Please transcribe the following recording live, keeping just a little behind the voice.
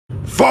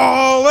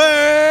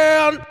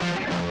Falling!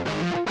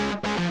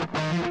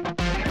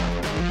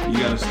 You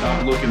gotta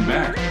stop looking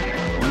back.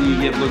 When you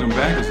get looking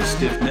back, it's a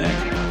stiff neck.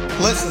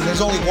 Listen,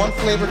 there's only one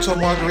flavor to a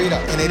margarita,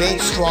 and it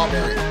ain't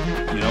strawberry.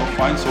 You know,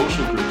 find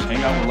social groups,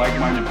 hang out with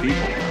like-minded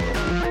people.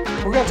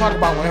 We're gonna talk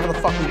about whatever the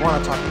fuck we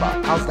want to talk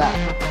about. How's that?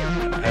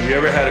 Have you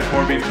ever had a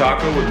corned beef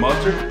taco with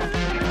mustard?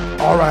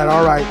 All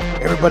right.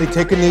 Everybody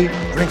take a knee,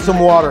 drink some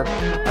water.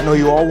 I know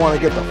you all want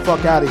to get the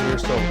fuck out of here,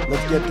 so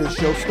let's get this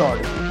show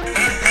started.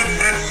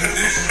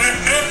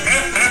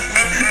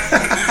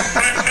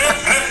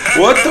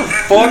 What the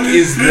fuck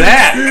is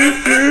that?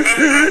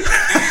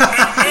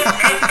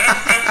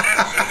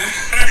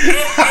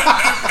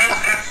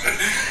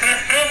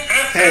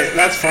 Hey,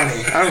 that's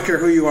funny. I don't care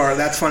who you are.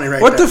 That's funny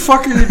right What there. the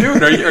fuck are you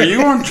doing? Are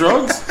you on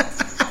drugs?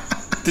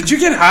 Did you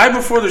get high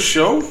before the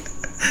show?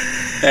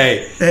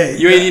 Hey,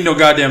 you ain't eat no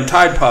goddamn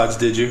Tide Pods,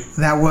 did you?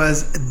 That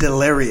was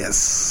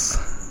delirious.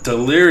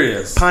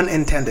 Delirious. Pun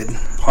intended.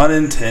 Pun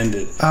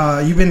intended.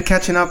 You've been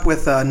catching up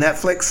with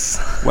Netflix?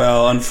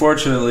 Well,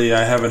 unfortunately,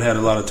 I haven't had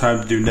a lot of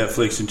time to do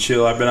Netflix and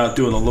chill. I've been out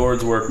doing the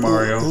Lord's work,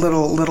 Mario.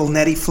 Little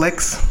netty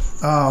flicks.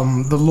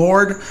 The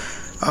Lord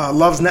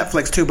loves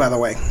Netflix too, by the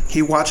way.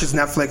 He watches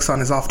Netflix on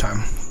his off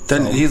time.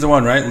 He's the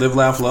one, right? Live,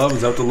 laugh, love.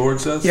 Is that what the Lord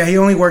says? Yeah, he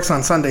only works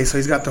on Sunday, so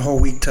he's got the whole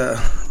week to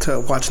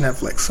watch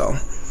Netflix. So,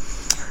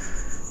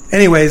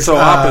 anyways, so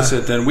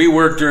opposite then. We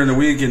work during the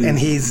week, and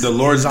the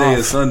Lord's day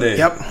is Sunday.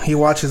 Yep, he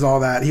watches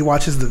all that. He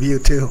watches The View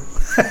too.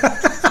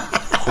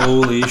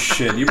 Holy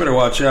shit! You better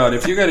watch out.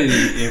 If you're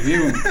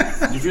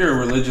a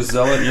religious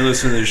zealot and you're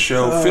listening to this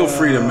show, feel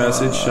free to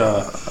message.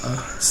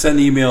 Send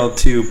email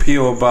to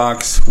P.O.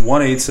 Box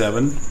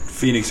 187,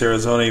 Phoenix,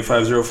 Arizona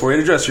 85048.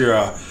 Address your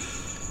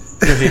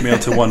hate mail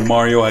to one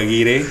Mario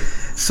Aguirre.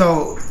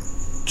 So,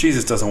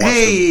 Jesus doesn't watch.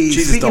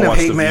 Speaking of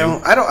hate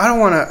mail, I don't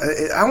want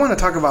to. I want to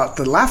talk about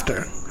the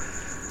laughter.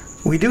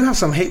 We do have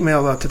some hate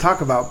mail to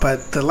talk about,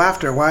 but the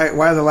laughter.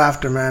 Why the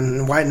laughter,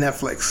 man? Why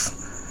Netflix?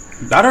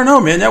 I don't know,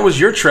 man. That was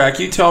your track.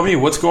 You tell me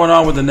what's going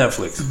on with the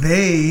Netflix.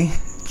 They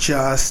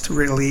just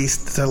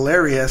released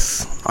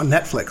Delirious on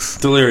Netflix.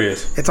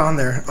 Delirious. It's on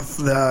there.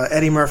 The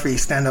Eddie Murphy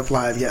Stand Up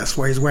Live, yes,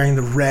 where he's wearing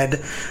the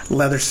red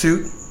leather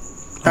suit.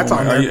 That's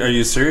on there. Are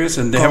you serious?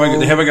 And they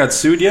haven't got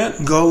sued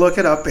yet? Go look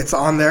it up. It's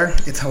on there.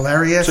 It's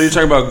hilarious. So you're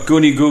talking about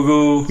Goonie Goo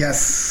Goo?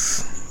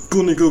 Yes.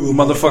 Goonie Goo Goo.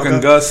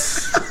 Motherfucking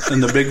Gus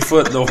and the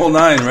Bigfoot, the whole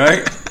nine,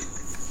 right?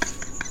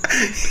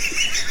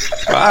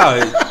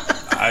 Wow.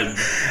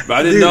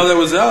 I didn't know that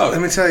was out.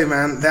 Let me tell you,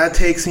 man, that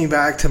takes me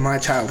back to my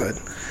childhood.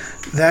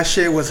 That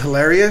shit was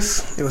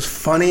hilarious. It was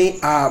funny.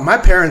 My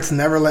parents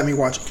never let me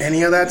watch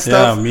any of that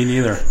stuff. Yeah, me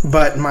neither.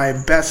 But my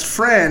best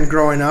friend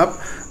growing up,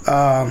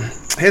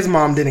 his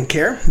mom didn't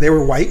care. They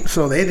were white,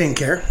 so they didn't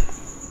care.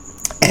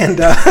 And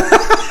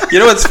you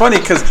know, it's funny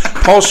because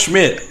Paul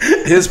Schmidt,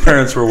 his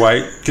parents were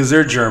white because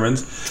they're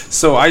Germans.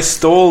 So I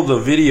stole the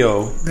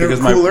video because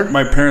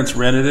my parents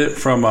rented it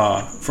from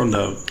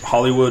the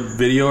Hollywood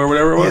Video or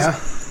whatever it was. Yeah.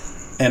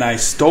 And I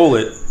stole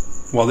it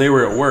while they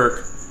were at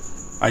work.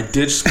 I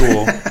ditched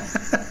school.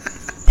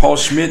 Paul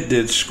Schmidt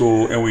ditched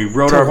school, and we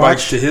rode our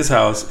bikes to his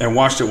house and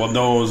watched it while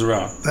no one was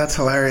around. That's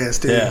hilarious,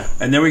 dude. Yeah.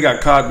 And then we got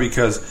caught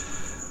because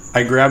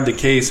I grabbed the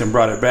case and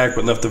brought it back,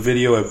 but left the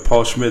video at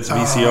Paul Schmidt's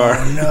VCR.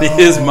 Oh, no.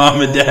 His mom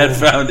and dad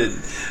found it.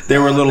 They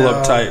were a little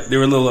uptight. They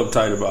were a little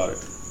uptight about it.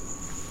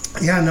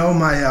 Yeah, no,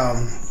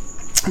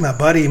 my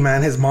buddy,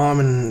 man, his mom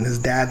and his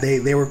dad,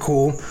 they were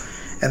cool.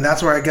 And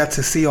that's where I got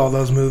to see all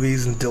those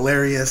movies, and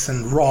Delirious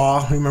and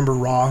Raw. Remember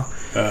Raw?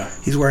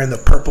 He's wearing the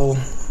purple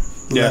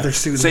leather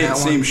suit.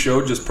 Same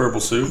show, just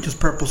purple suit. Just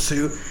purple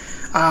suit.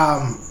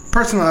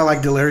 Personally, I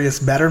like Delirious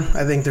better.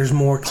 I think there's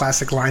more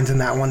classic lines in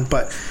that one,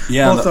 but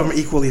both of them are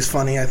equally as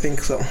funny, I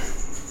think so.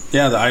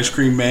 Yeah, the Ice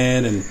Cream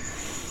Man and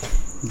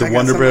the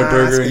Wonder Bread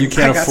Burger. You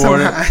can't afford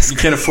it. You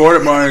can't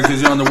afford it, Mario,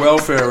 because you're on the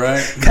welfare,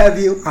 right? Have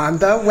you on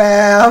the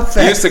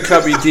welfare? He used to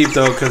cut me deep,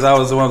 though, because I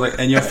was the one like,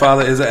 and your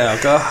father is an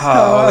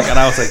alcoholic. And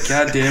I was like,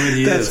 God damn it,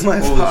 he That's is. my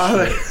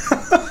father.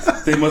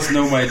 Shit. They must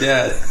know my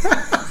dad.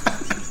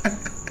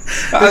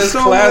 That's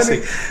so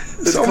classic.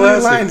 So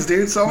many lines,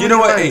 dude. So many You know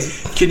what?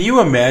 lines. Hey, can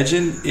you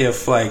imagine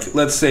if, like,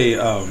 let's say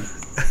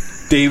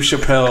Dave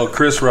Chappelle,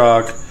 Chris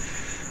Rock,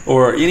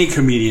 or any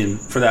comedian,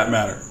 for that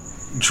matter,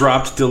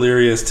 dropped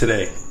Delirious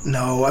today?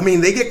 No, I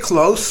mean, they get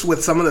close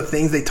with some of the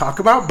things they talk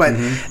about, but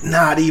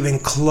not even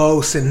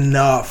close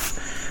enough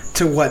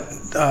to what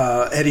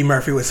Eddie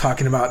Murphy was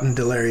talking about in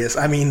Delirious.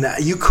 I mean,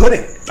 you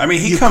couldn't. I mean,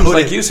 he comes,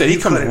 like you said, he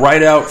comes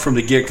right out from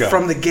the get-go.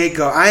 From the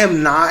get-go. I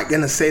am not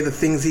going to say the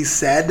things he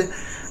said.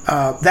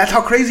 That's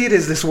how crazy it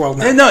is, this world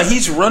now. And no,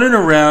 he's running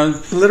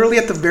around. Literally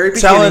at the very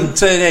beginning.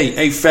 Saying,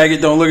 hey,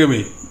 faggot, don't look at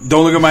me.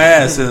 Don't look at my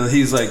ass. And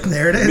he's like,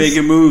 there it is.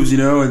 Making moves, you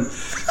know, and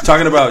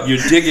talking about your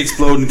dick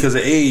exploding because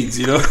of AIDS,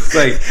 you know. It's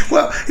like,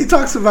 well, he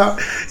talks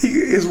about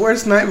his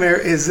worst nightmare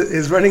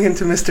is running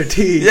into Mr.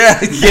 T. Yeah,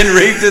 getting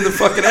raped in the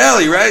fucking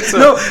alley, right? So,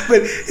 no,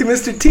 but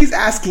Mr. T's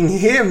asking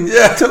him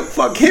to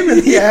fuck him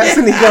in the ass,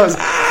 and he goes,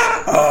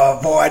 "Oh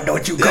boy,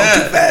 don't you come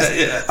too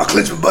fast! I'll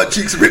clench my butt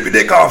cheeks and rip your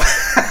dick off."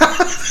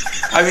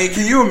 I mean,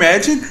 can you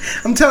imagine?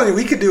 I'm telling you,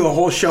 we could do a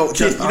whole show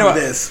just on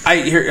this.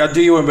 I'll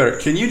do you one better.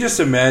 Can you just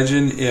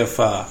imagine if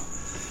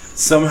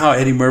somehow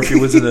Eddie Murphy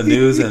was in the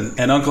news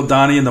and Uncle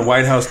Donnie in the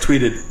White House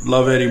tweeted,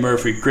 "Love Eddie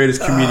Murphy,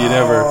 greatest comedian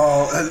ever."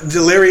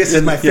 Delirious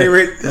is my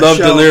favorite. Love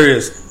show.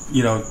 Delirious.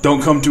 You know,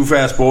 don't come too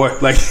fast, boy.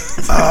 Like,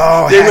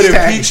 they would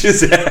impeach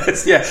his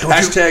ass. Yeah,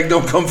 hashtag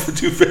don't come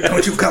too fast.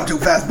 Don't you come too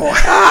fast, boy.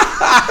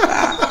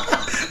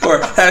 Or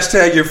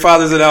hashtag your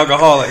father's an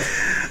alcoholic.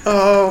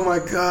 Oh my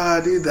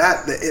god, dude!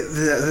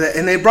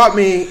 And they brought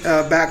me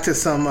back to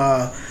some.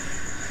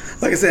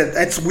 Like I said,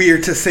 it's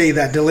weird to say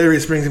that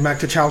Delirious brings me back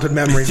to childhood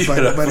memories, but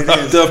it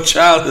is. Up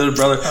childhood,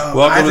 brother.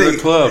 Welcome to the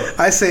club.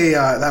 I say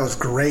that was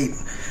great.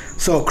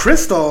 So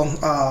Crystal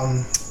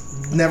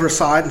never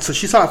saw it, and so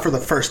she saw it for the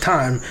first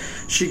time.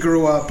 She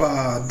grew up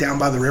down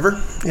by the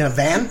river in a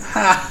van.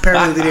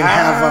 Apparently, they didn't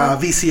have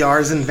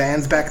VCRs in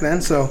vans back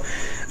then. So,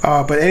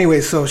 but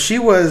anyway, so she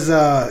was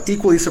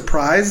equally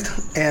surprised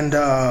and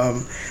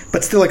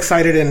but still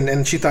excited,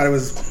 and she thought it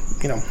was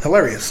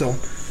hilarious. So,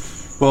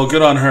 well,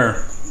 good on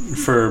her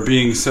for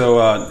being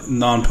so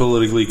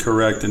non-politically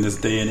correct in this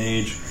day and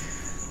age.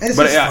 It's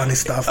just funny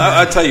stuff.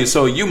 I tell you,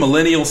 so you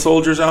millennial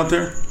soldiers out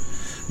there,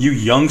 you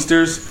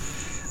youngsters.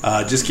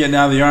 Just getting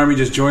out of the Army,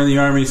 just joined the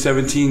Army,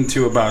 17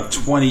 to about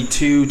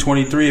 22,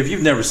 23. If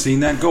you've never seen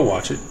that, go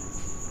watch it.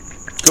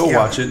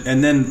 Watch it.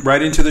 And then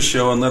right into the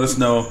show and let us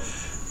know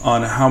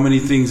on how many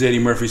things Eddie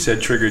Murphy said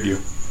triggered you.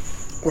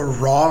 Or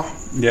Raw.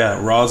 Yeah,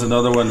 Raw's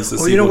another one. It's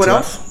the you know what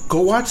else?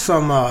 Go watch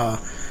some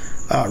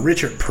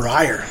Richard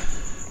Pryor.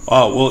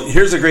 Oh, well,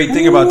 here's the great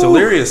thing about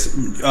Delirious.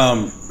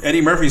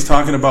 Eddie Murphy's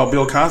talking about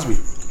Bill Cosby.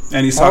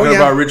 And he's talking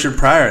about Richard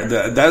Pryor.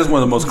 That is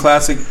one of the most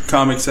classic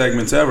comic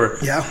segments ever.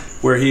 Yeah.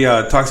 Where he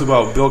talks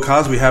about Bill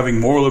Cosby having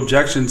moral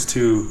objections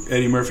to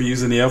Eddie Murphy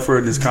using the F word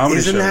in his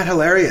comedy show. Isn't that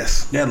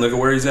hilarious? Yeah, look at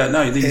where he's at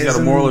now. You think he's got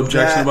a moral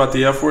objection about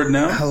the F word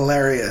now?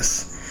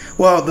 Hilarious.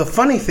 Well, the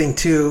funny thing,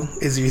 too,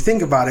 is if you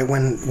think about it,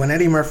 when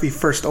Eddie Murphy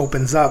first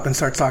opens up and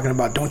starts talking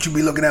about, don't you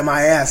be looking at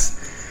my ass.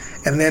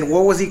 And then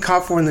what was he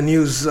caught for in the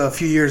news a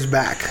few years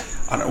back?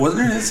 Wasn't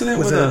there an incident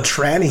with a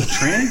tranny?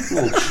 Tranny? A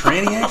little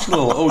tranny action? A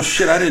little, oh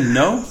shit, I didn't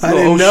know?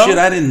 Shit,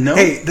 I didn't know?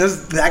 Hey,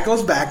 that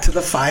goes back to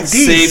the 5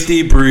 Ds.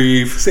 Safety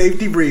brief.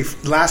 Safety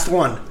brief. Last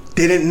one.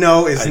 Didn't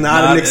know is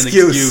not an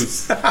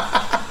excuse.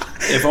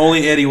 If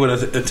only Eddie would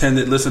have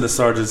listened to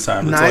Sergeant's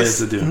Time. That's all he has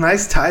to do.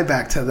 Nice tie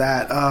back to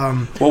that.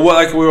 Well,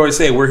 like we always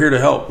say, we're here to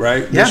help,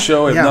 right? Yeah, this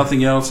show, if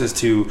nothing else, is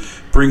to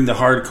bring the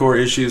hardcore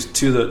issues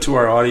to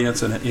our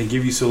audience and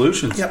give you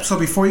solutions. Yep. So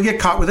before you get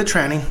caught with a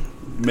tranny,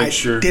 make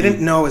sure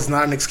didn't know is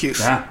not an excuse.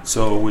 Yeah.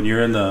 So when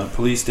you're in the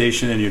police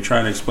station and you're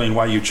trying to explain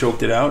why you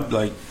choked it out,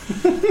 like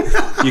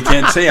you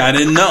can't say I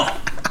didn't know.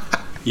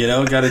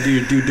 Got to do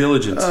your due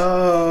diligence.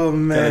 Oh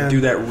man, got to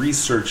do that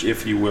research,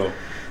 if you will.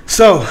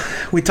 So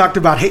we talked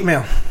about hate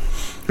mail,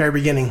 very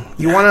beginning.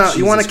 You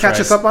wanna catch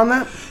us up on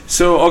that?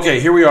 So okay,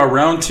 here we are,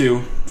 round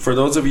 2. For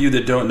those of you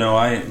that don't know,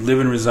 I live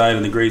and reside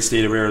in the great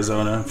state of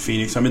Arizona,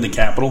 Phoenix. I'm in the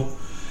capital.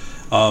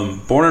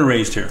 Born and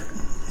raised here,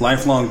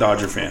 lifelong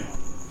Dodger fan,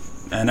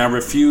 and I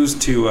refuse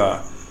to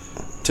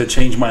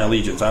change my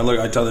allegiance. I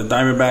tell the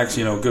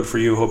Diamondbacks, good for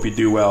you, hope you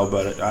do well,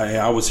 but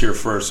I was here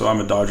first, so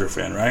I'm a Dodger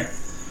fan, right?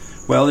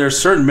 Well, there are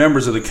certain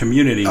members of the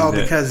community. Oh,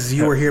 because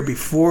you were here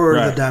before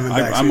the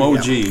Diamondbacks. I'm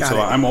OG, so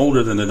I'm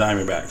older than the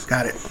Diamondbacks.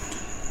 Got it.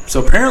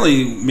 So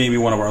apparently, maybe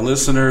one of our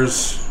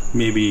listeners,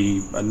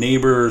 maybe a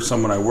neighbor,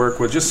 someone I work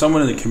with, just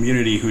someone in the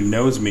community who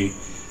knows me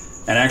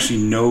and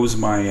actually knows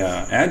my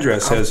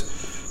address has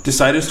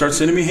decided to start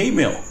sending me hate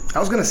mail. I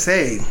was going to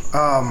say,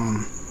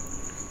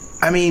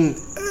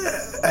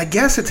 I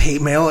guess it's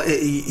hate mail.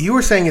 You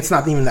were saying it's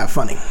not even that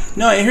funny.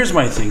 No, here's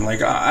my thing.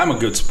 Like, I'm a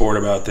good sport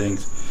about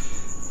things.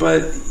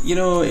 But,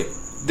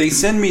 they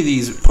send me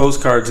these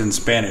postcards in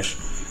Spanish,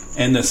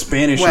 and the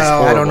Spanish is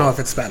horrible. I don't know if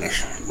it's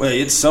Spanish. Well,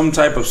 it's some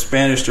type of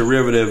Spanish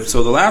derivative.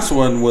 So the last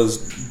one was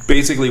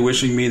basically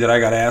wishing me that I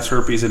got ass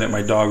herpes and that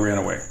my dog ran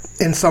away.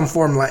 In some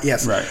form,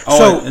 yes. Right.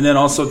 Oh, and then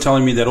also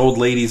telling me that old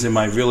ladies in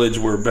my village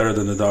were better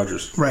than the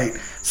Dodgers. Right.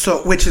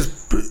 So, which is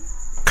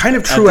kind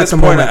of true at the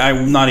point, moment.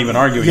 I'm not even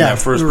arguing that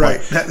first right.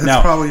 point. That's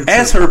now, probably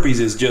ass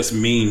herpes is just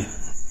mean.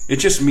 It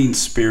just means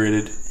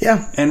spirited.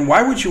 Yeah. And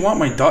why would you want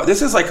my dog?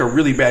 This is like a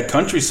really bad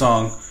country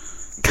song.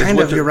 Kind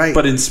of, you're right.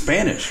 But in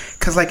Spanish.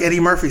 Because like Eddie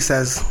Murphy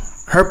says,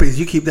 herpes,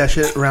 you keep that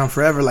shit around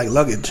forever like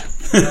luggage.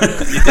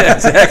 Yeah,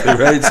 exactly,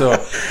 right? So,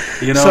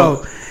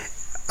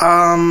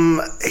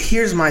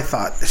 here's my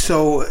thought.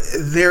 So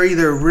they're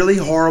either really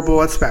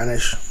horrible at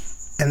Spanish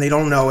and they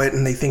don't know it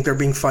and they think they're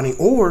being funny,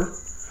 or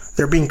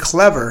they're being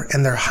clever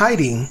and they're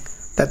hiding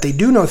that they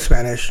do know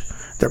Spanish.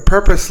 They're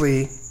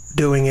purposely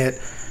doing it.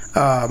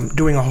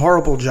 Doing a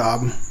horrible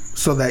job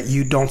so that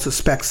you don't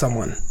suspect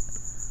someone.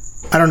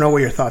 I don't know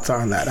what your thoughts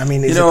are on that. I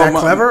mean, is it that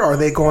clever, or are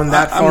they going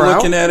that far out? I'm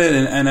looking at it,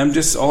 and I'm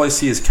just, all I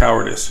see is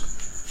cowardice.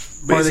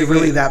 Basically, are they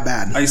really that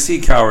bad? I see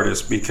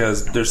cowardice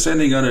because they're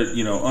sending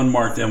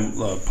unmarked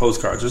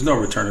postcards. There's no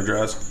return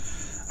address.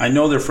 I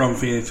know they're from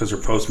Phoenix because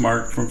they're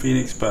postmarked from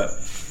Phoenix, but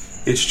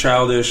it's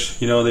childish.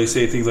 They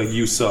say things like,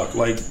 you suck.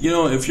 Like,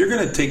 if you're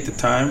going to take the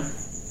time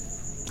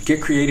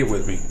get creative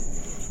with me.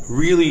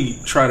 Really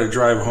try to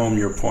drive home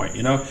your point,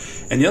 you know.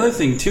 And the other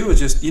thing too is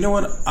just, you know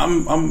what?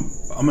 I'm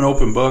an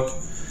open book.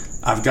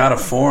 I've got a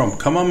forum.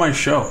 Come on my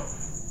show.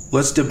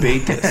 Let's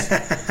debate this.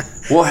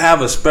 We'll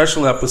have a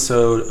special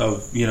episode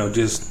of, you know,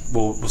 just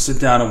we'll sit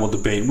down and we'll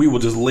debate. We will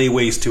just lay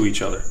waste to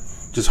each other.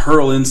 Just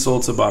hurl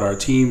insults about our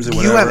teams and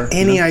whatever. Do you have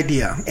any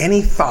idea?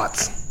 Any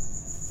thoughts?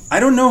 I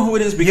don't know who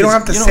it is because you don't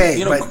have to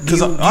say.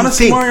 Because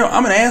honestly, Mario,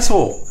 I'm an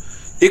asshole.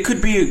 It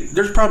could be.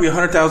 There's probably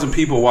 100,000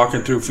 people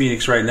walking through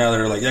Phoenix right now that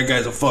are like, "That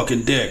guy's a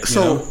fucking dick."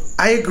 So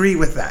I agree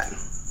with that,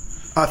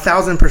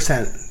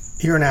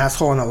 1,000%. You're an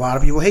asshole, and a lot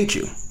of people hate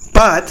you.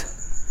 But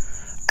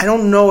I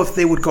don't know if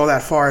they would go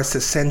that far as to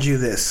send you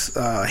this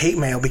hate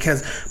mail,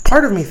 because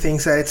part of me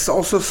thinks that it's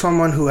also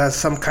someone who has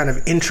some kind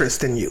of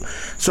interest in you.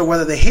 So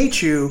whether they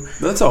hate you,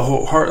 that's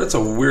a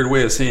weird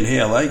way of saying,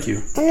 "Hey, I like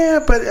you." Yeah,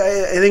 but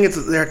I think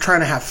they're trying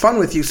to have fun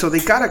with you, so they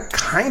gotta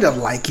kind of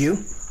like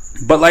you.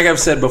 But like I've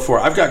said before,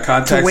 I've got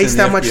contacts to waste in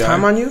the that much FBI,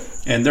 time on you,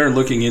 and they're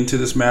looking into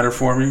this matter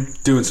for me,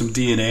 doing some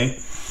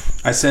DNA.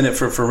 I sent it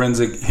for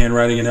forensic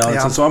handwriting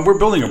analysis. Yeah. So we're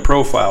building a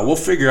profile. We'll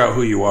figure out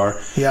who you are.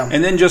 Yeah.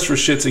 And then just for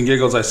shits and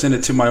giggles, I sent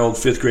it to my old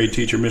 5th grade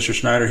teacher, Mr.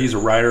 Schneider. He's a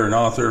writer and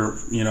author,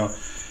 you know,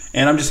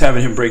 and I'm just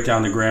having him break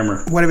down the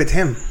grammar. What if it's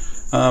him?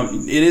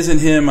 It isn't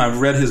him. I've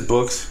read his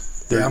books.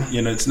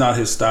 You know, it's not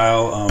his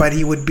style. But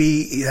he would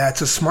be. That's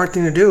a smart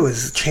thing to do.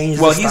 Is change.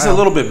 Well, the style. he's a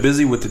little bit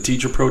busy with the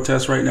teacher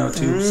protests right now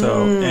too.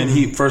 So,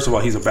 and first of all,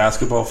 he's a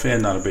basketball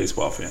fan, not a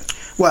baseball fan.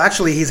 Well,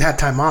 actually, he's had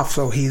time off,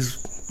 so he's.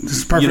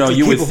 You know,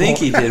 you would think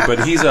he did,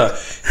 but he's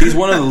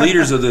one of the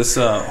leaders of this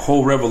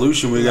whole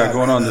revolution we got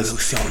going on.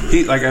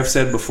 Like I've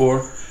said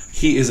before,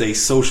 he is a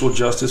social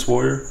justice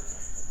warrior,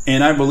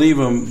 and I believe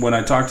him when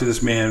I talk to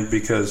this man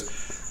because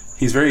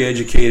he's very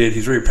educated,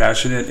 he's very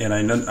passionate, and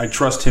I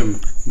trust him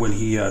when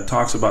he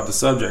talks about the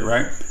subject,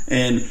 right?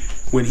 And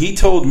when he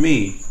told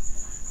me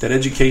that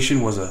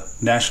education was a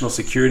national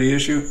security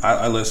issue,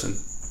 I listened,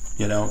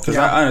 you know, because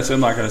honestly, I'm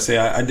not going to say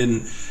I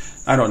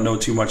don't know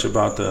too much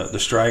about the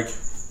strike.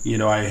 You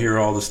know, I hear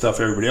all the stuff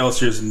everybody else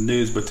hears in the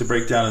news, but to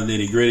break down the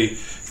nitty gritty,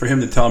 for him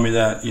to tell me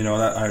that, you know,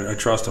 that I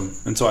trust him,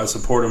 and so I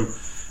support him.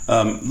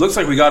 Looks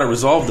like we got it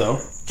resolved, though.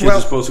 Kids are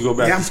supposed to go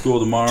back to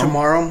school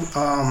tomorrow.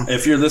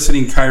 If you're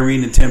listening,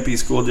 Kyrene and Tempe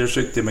School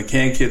District, the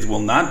McCann kids will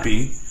not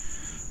be,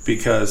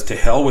 because to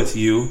hell with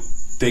you.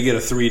 They get a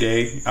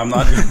 3-day. I'm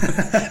not.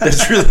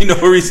 There's really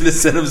no reason to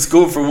send them to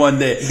school for 1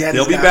 day.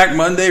 They'll be back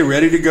Monday,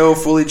 ready to go,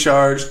 fully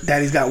charged.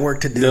 Daddy's got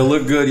work to do. They'll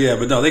look good, yeah,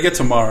 but no, they get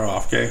tomorrow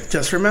off. Okay.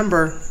 Just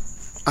remember,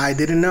 I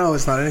didn't know.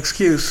 It's not an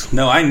excuse.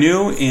 No, I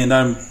knew, and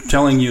I'm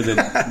telling you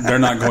that they're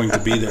not going to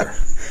be there.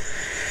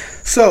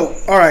 So,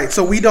 all right.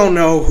 So we don't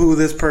know who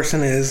this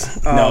person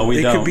is. No,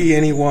 we don't. It could be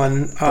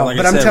anyone.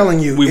 But I'm telling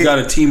you, we've got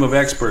a team of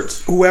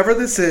experts. Whoever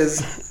this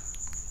is,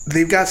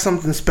 they've got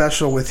something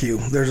special with you.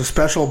 There's a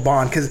special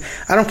bond, because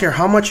I don't care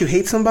how much you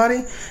hate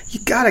somebody, you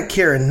gotta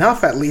care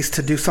enough at least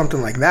to do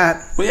something like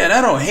that. Well, yeah, and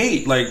I don't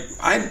hate. Like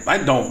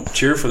I don't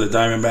cheer for the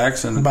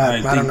Diamondbacks, and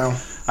I don't know.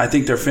 I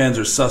think their fans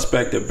are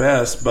suspect at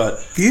best,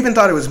 but you even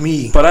thought it was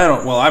me. But I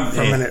don't. Well,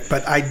 for a minute,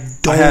 but I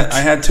don't. I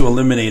had to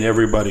eliminate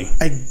everybody.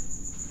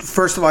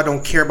 First of all, I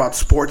don't care about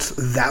sports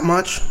that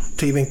much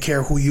to even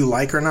care who you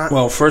like or not.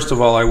 Well, first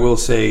of all, I will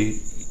say,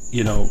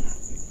 you know,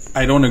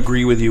 I don't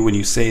agree with you when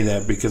you say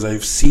that, because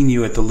I've seen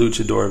you at the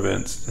luchador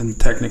events, and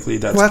technically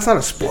that's not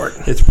a sport.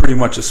 It's pretty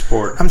much a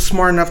sport. I'm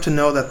smart enough to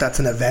know that that's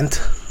an event.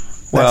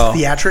 That's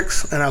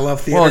theatrics, and I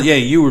love theater. Well, yeah,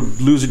 you were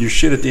losing your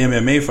shit at the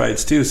MMA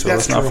fights too, so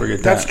let's not forget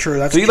that. That's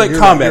true. So you like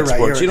combat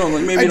sports. You don't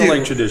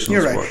like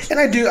traditional sports. Right. And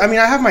I do. I mean,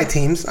 I have my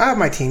teams.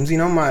 You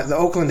know, the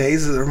Oakland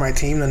A's are my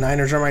team. The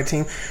Niners are my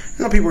team.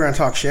 I know people are going to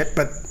talk shit,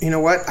 but you know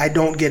what? I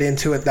don't get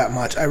into it that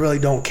much. I really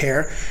don't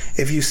care.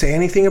 If you say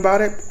anything about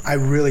it, I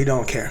really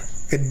don't care.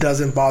 It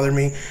doesn't bother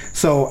me.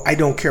 So I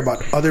don't care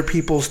about other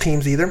people's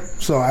teams either.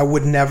 So I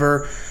would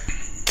never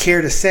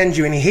care to send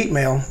you any hate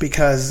mail,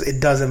 because it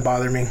doesn't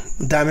bother me.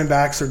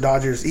 Diamondbacks or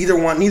Dodgers,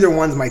 neither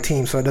one's my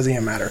team, so it doesn't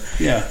even matter.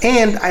 Yeah.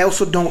 And I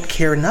also don't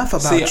care enough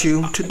about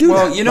you to do that.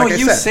 Well, you know, like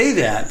you say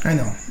that. I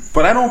know.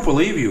 But I don't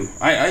believe you.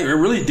 I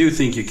really do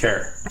think you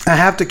care. I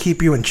have to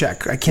keep you in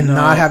check. I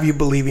cannot have you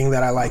believing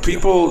that I like you.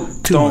 People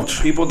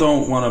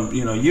don't want to,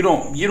 you know, you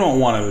don't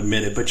want to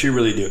admit it, but you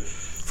really do.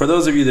 For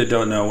those of you that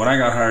don't know, when I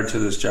got hired to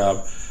this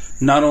job,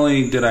 not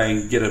only did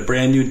I get a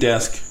brand new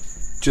desk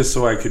just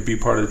so I could be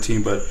part of the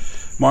team, but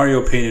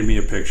Mario painted me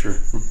a picture,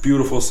 a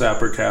beautiful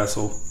sapper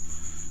castle,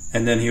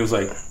 and then he was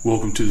like,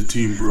 "Welcome to the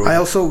team, bro." I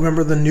also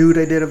remember the nude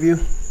I did of you.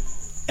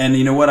 And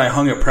you know what? I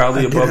hung it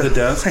proudly above the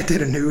desk. I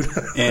did a nude.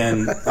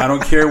 And I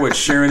don't care what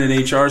Sharon in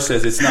HR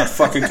says. It's not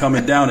fucking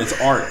coming down. It's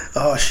art.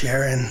 Oh,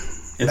 Sharon.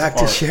 Back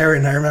to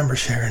Sharon. I remember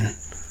Sharon.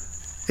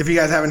 If you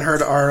guys haven't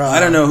heard our... I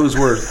don't know who's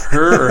worse,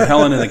 her or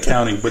Helen in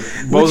accounting, but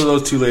both of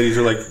those two ladies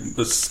are like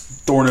a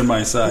thorn in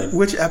my side.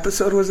 Which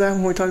episode was that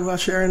when we talked about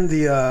Sharon?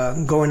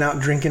 The going out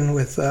drinking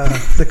with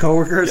the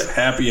coworkers? Yeah,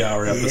 happy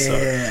hour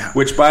episode. Yeah.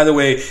 Which, by the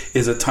way,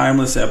 is a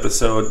timeless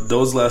episode.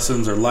 Those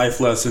lessons are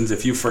life lessons.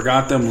 If you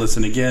forgot them,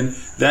 listen again.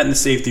 That and the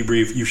safety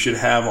brief you should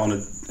have on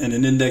and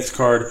an index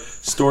card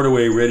stored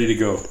away, ready to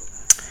go.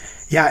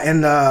 Yeah,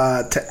 and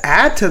to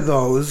add to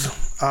those,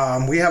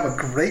 we have a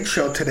great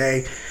show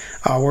today.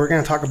 We're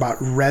going to talk about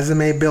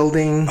resume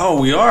building. Oh,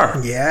 we are?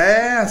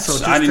 Yeah.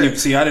 So I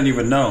didn't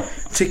even know.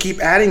 To keep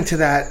adding to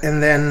that,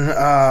 and then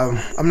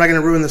I'm not going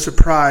to ruin the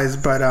surprise,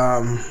 but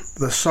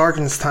the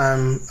Sergeant's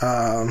Time,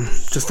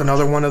 just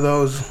another one of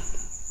those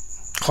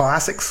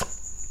classics.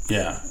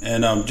 Yeah,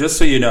 and just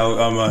so you know,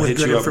 I'm going to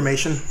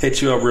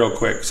hit you up real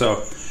quick.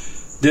 So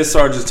this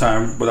Sergeant's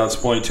Time, without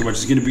spoiling too much,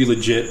 is going to be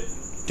legit.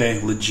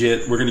 Okay,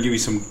 legit. We're going to give you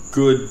some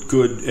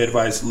good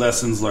advice,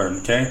 lessons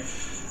learned. Okay.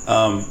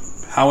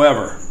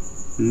 However,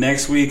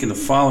 next week and the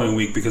following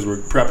week, because we're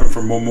prepping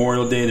for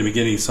Memorial Day in the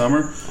beginning of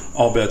summer,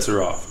 all bets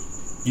are off.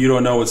 You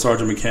don't know what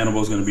Sergeant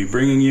McCannibal is going to be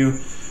bringing you.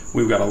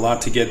 We've got a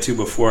lot to get to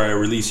before I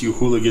release you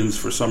hooligans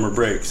for summer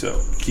break.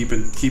 So keep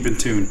in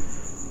tune.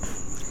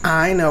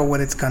 I know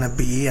what it's going to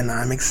be, and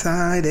I'm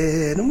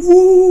excited.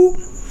 Woo!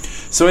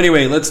 So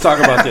anyway, let's talk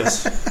about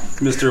this,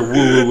 Mr.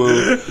 Woo Woo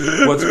Woo.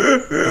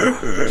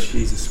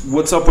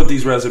 What's up with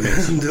these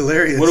resumes?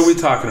 Delirious. What are we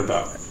talking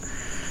about?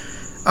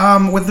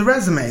 With the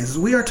resumes,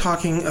 we are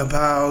talking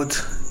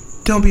about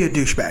don't be a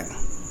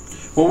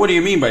douchebag. Well, what do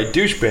you mean by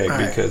douchebag?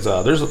 Right. Because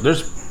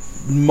there's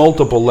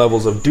multiple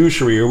levels of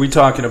douchery. Are we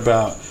talking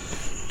about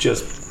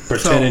just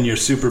pretending you're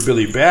super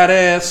Billy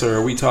Badass, or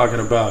are we talking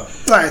about?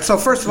 All right. So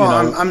first of all,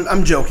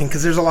 I'm joking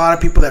because there's a lot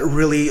of people that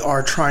really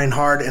are trying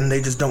hard and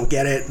they just don't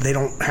get it. They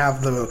don't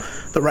have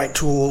the right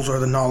tools or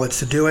the knowledge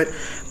to do it.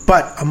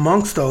 But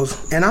amongst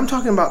those, and I'm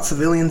talking about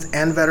civilians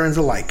and veterans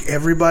alike,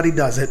 everybody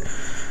does it.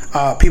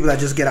 People that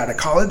just get out of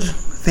college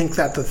think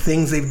that the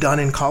things they've done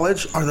in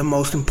college are the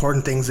most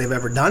important things they've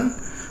ever done.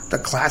 The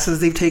classes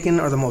they've taken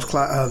are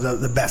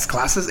the best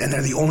classes, and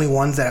they're the only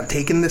ones that have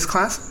taken this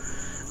class.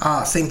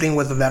 Same thing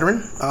with the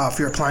veteran. If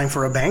you're applying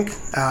for a bank,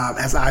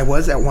 as I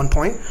was at one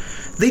point,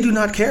 they do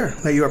not care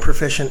that you are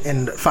proficient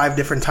in 5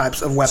 different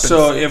types of weapons.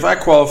 So if I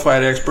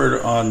qualified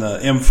expert on the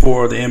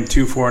M4, the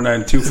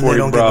M249,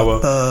 240 Bravo,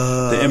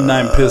 the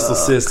M9 pistol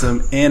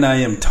system, and I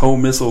am tow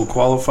missile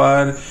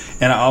qualified,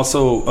 and I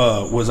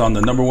also was on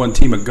the #1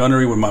 team of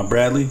gunnery with my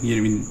Bradley.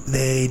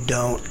 They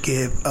don't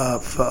give a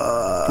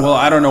fuck. Well,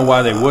 I don't know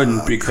why they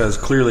wouldn't, because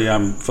clearly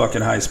I'm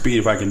fucking high speed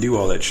if I can do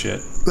all that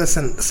shit.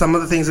 Listen, some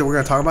of the things that we're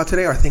going to talk about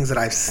today are things that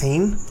I've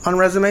seen on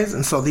resumes,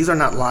 and so these are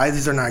not lies,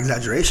 these are not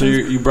exaggerations. So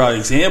you brought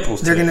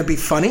examples. They're going to be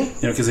funny.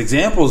 Because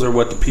examples are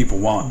what the people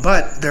want.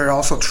 But they're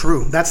also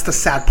true. That's the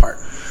sad part.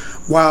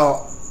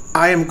 While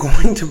I am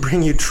going to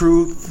bring you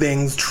true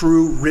things,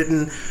 true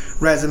written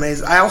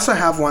resumes, I also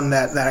have one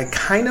that I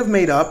kind of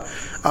made up.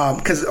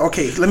 Because,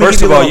 okay, let me First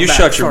give you of a all, little you back.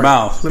 shut your Sorry.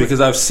 mouth,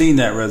 because I've seen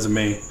that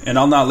resume, and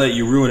I'll not let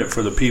you ruin it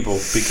for the people,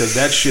 because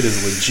that shit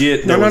is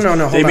legit.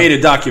 No. They made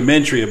a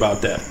documentary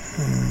about that.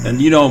 And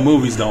you know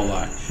movies don't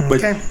lie.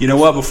 But Okay. you know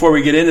what? Before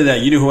we get into that,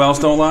 you know who else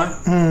don't lie?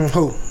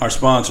 Who? Our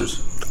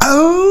sponsors.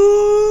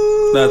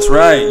 Oh! That's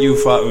right. You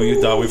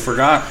thought we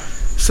forgot.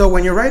 So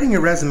when you're writing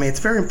your resume, it's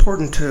very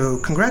important to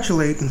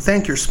congratulate and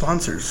thank your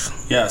sponsors.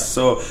 Yes.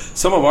 So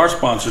some of our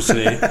sponsors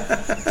today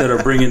that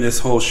are bringing this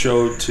whole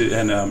show to,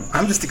 and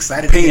I'm just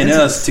excited to get paying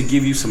into us to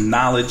give you some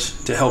knowledge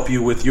to help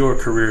you with your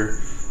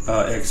career,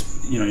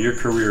 your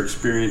career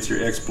experience,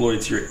 your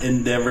exploits, your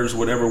endeavors,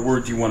 whatever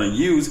word you want to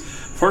use.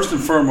 First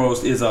and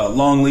foremost is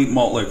Longleat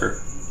Malt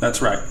Liquor.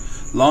 That's right.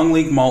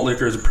 Longleat Malt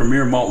Liquor is a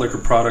premier malt liquor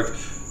product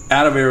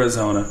out of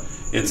Arizona.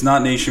 It's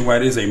not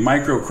nationwide. It is a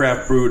micro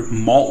craft brewed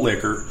malt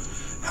liquor.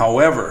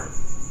 However,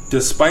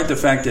 despite the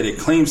fact that it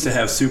claims to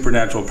have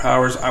supernatural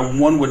powers,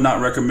 one would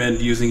not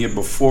recommend using it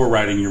before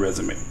writing your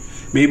resume.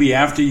 Maybe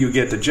after you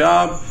get the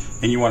job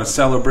and you want to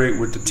celebrate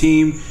with the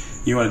team,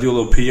 you want to do a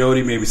little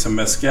peyote, maybe some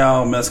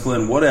mezcal,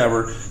 mescaline,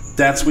 whatever.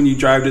 That's when you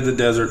drive to the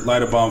desert,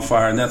 light a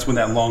bonfire, and that's when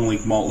that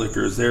Longleat Malt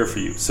Liquor is there for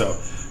you. So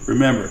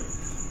remember,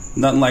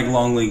 nothing like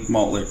Longleat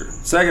Malt Liquor.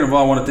 Second of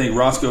all, I want to thank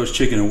Roscoe's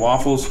Chicken and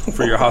Waffles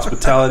for your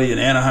hospitality in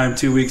Anaheim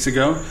 2 weeks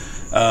ago.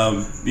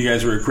 You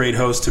guys were a great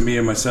host to me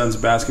and my son's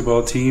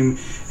basketball team.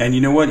 And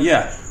you know what?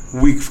 Yeah,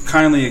 we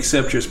kindly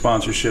accept your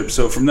sponsorship.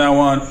 So from now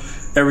on,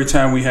 every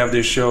time we have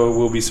this show,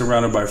 we'll be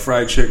surrounded by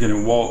fried chicken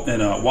and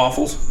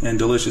waffles and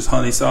delicious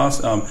honey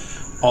sauce.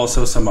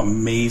 Also, some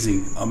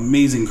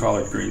amazing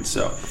collard greens.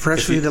 So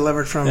Freshly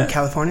delivered from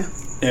California?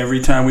 Every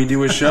time we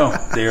do a show,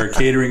 they are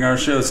catering our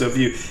show. So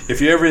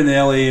if you're ever in the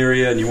LA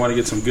area and you want to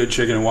get some good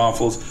chicken and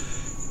waffles,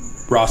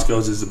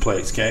 Roscoe's is the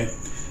place, okay?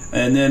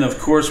 And then, of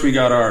course, we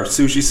got our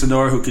Sushi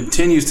Sonora, who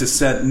continues to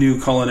set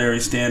new culinary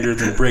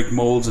standards and break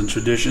molds and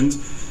traditions.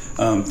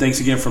 Thanks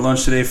again for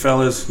lunch today,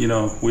 fellas. You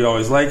know, we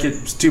always like it.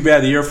 It's too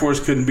bad the Air Force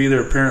couldn't be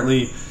there.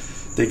 Apparently,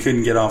 they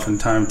couldn't get off in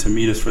time to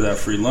meet us for that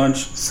free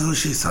lunch.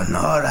 Sushi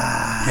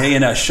Sonora. Hey,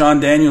 and Sean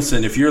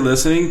Danielson, if you're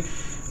listening,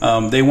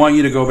 they want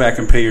you to go back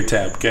and pay your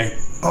tab, okay?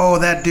 Oh,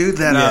 that dude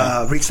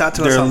that reached out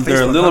to us on Facebook.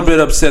 They're a little bit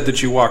upset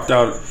that you walked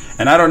out.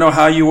 And I don't know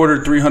how you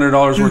ordered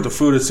 $300 worth of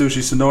food at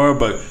Sushi Sonora,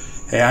 but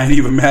Hey, I ain't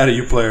even mad at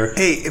you, player.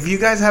 Hey, if you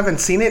guys haven't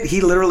seen it, he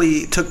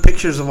literally took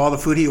pictures of all the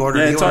food he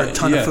ordered. He ordered a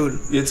ton of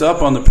food. It's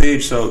up on the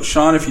page. So,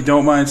 Sean, if you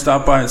don't mind,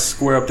 stop by and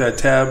square up that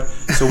tab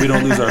so we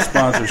don't lose our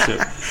sponsorship.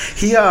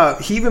 He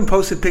even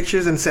posted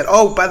pictures and said,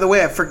 "Oh, by the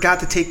way, I forgot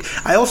to take.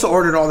 I also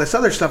ordered all this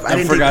other stuff. I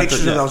didn't take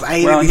pictures of those. I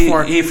ate it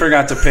before." He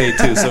forgot to pay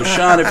too. So,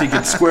 Sean, if you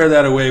could square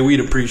that away, we'd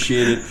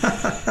appreciate it.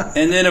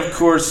 And then, of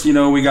course, you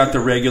know, we got the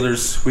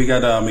regulars. We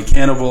got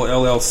Mechanical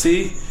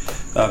LLC,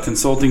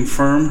 consulting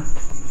firm,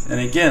 and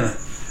again,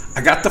 I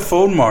got the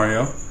phone,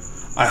 Mario.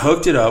 I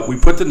hooked it up. We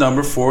put the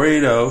number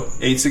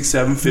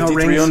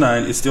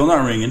 480-867-5309. It's still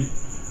not ringing.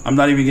 I'm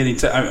not even getting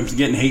I'm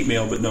getting hate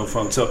mail, but no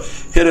phone. So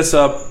hit us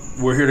up.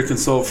 We're here to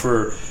consult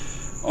for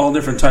all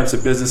different types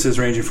of businesses,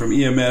 ranging from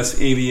EMS,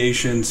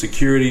 aviation,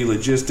 security,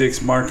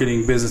 logistics,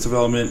 marketing, business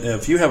development.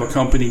 If you have a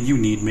company, you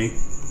need me.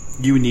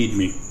 You need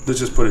me.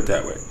 Let's just put it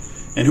that way.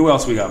 And who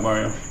else we got,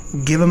 Mario?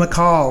 Give him a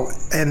call.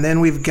 And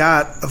then we've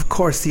got, of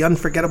course, the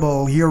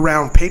unforgettable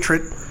year-round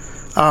Patriot.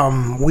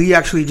 We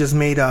actually just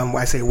made,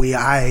 I say we,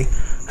 I.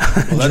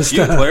 Well, that's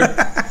you, player.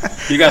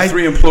 You got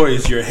 3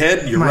 employees, your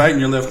head, your right, and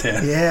your left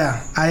hand.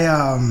 Yeah.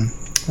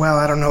 Well,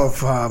 I don't know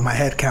if my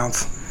head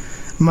counts.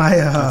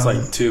 It's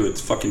like 2. It's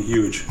fucking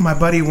huge. My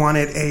buddy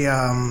wanted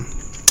a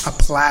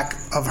plaque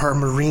of her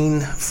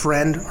Marine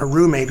friend, her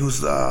roommate,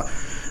 who's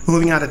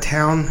moving out of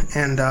town,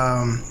 and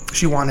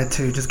she wanted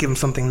to just give him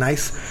something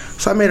nice.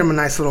 So I made him a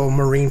nice little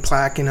Marine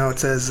plaque. You know, it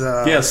says...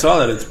 yeah, I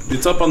saw that.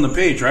 It's up on the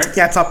page, right?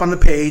 Yeah, it's up on the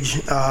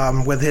page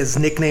with his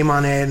nickname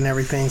on it and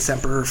everything,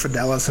 Semper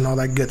Fidelis and all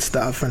that good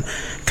stuff. And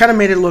kind of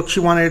made it look...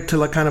 She wanted it to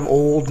look kind of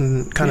old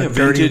and kind of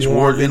dirty.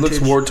 Vintage. It looks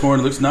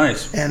war-torn. It looks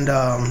nice. And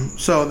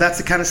so that's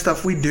the kind of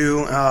stuff we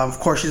do. Of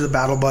course, she's a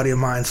battle buddy of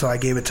mine, so I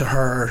gave it to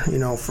her, you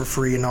know, for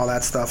free and all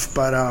that stuff.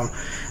 But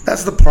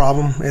that's the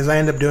problem, is I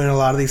end up doing a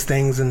lot of these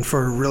things and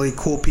for really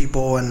cool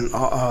people and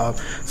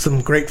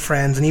some great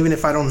friends. And even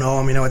if I don't know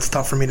them, you know, it's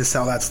tough for me to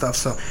sell that stuff.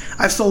 So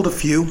I've sold a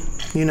few,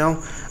 you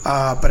know,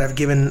 but I've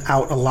given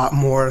out a lot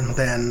more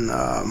than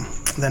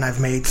I've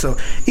made. So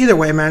either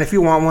way, man, if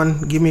you want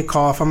one, give me a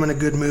call. If I'm in a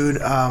good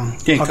mood, I'll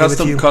give it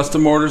to you.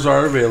 Custom orders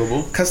are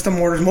available. Custom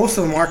orders, most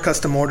of them are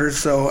custom orders.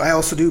 So I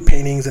also do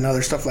paintings and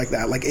other stuff like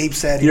that. Like Abe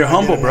said, you're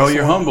humble, bro.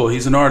 You're humble.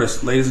 He's an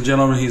artist, ladies and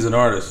gentlemen. He's an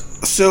artist.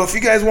 So if you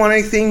guys want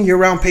anything, you're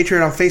around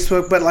Patriot on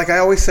Facebook. But like I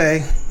always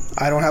say,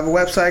 I don't have a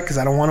website because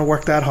I don't want to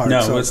work that hard. No,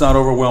 so. Let's not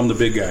overwhelm the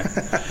big guy.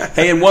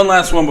 Hey, and one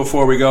last one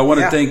before we go. I want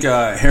to thank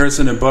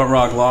Harrison and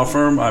Buttrock Law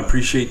Firm. I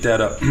appreciate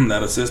that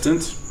that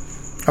assistance.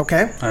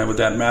 Okay. With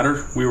that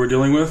matter we were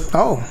dealing with.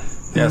 Oh.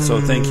 Yeah,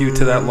 so thank you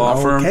to that law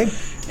firm. Okay.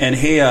 And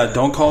hey,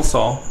 don't call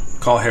Saul.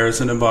 Call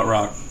Harrison and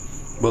Buttrock.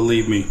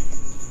 Believe me.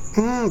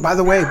 By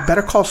the way,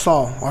 Better Call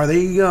Saul. Are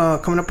they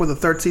coming up with a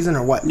 3rd season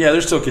or what? Yeah, they're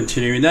still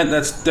continuing.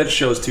 That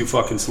show's too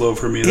fucking slow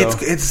for me, though.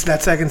 It's that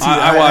 2nd season.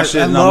 I watched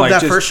it, and I I'm like,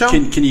 that first show.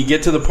 Can you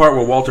get to the part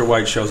where Walter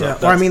White shows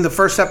up? Or I mean, the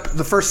first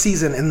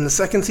season and the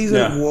 2nd season.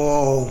 Yeah.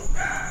 Whoa,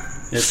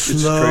 it's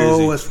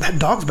slow crazy. That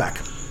dog's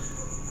back.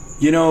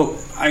 You know,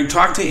 I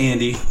talked to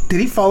Andy. Did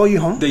he follow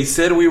you home? They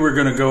said we were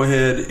going to go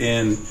ahead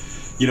and,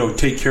 you know,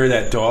 take care of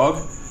that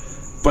dog,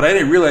 but I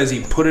didn't realize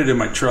he put it in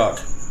my truck.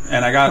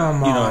 And I got,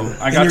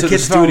 I got to the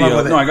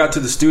studio. No, I got to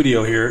the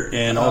studio here,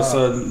 and all of a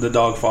sudden the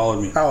dog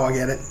followed me. Oh, I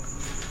get it.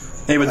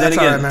 Hey, but then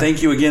again,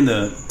 thank you again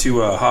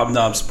to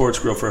Hobnob Sports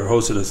Grill for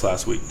hosting us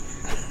last week.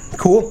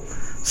 Cool.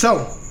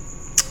 So,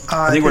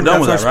 I think we're done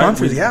with that, right?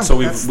 So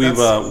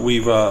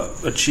we've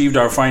achieved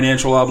our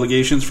financial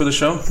obligations for the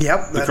show.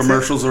 Yep. The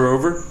commercials are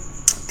over.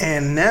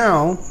 And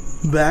now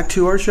back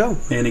to our show.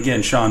 And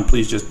again, Sean,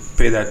 please just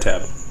pay that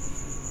tab.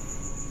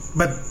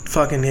 But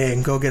fucking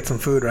go get some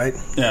food, right?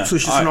 Yeah.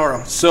 Sushi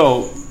Sonoro.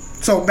 So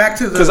back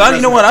to the... Because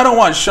you know what? I don't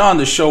want Sean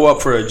to show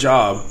up for a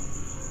job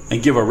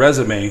and give a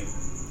resume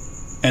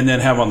and then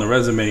have on the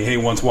resume, hey,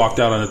 once walked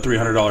out on a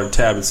 $300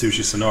 tab at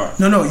Sushi Sonora.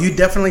 No, you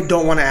definitely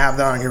don't want to have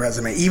that on your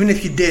resume. Even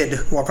if you did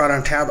walk out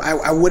on a tab,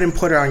 I wouldn't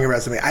put it on your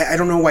resume. I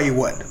don't know why you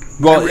would.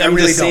 Well, I'm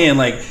really just saying,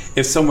 like,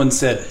 if someone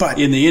said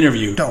in the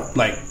interview, don't.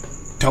 Like,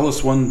 tell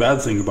us one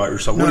bad thing about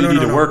yourself. What do you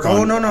need to work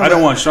on? Oh, no. I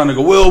don't want Sean to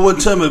go, well, one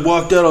time I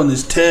walked out on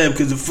this tab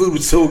because the food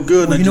was so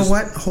good. Well, you know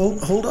what?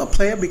 Hold up,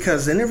 player,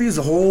 because the interview is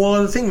a whole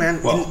other thing,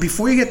 man. Well,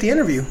 before you get the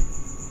interview,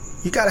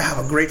 you got to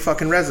have a great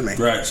fucking resume.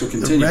 Right, so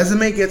continue. The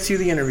resume gets you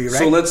the interview, right?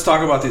 So let's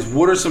talk about these.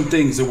 What are some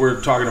things that we're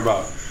talking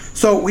about?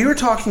 So we were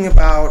talking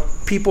about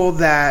people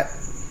that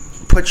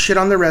put shit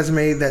on their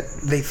resume that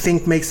they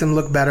think makes them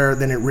look better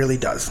than it really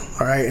does,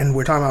 all right? And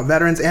we're talking about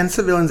veterans and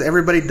civilians.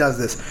 Everybody does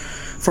this.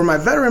 For my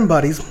veteran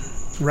buddies...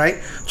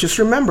 right? Just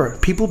remember,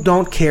 people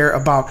don't care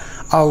about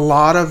a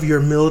lot of your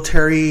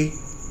military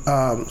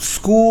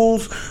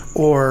schools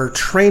or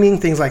training,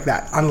 things like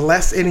that,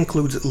 unless it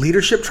includes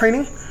leadership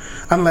training,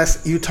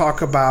 unless you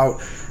talk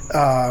about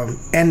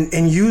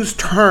and use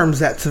terms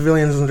that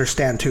civilians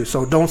understand too.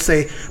 So don't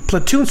say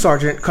platoon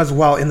sergeant because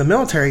while in the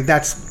military,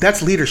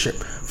 that's leadership.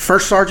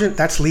 First sergeant,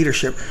 that's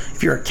leadership.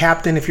 If you're a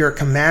captain, if you're a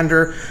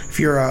commander,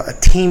 if you're a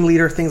team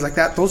leader, things like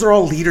that, those are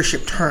all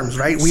leadership terms,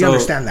 right? We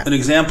understand that. An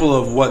example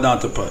of what not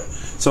to put.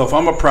 So if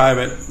I'm a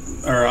private,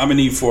 or I'm an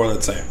E4,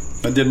 let's say,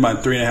 I did my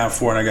 3.5,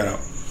 4, and I got out.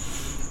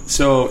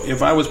 So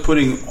if I was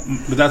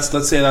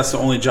let's say that's the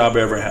only job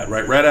I ever had,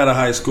 right? Right out of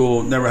high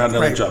school, never had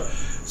another job.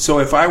 So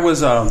if I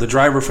was the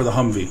driver for the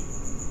Humvee,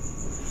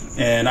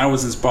 and I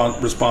was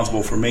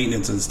responsible for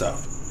maintenance and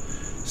stuff,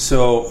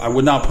 so I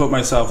would not put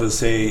myself as,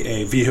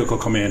 say, a vehicle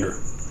commander.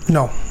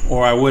 No.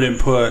 Or I wouldn't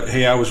put,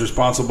 hey, I was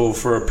responsible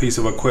for a piece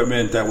of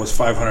equipment that was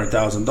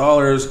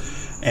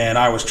 $500,000, and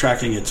I was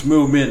tracking its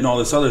movement and all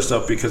this other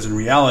stuff, because in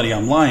reality,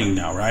 I'm lying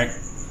now, right?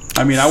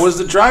 I mean, I was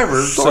the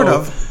driver, sort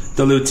of.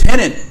 The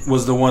lieutenant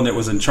was the one that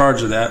was in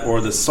charge of that, or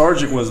the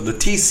sergeant the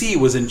TC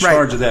was in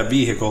charge of that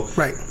vehicle,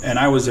 right? And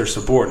I was their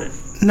subordinate.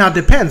 Now, it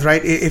depends,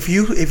 right? If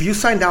you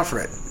signed out for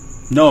it.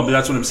 No, but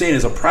that's what I'm saying.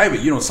 As a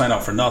private, you don't sign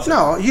out for nothing.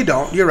 No, you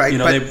don't. You're right. You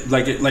know,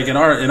 like in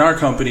our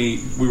company,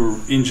 we were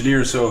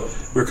engineers, so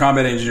we were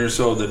combat engineers.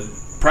 So the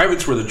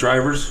privates were the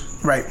drivers,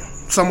 right?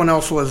 Someone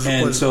else was.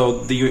 And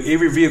so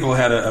every vehicle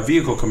had a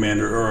vehicle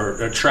commander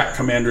or a track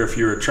commander if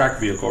you're a track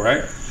vehicle,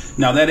 right?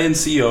 Now that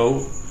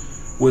NCO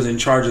was in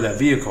charge of that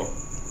vehicle,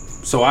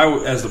 so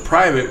I, as the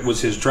private,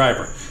 was his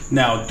driver.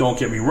 Now, don't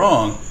get me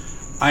wrong.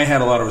 I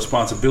had a lot of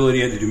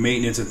responsibility. I had to do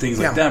maintenance and things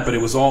like that, but it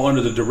was all under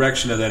the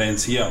direction of that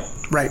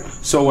NCO. Right.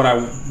 So what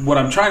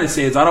I'm trying to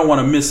say is I don't want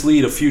to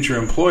mislead a future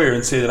employer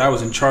and say that I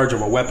was in charge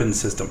of a weapons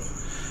system,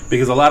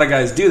 because a lot of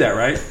guys do that,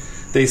 right?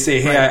 They say,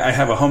 hey, I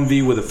have a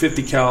Humvee with a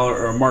 50 cal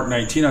or a Mark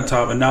 19 on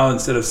top, and now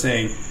instead of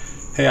saying,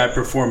 hey, I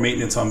perform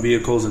maintenance on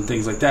vehicles and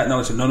things like that, now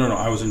they say, no,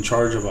 I was in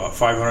charge of a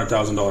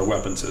 $500,000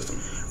 weapon system.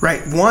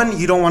 Right. One,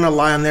 you don't want to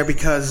lie on there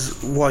because,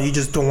 well, you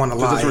just don't want to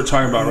lie. That's what we're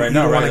talking about right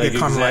now, right? Like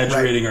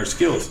exaggerating our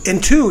skills.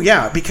 And two,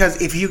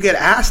 because if you get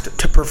asked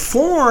to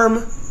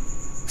perform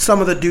some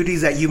of the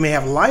duties that you may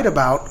have lied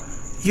about,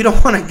 you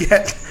don't want to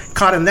get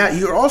caught in that.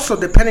 You're also,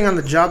 depending on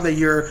the job that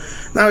you're...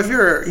 Now, if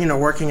you're,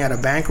 working at a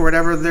bank or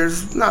whatever,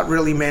 there's not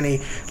really many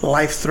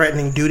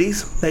life-threatening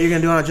duties that you're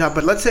going to do on a job.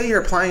 But let's say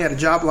you're applying at a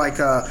job like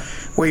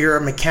where you're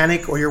a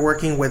mechanic or you're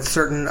working with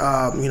certain,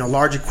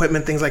 large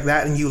equipment, things like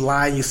that, and you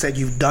lie and you said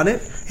you've done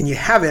it and you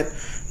haven't.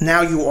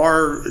 Now you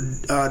are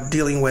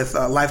dealing with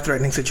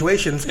life-threatening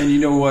situations. And you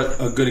know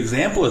what? A good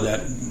example of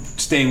that,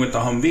 staying with the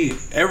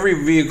Humvee,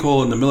 every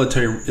vehicle in the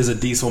military is a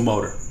diesel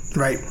motor.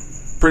 Right.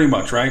 Pretty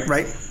much, right?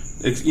 Right.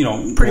 It's,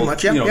 pretty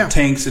much, yeah.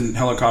 Tanks and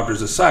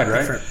helicopters aside,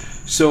 right? Right.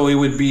 So it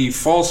would be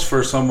false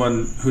for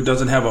someone who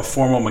doesn't have a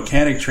formal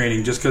mechanic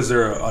training just because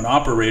they're an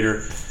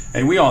operator.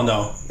 And we all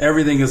know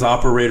everything is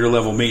operator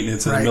level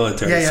maintenance in the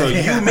military.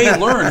 You may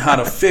learn how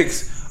to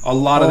fix a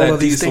lot of that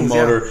diesel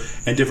motor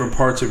and different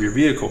parts of your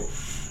vehicle.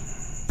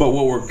 But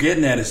what we're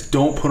getting at is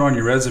don't put on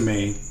your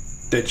resume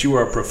that you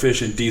are a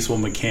proficient diesel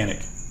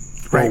mechanic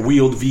or a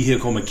wheeled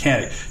vehicle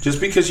mechanic.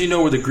 Just because you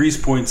know where the grease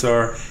points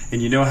are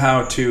and you know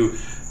how to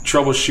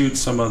troubleshoot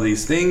some of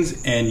these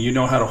things and you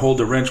know how to hold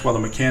the wrench while the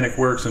mechanic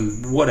works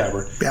and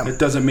whatever, it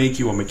doesn't make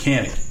you a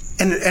mechanic.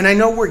 And I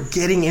know we're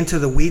getting into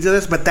the weeds of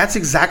this, but that's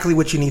exactly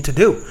what you need to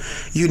do.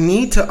 You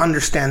need to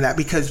understand that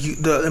because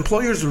the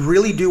employers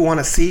really do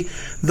want to see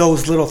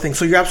those little things.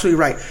 So you're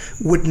absolutely right.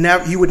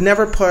 You would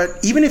never put,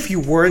 even if you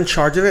were in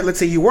charge of it, let's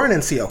say you were an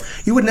NCO,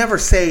 you would never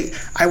say,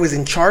 I was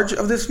in charge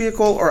of this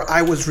vehicle or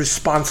I was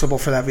responsible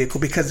for that vehicle,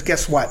 because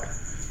guess what?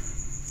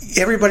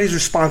 Everybody's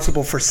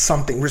responsible for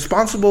something.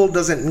 Responsible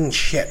doesn't mean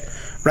shit.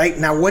 Right?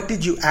 Now, what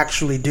did you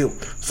actually do?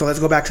 So let's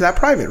go back to that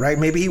private, right?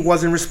 Maybe he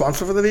wasn't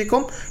responsible for the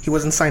vehicle. He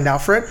wasn't signed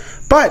out for it.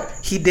 But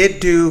he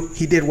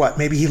did what?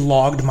 Maybe he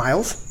logged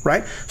miles,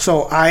 right?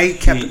 So I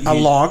kept a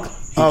log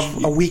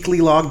of a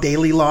weekly log,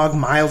 daily log,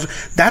 miles.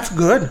 That's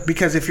good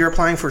because if you're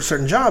applying for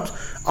certain jobs,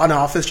 an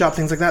office job,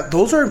 things like that,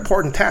 those are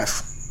important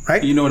tasks,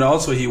 right? You know what?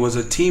 Also, he was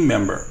a team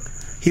member.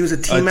 He was a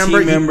team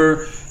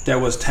member. That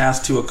was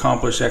tasked to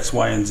accomplish X,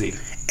 Y, and Z.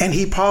 And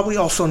he probably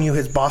also knew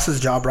his boss's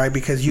job, right?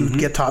 Because you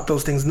get taught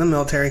those things in the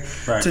military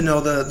to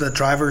know the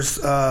driver's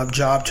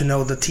job, to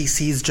know the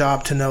TC's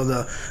job, to know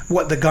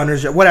the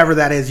gunner's job, whatever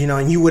that is,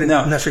 and you wouldn't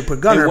necessarily put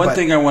gunner. One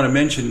thing I want to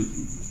mention,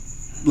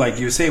 like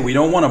you say, we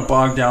don't want to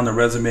bog down the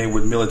resume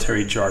with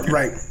military jargon.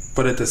 Right.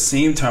 But at the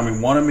same time, we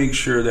want to make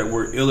sure that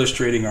we're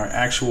illustrating our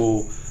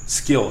actual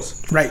skills.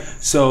 Right.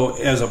 So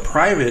as a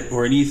private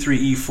or an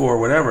E3, E4,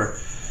 whatever,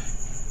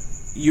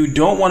 you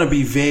don't want to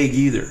be vague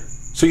either.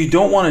 So you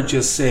don't want to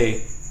just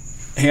say,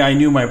 hey, I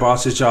knew my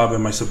boss's job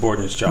and my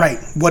subordinate's job. Right.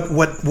 What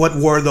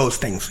were those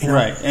things?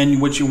 Right.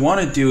 And what you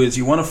want to do is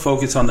you want to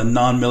focus on the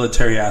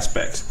non-military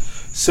aspects.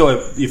 So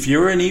if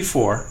you're an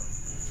E4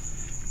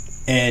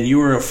 and you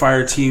were a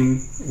fire team,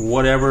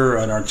 whatever,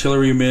 an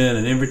artilleryman,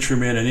 an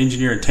infantryman, an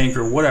engineer, a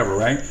tanker, whatever,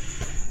 right?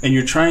 And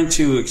you're trying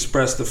to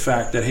express the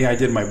fact that, hey, I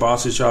did my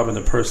boss's job and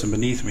the person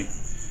beneath me.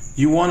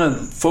 You want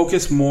to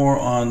focus more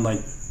on like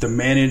the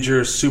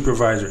manager,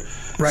 supervisor.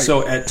 Right.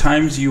 So at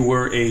times you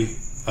were a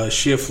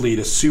shift lead,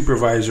 a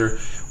supervisor,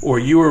 or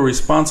you were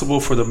responsible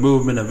for the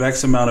movement of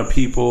X amount of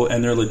people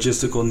and their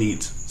logistical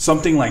needs.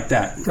 Something like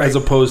that. Right. As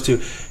opposed to,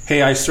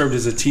 hey, I served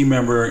as a team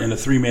member in a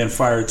 3-man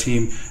fire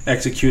team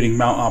executing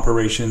mount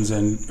operations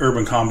and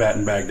urban combat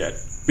in Baghdad.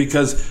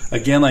 Because,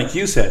 again, like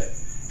you said,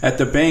 At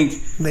the bank,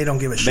 they don't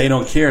give a shit. They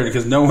don't care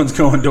because no one's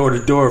going door to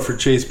door for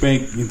Chase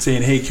Bank and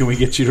saying, "Hey, can we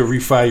get you to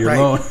refi your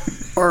loan?"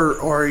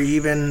 Or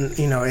even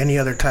any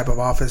other type of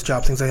office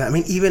job, things like that. I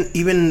mean,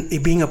 even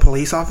being a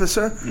police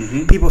officer,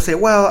 people say,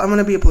 "Well, I'm going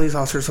to be a police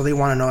officer," so they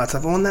want to know that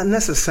stuff. Well, not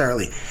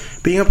necessarily.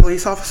 Being a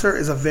police officer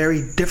is a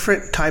very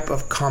different type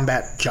of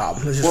combat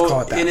job. Let's just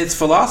call it that. And it's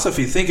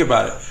philosophy. Think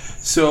about it.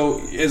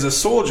 So, as a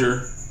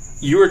soldier,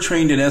 you are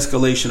trained in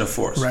escalation of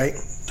force. Right.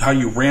 How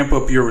you ramp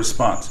up your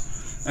response.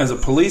 As a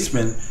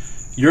policeman,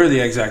 you're the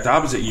exact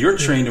opposite. You're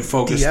trained to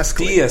focus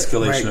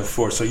de-escalation of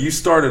force. So you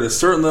start at a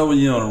certain level,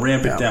 and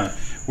ramp it down.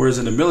 Whereas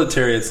in the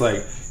military, it's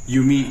like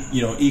you meet,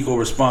 equal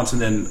response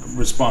and then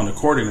respond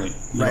accordingly,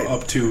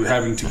 up to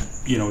having to,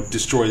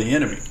 destroy the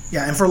enemy.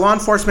 Yeah, and for law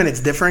enforcement,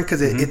 it's different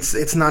because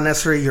it's not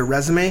necessarily your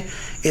resume.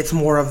 It's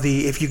more of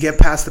if you get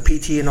past the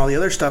PT and all the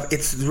other stuff,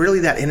 it's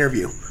really that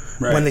interview.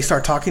 Right. When they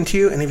start talking to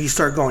you, and if you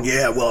start going,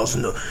 I was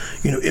in the,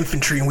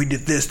 infantry, and we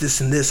did this,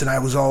 and this, and I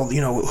was all,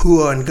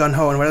 hua and gun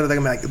ho and whatever, they're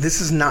gonna be like,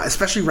 this is not,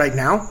 especially right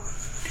now.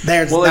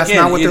 That's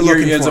not what they're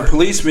looking for. As a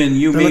policeman,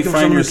 you may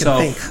find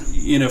yourself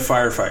in a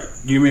firefight.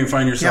 You may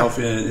find yourself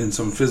in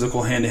some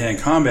physical hand-to-hand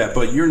combat,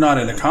 but you're not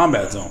in a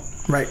combat zone.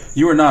 Right.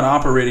 You are not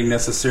operating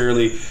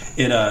necessarily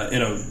in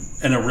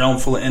a realm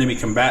full of enemy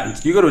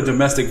combatants. You go to a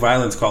domestic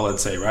violence call,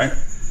 let's say, right?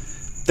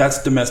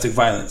 That's domestic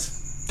violence.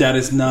 That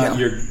is not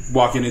you're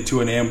walking into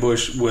an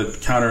ambush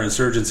with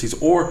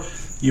counterinsurgencies, or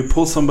you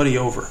pull somebody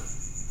over,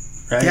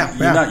 right?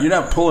 You're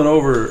not pulling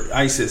over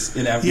ISIS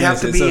in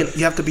Afghanistan.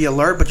 You have to be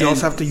alert, but you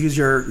also have to use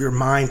your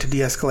mind to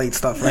de-escalate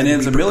stuff. Right? And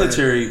as a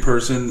military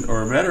person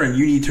or a veteran,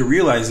 you need to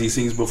realize these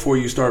things before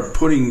you start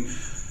putting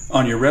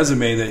on your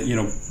resume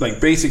that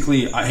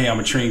basically, hey, I'm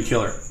a trained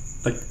killer.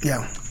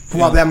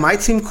 Well, that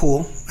might seem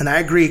cool, and I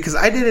agree because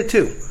I did it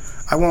too.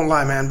 I won't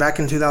lie, man. Back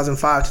in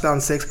 2005,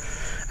 2006.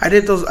 I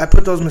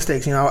put those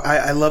mistakes.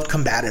 I loved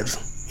combatives.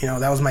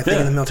 That was my thing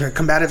in the military.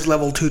 Combatives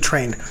level 2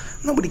 trained.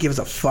 Nobody gives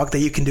a fuck that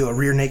you can do a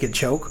rear naked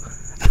choke.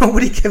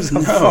 Nobody gives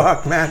a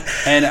fuck, man.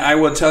 And I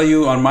will tell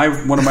you, on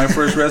one of my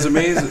first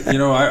resumes,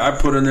 I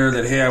put in there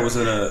that, hey, I was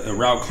in a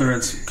route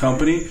clearance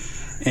company,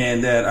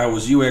 and that I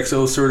was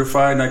UXO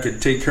certified, and I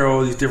could take care of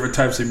all these different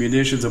types of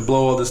munitions and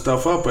blow all this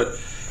stuff up. But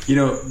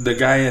the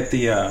guy at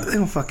the they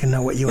don't fucking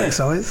know what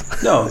UXO is.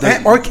 No,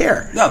 or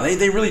care. No,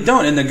 they really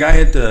don't. And the guy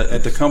at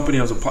the company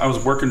I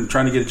was working,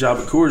 trying to get a job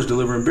at Coors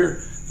delivering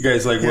beer. The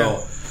guy's like,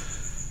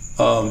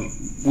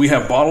 we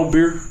have bottled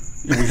beer,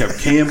 and we have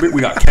canned beer, we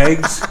got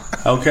kegs.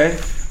 Okay,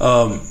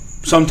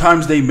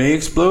 sometimes they may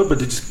explode, but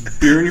they're just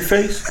beer in your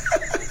face.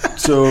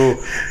 So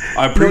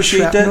I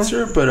appreciate that,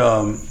 sir. But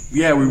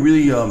we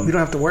really we don't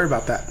have to worry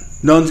about that.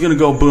 None's gonna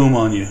go boom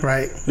on you.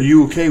 Right? Are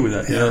you okay with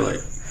that?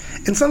 Yeah.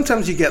 And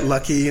sometimes you get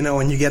lucky,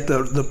 when you get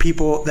the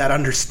people that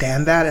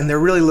understand that, and they're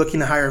really looking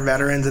to hire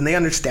veterans, and they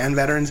understand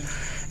veterans.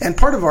 And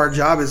part of our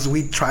job is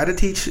we try to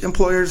teach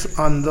employers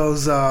on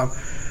those,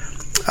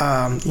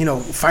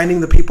 finding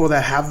the people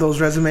that have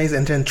those resumes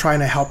and then trying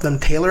to help them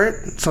tailor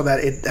it so that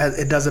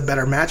it does a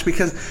better match.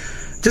 Because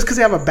just because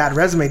they have a bad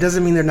resume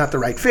doesn't mean they're not the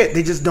right fit.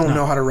 They just don't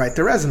know how to write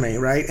their resume,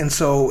 right? And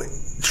so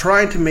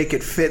trying to make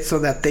it fit so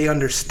that they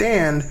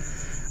understand.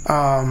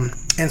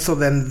 And so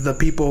then the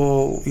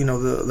people,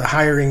 the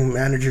hiring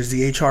managers,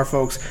 the HR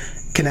folks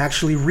can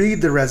actually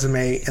read the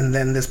resume, and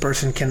then this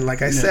person can,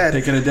 like I said,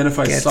 they can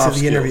identify soft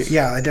skills. Interview.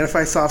 Yeah,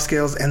 identify soft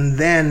skills, and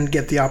then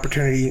get the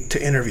opportunity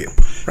to interview.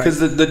 Because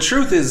the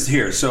truth is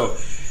here. So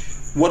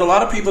what a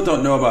lot of people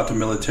don't know about the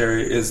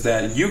military is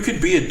that you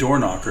could be a door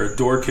knocker, a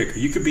door kicker.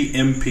 You could be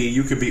MP.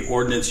 You could be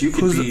ordnance. You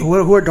could be...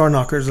 Who are door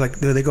knockers? Like,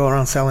 do they go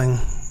around selling...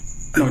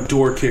 No,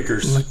 door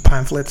kickers. Like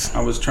pamphlets?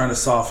 I was trying to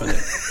soften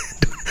it.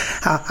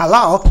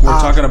 Hello? We're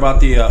talking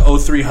about the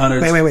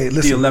 0300s. Wait,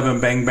 listen. The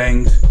 11 bang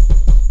bangs.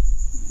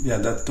 Yeah,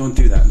 don't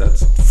do that.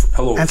 That's...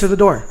 Hello. Answer the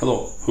door.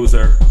 Hello. Who's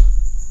there?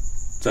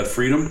 Is that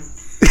Freedom?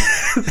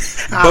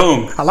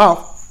 Boom.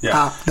 Hello?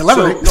 Yeah.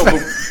 Delivery.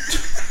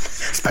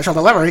 Special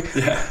delivery.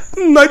 Yeah.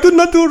 I did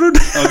not order.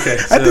 Okay.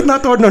 I did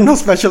not order no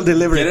special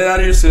delivery. Get it out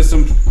of your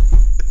system.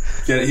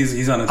 Get it.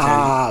 He's on a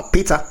tangent.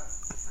 Pizza.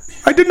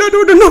 I did not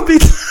order no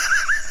pizza.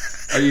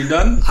 Are you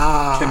done?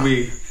 Can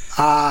we...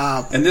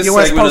 and this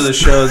US segment of the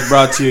show is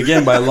brought to you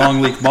again by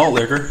Long Leak Malt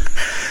Liquor,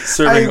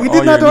 serving we all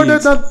did not your order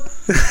needs. that.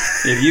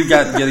 If you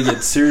got to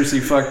get seriously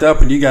fucked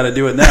up and you got to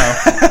do it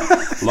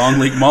now, Long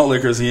Leak Malt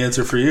Liquor is the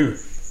answer for you.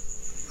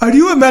 Are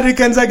you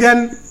Americans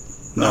again?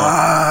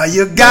 No.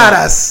 You got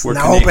us. We're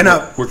now open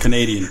up. We're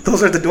Canadian.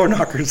 Those are the door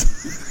knockers.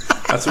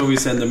 That's what we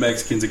send the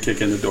Mexicans to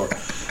kick in the door.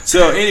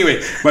 So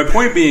anyway, my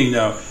point being,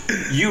 though,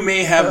 you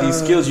may have these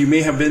skills, you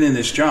may have been in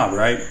this job,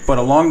 right? But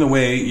along the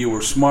way, you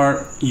were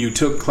smart, you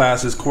took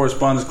classes,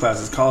 correspondence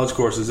classes, college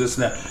courses, this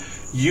and that.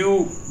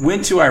 You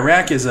went to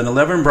Iraq as an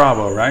 11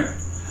 Bravo, right?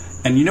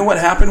 And you know what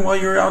happened while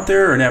you were out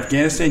there or in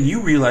Afghanistan? You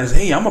realized,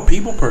 hey, I'm a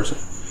people person.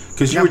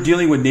 Because you were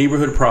dealing with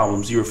neighborhood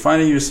problems. You were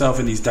finding yourself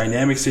in these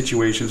dynamic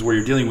situations where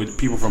you're dealing with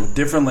people from a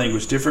different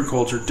language, different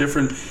culture,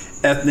 different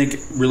ethnic,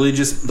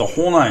 religious, the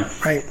whole nine.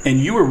 Right. And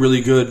you were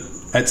really good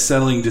at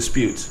settling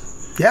disputes.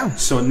 Yeah.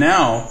 So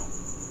now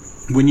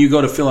when you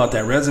go to fill out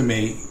that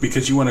resume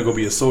because you want to go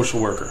be a social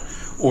worker,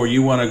 or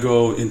you want to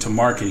go into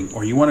marketing,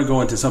 or you want to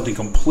go into something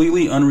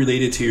completely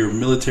unrelated to your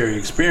military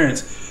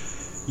experience,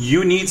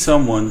 you need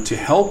someone to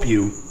help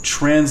you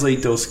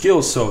translate those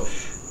skills. So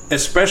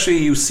especially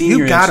you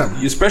senior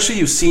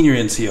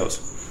NCOs.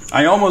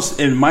 I almost,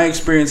 in my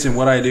experience in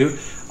what I do,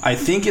 I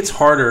think it's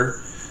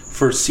harder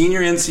for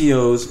senior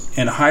NCOs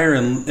and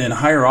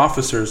higher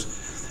officers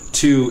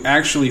to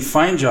actually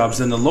find jobs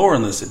than the lower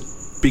enlisted,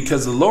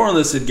 because the lower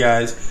enlisted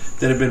guys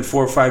that have been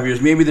 4 or 5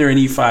 years, maybe they're an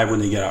E5 when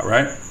they get out,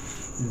 right?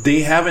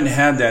 They haven't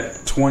had that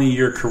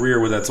 20-year career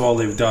where that's all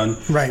they've done,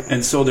 right?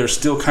 And so they're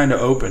still kind of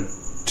open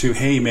to,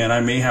 hey man,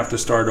 I may have to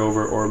start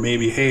over, or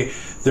maybe, hey,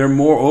 they're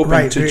more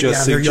open to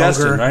just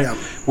suggesting, right? Yeah.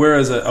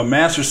 Whereas a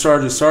master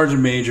sergeant,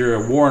 sergeant major,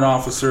 a warrant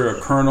officer, a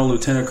colonel,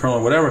 lieutenant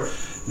colonel, whatever,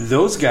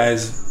 those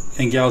guys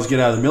and gals get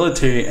out of the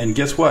military, and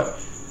guess what?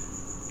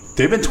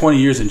 They've been 20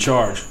 years in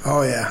charge.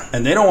 Oh yeah,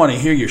 and they don't want to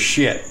hear your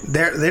shit.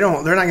 They're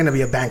not going to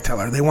be a bank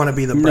teller. They want to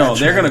be the branch no.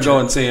 They're going to manager. go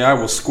and say, "I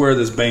will square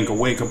this bank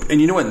away." And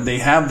you know what? They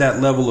have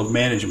that level of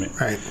management,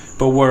 right?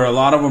 But where a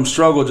lot of them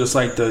struggle, just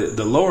like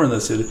the lower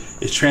enlisted,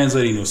 is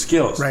translating those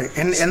skills, right?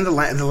 And the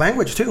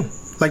language too,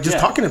 like just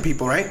talking to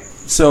people, right?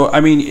 So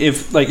I mean,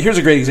 if like here's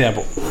a great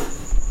example.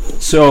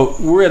 So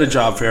we're at a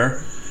job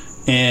fair,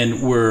 and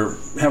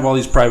have all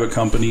these private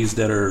companies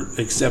that are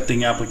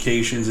accepting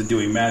applications and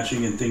doing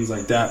matching and things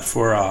like that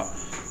for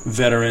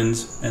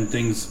veterans and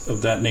things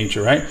of that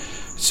nature, right?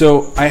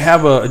 So I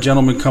have a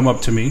gentleman come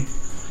up to me.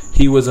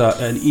 He was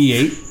an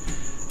E8,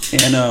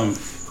 and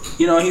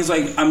he's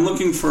like, I'm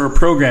looking for a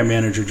program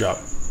manager job.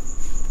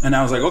 And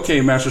I was like,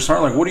 okay, Master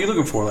Sergeant, like, what are you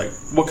looking for? Like,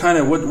 what kind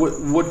of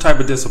what type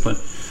of discipline?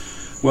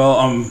 Well,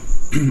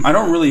 I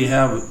don't really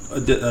have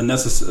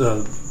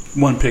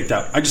one picked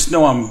out. I just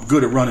know I'm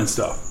good at running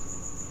stuff.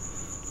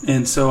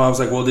 And so I was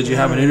like, well, did you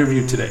have an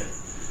interview today?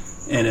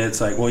 And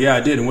it's like, well, yeah, I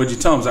did. And what'd you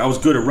tell him? I was like, I was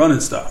good at running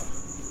stuff.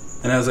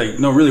 And I was like,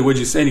 no, really, what'd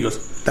you say? And he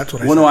goes, that's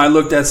what I said. No, I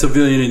looked at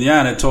civilian in the eye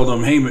and I told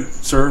him, hey,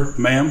 sir,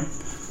 ma'am,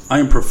 I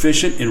am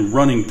proficient in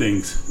running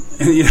things.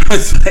 And,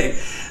 it's like,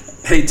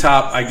 hey,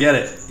 Top, I get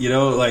it.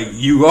 Like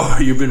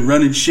you've been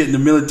running shit in the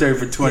military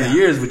for 20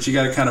 years, but you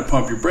got to kind of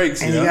pump your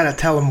brakes. And you got to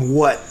tell them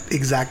what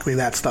exactly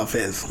that stuff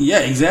is. Yeah,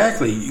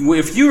 exactly.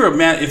 If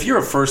you're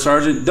a first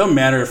sergeant, it doesn't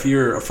matter if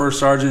you're a first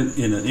sergeant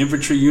in an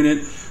infantry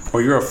unit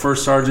or you're a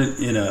first sergeant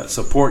in a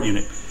support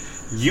unit.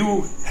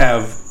 You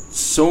have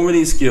so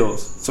many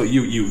skills. So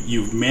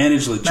you've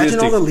managed logistics.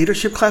 Imagine all the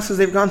leadership classes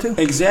they've gone to.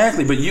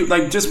 Exactly, but you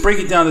just break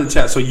it down to the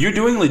chat. So you're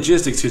doing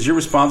logistics because you're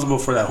responsible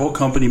for that whole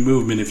company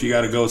movement. If you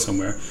got to go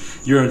somewhere,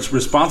 you're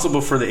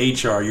responsible for the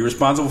HR. You're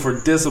responsible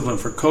for discipline,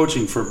 for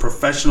coaching, for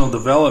professional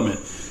development.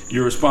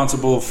 You're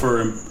responsible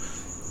for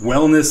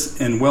wellness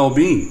and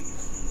well-being.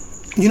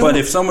 But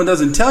if someone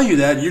doesn't tell you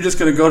that, you're just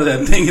going to go to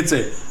that thing and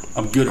say,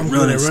 I'm good at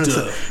running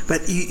stuff.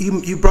 But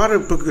you brought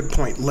up a good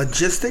point.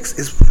 Logistics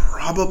is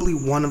probably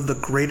one of the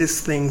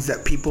greatest things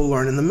that people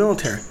learn in the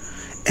military,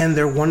 and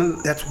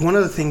that's one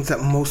of the things that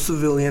most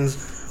civilians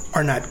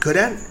are not good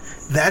at.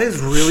 That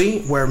is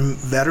really where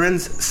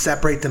veterans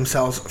separate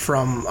themselves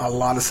from a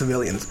lot of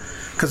civilians.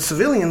 Because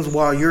civilians,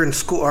 while you're in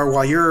school or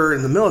while you're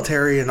in the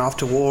military and off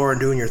to war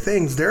and doing your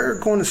things, they're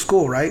going to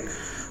school, right?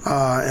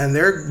 And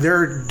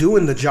they're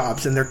doing the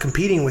jobs and they're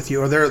competing with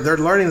you, or they're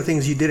learning the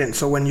things you didn't.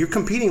 So when you're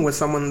competing with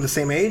someone the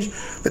same age,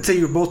 let's say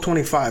you're both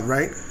 25,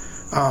 right?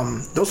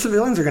 Those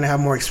civilians are going to have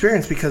more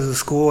experience because of the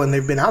school, and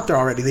they've been out there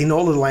already. They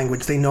know the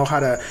language. They know how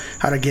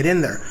to get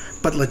in there.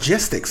 But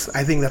logistics,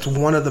 I think that's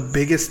one of the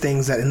biggest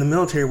things that in the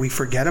military we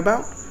forget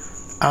about,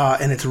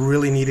 and it's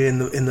really needed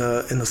in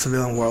the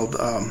civilian world.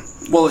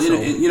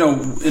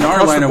 In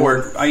our line of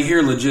work, I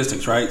hear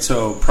logistics, right?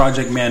 So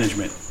project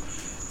management.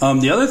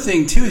 The other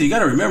thing too, you got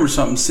to remember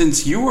something.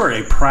 Since you were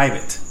a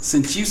private,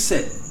 since you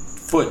set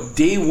foot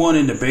day one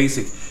into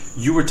basic,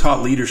 you were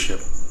taught leadership.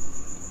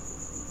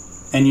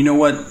 And you know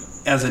what?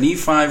 As an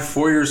E5,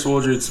 4-year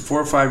soldier, it's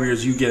 4 or 5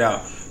 years you get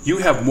out. You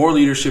have more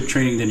leadership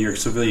training than your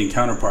civilian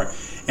counterpart.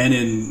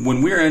 And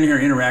when we're in here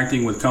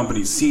interacting with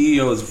companies,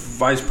 CEOs,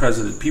 vice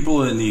presidents,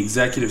 people in the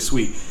executive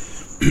suite,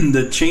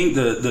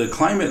 the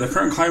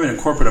current climate in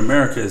corporate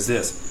America is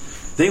this.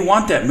 They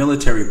want that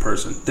military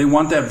person. They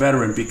want that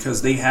veteran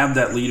because they have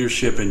that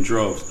leadership in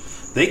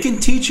droves. They can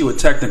teach you a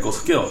technical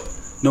skill,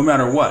 no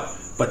matter what,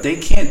 but they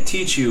can't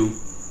teach you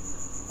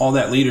all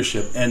that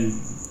leadership. And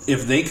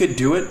if they could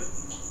do it,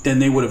 then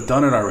they would have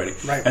done it already.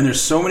 Right. And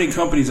there's so many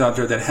companies out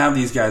there that have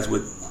these guys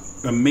with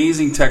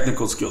amazing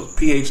technical skills,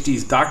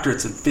 PhDs,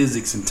 doctorates in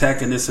physics and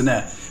tech and this and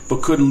that,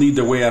 but couldn't lead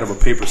their way out of a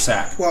paper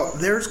sack. Well,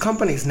 there's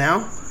companies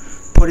now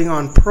putting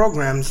on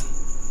programs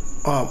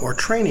or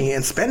training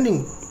and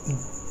spending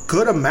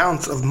good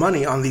amounts of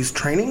money on these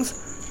trainings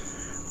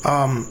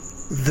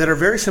that are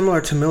very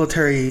similar to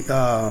military,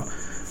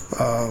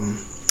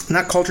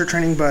 not culture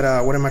training,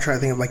 but what am I trying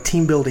to think of? Like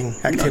team building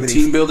activities.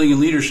 Team building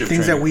and leadership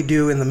things training. That we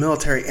do in the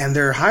military. And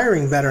they're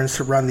hiring veterans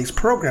to run these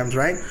programs,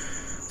 right?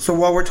 So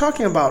while we're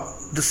talking about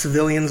the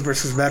civilians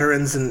versus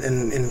veterans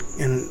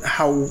and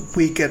how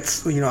we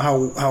get,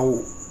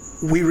 how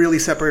we really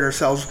separate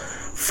ourselves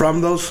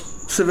from those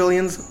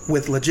civilians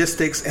with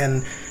logistics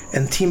and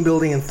team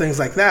building and things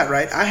like that,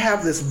 right? I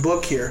have this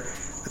book here.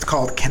 It's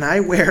called "Can I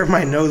Wear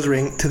My Nose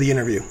Ring to the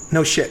Interview?"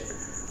 No shit.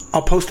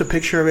 I'll post a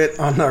picture of it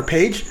on our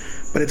page,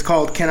 but it's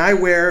called "Can I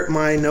Wear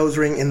My Nose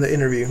Ring in the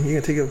Interview?" You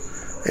can take it.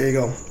 There you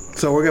go.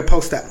 So we're gonna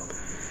post that.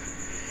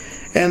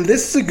 And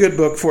this is a good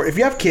book for if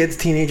you have kids,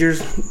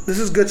 teenagers. This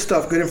is good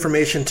stuff, good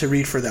information to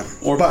read for them.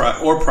 Or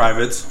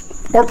privates.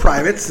 Or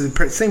privates,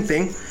 same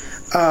thing.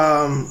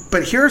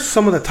 But here's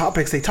some of the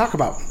topics they talk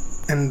about.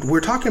 And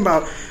we're talking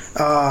about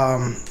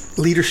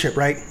leadership,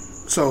 right?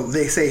 So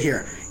they say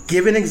here,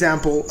 give an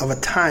example of a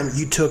time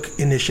you took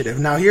initiative.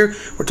 Now here,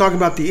 we're talking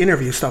about the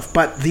interview stuff,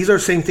 but these are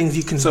same things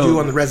you can do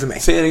on the resume.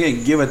 Say it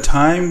again. Give a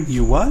time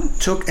you what?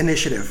 Took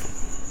initiative.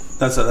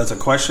 That's a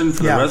question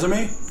for the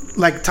resume?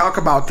 Like talk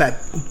about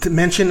that, to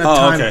mention a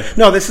time. Okay.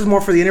 No, this is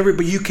more for the interview,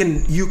 but you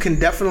can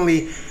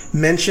definitely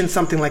mention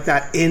something like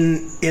that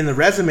in the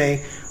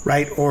resume,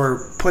 right?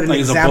 Or put an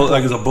example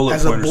as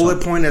a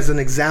bullet point as an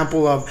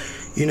example of,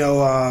 I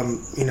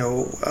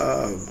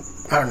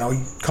don't know,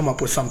 you come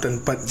up with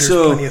something, but there's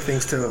plenty of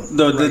things to.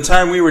 The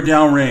time we were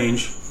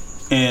downrange,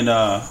 and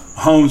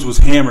Holmes was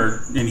hammered,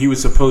 and he was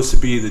supposed to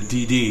be the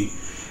DD,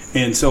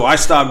 and so I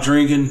stopped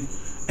drinking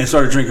and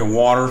started drinking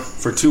water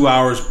for 2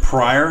 hours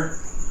prior.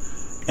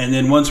 And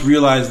then once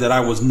realized that I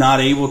was not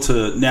able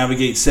to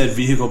navigate said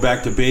vehicle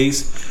back to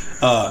base,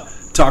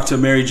 talked to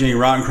Mary Jane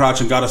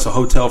Rottencrotch and got us a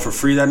hotel for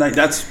free that night.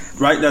 That's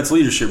right. That's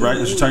leadership, right?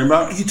 That's what you're talking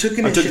about. You took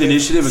initiative. I took the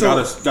initiative and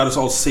got us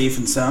all safe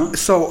and sound.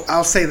 So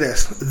I'll say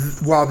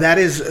this: while that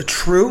is a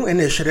true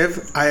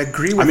initiative, I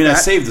agree with that. I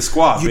saved the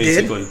squad.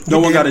 Basically, no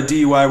one got a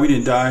DUI. We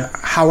didn't die.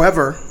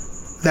 However,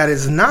 that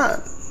is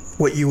not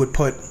what you would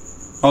put.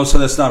 Oh, so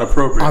that's not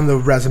appropriate on the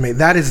resume.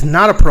 That is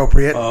not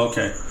appropriate. Oh,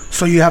 okay.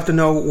 So you have to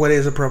know what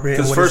is appropriate.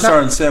 Because first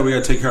sergeant said we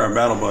got to take care of our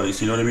battle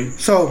buddies. You know what I mean?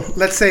 So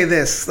let's say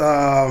this.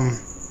 You're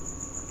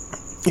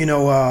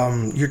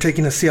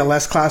taking a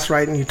CLS class,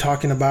 right? And you're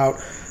talking about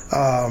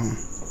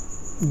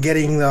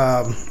getting,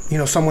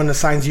 someone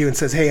assigns you and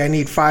says, hey, I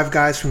need 5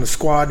 guys from the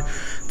squad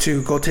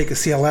to go take a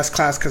CLS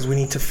class because we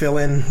need to fill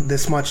in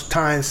this much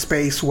time,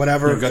 space,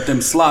 whatever. You got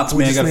them slots,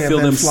 man. Got to fill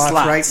them slots.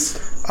 Right?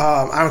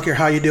 I don't care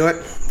how you do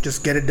it.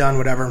 Just get it done,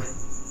 whatever.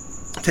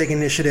 Take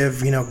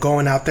initiative,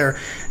 going out there,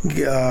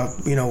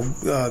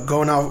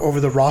 going out over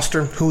the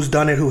roster, who's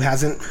done it, who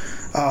hasn't,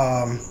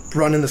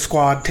 running the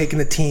squad, taking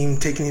the team,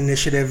 taking the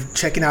initiative,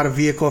 checking out a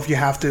vehicle if you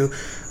have to,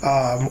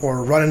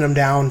 or running them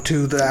down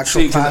to the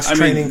actual class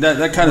training.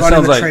 That kind of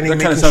sounds like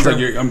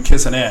I'm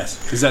kissing ass.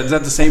 Is that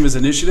the same as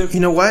initiative? You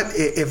know what?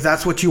 If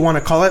that's what you want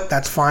to call it,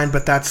 that's fine.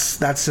 But that's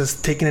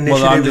just taking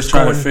initiative. Well, I'm just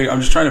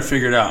trying to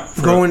figure it out.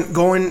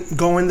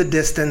 Going the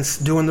distance,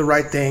 doing the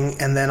right thing,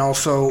 and then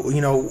also,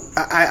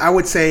 I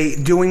would say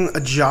doing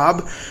a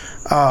job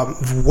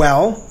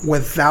well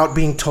without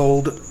being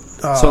told.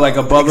 So like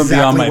above and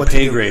beyond my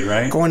pay grade,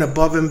 right? Going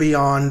above and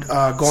beyond.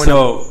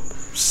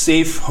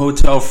 Safe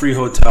hotel, free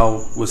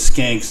hotel with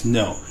skanks,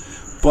 no.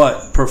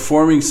 But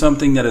performing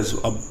something that is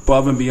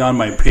above and beyond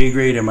my pay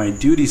grade and my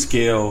duty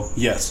scale,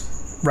 yes.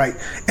 Right.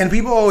 And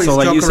people always joke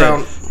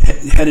around.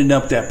 Said, heading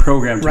up that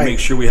program to make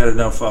sure we had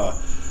enough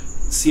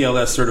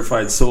CLS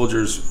certified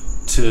soldiers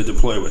to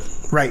deploy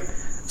with. Right.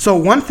 So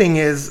one thing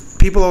is,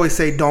 people always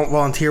say don't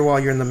volunteer while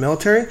you're in the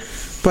military.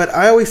 But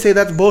I always say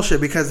that's bullshit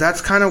because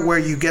that's kind of where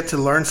you get to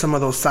learn some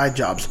of those side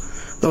jobs.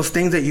 Those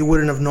things that you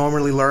wouldn't have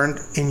normally learned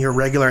in your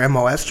regular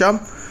MOS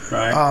job.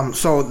 Right.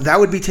 So that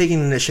would be taking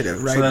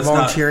initiative, right? So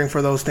volunteering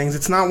for those things.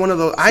 It's not one of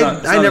those.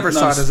 I never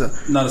saw it as a.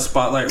 Not a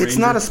spotlight ranger. It's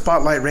not a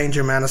spotlight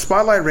ranger, man. A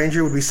spotlight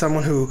ranger would be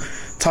someone who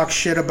talks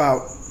shit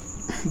about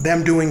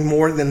them doing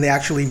more than they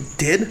actually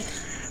did.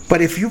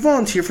 But if you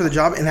volunteer for the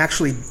job and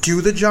actually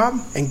do the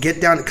job and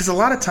get down, because a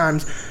lot of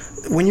times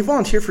when you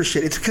volunteer for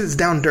shit, it's because it's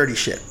down dirty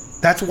shit.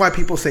 That's why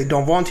people say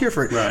don't volunteer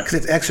for it, because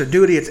it's extra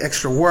duty, it's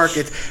extra work,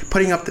 it's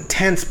putting up the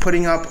tents,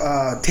 taking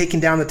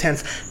down the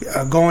tents,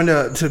 going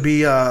to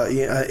be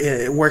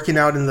working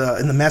out in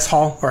the mess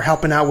hall or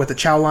helping out with the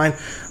chow line,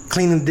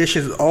 cleaning the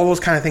dishes, all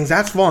those kind of things.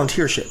 That's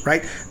volunteer shit,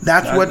 right?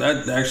 That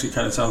actually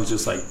kind of sounds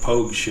just like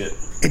Pogue shit.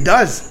 It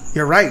does.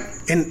 You're right,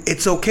 and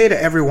it's okay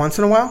to every once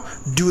in a while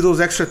do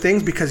those extra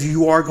things because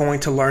you are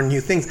going to learn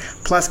new things.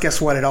 Plus, guess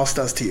what? It else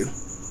does to you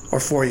or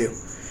for you.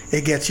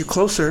 It gets you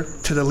closer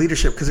to the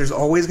leadership because there's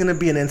always going to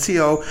be an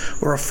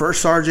NCO or a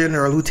first sergeant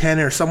or a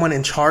lieutenant or someone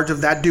in charge of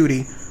that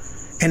duty,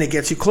 and it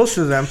gets you closer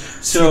to them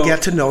so you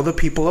get to know the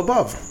people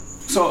above.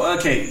 So,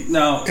 okay,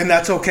 now... And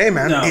that's okay,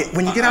 man. No,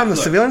 when you get out on the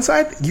civilian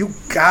side, you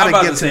got to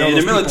get to know those people. In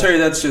the military,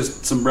 that's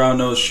just some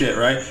brown-nosed shit,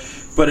 right?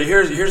 But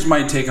here's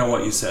my take on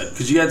what you said,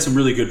 because you had some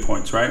really good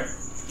points, right?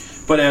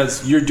 But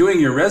as you're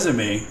doing your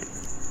resume,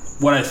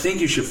 what I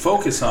think you should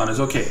focus on is,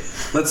 okay,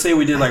 let's say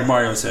we did like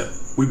Mario said.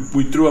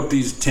 We threw up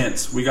these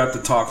tents. We got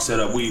the talk set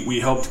up. We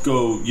helped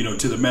go,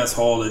 to the mess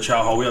hall, the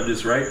chow hall. We have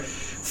this, right?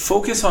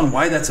 Focus on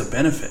why that's a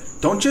benefit.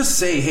 Don't just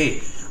say,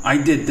 hey, I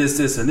did this,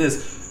 this, and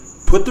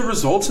this. Put the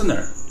results in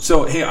there.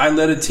 So, hey, I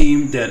led a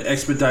team that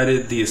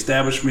expedited the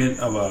establishment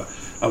of a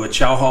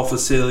chow hall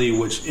facility,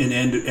 which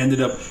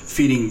ended up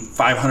feeding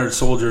 500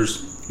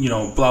 soldiers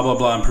blah, blah,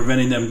 blah, and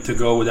preventing them to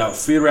go without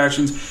food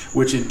rations,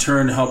 which in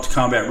turn helped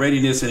combat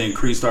readiness and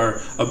increased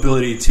our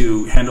ability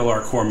to handle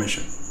our core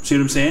mission. See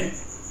what I'm saying?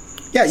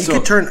 Yeah, you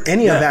could turn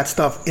any of that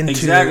stuff into...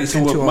 Exactly.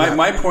 So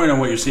my point on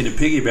what you're saying, to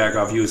piggyback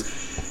off you, is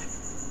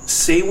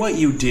say what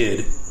you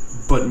did,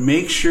 but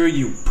make sure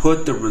you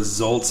put the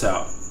results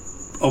out.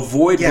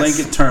 Avoid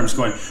blanket terms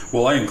going,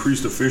 well, I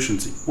increased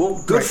efficiency.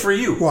 Well, good for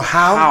you. Well,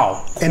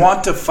 how?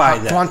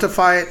 Quantify that.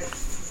 Quantify it,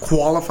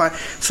 qualify.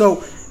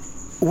 So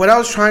what I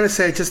was trying to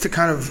say, just to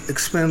kind of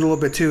expand a little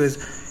bit too, is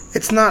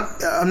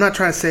I'm not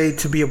trying to say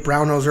to be a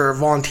brown noser or a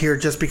volunteer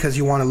just because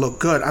you want to look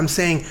good. I'm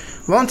saying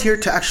volunteer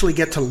to actually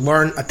get to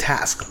learn a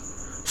task.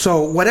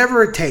 So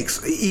whatever it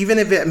takes, even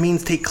if it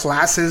means take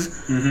classes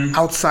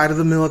outside of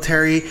the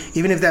military,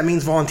 even if that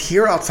means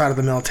volunteer outside of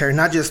the military,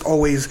 not just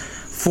always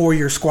for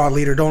your squad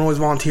leader, don't always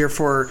volunteer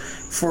for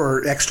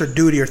extra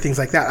duty or things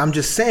like that. I'm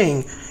just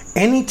saying,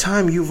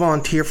 anytime you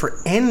volunteer for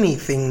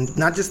anything,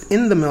 not just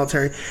in the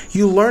military,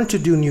 you learn to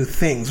do new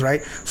things,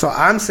 right? So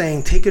I'm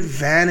saying take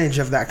advantage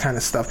of that kind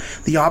of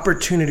stuff. The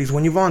opportunities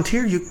when you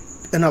volunteer,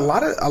 and a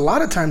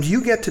lot of times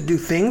you get to do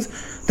things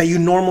that you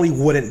normally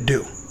wouldn't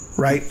do,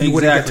 right? You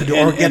wouldn't get to do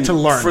or get to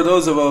learn. For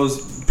those of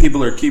those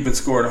people who are keeping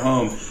score at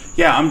home,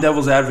 yeah, I'm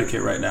devil's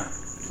advocate right now.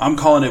 I'm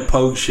calling it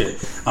pogue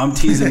shit. I'm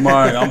teasing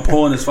Mark. I'm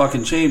pulling his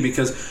fucking chain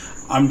because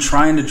I'm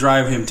trying to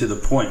drive him to the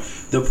point.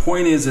 The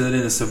point is that in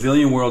the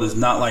civilian world is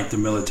not like the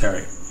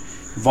military.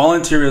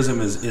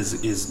 Volunteerism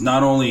is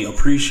not only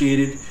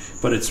appreciated,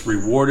 but it's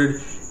rewarded.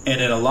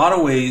 And in a lot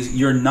of ways,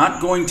 you're not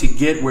going to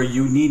get where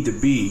you need to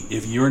be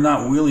if you're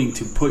not willing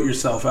to put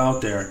yourself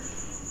out there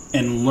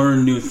and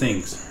learn new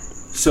things.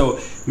 So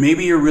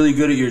maybe you're really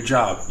good at your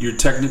job, your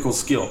technical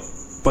skill.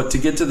 But to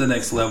get to the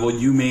next level,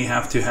 you may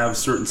have to have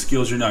certain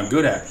skills you're not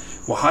good at.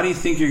 Well, how do you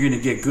think you're going to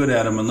get good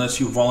at them unless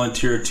you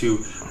volunteer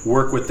to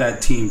work with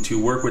that team, to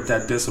work with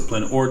that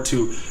discipline, or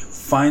to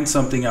find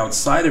something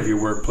outside of your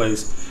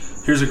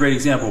workplace? Here's a great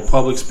example,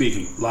 public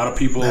speaking. A lot of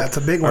people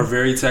are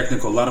very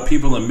technical. A lot of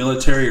people in the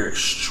military are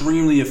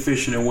extremely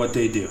efficient in what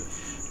they do.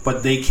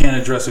 But they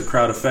can't address a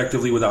crowd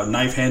effectively without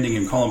knife handing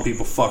and calling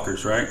people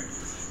fuckers, right?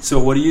 So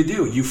what do?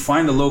 You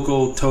find a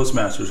local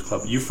Toastmasters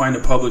club. You find a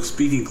public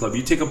speaking club.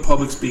 You take a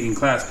public speaking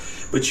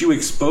class, but you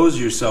expose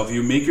yourself.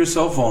 You make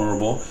yourself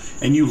vulnerable,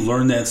 and you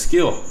learn that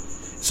skill.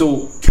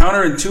 So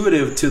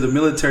counterintuitive to the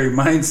military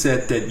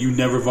mindset that you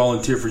never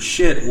volunteer for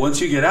shit,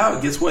 once you get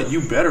out, guess what? You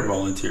better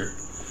volunteer.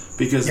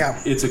 Because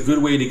it's a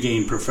good way to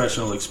gain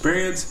professional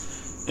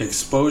experience,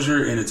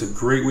 exposure, and it's a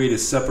great way to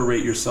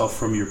separate yourself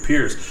from your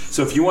peers.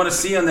 So if you want to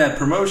see on that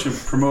promotion,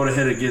 promote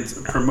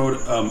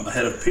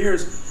ahead of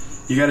peers,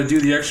 you got to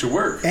do the extra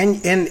work.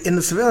 And in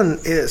the civilian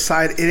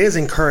side, it is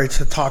encouraged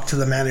to talk to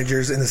the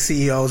managers and the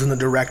CEOs and the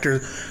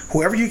directors.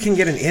 Whoever you can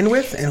get an in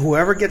with and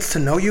whoever gets to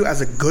know you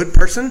as a good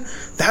person,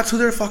 that's who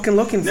they're fucking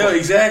looking for. No,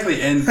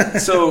 exactly. And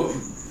so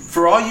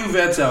for all you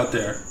vets out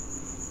there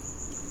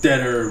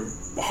that are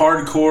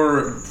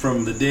hardcore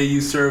from the day you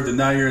served and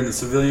now you're in the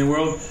civilian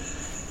world,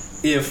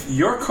 if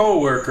your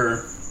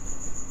coworker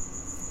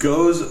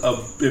goes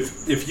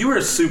if you were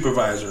a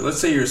supervisor, let's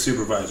say you're a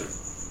supervisor,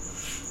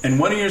 and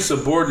one of your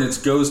subordinates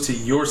goes to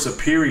your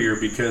superior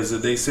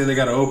because they say they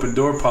got an open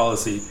door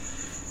policy,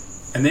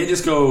 and they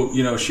just go,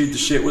 shoot the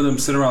shit with them,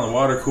 sit around the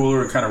water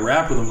cooler and kind of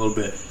rap with them a little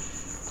bit,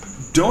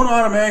 don't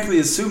automatically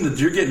assume that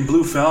you're getting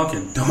Blue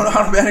Falcon. Don't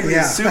automatically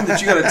assume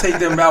that you got to take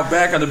them out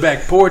back on the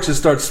back porch and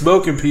start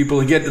smoking people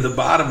and get to the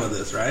bottom of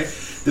this, right?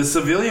 The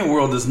civilian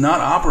world does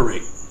not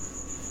operate.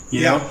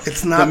 You know?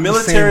 It's not the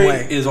military the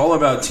same way. Is all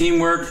about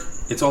teamwork.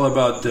 It's all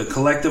about the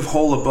collective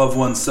whole above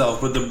oneself.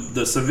 But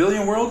the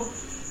civilian world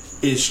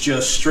is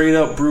just straight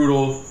up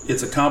brutal.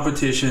 It's a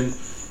competition.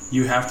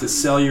 You have to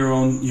sell your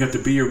own. You have to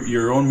be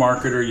your own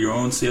marketer, your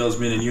own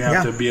salesman, and you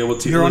have to be able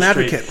to your own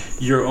illustrate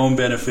advocate. Your own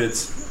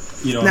benefits.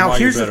 Now,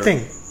 here's the thing.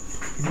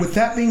 With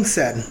that being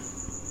said,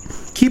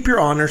 keep your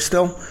honor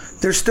still.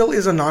 There still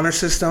is an honor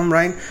system,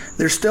 right?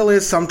 There still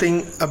is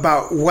something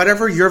about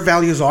whatever your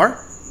values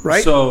are,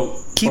 right? So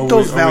keep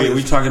those values. Are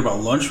we talking about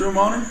lunchroom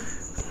honor?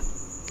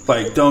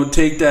 Like, don't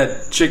take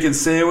that chicken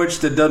sandwich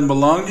that doesn't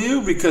belong to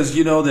you because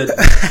you know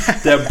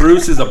that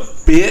Bruce is a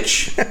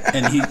bitch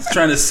and he's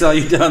trying to sell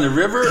you down the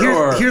river?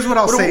 Here's what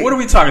I'll say. What are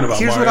we talking about,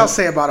 Here's Mario? what I'll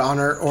say about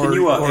honor or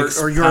your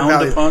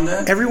values. Upon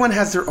that? Everyone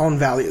has their own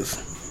values.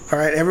 All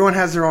right, everyone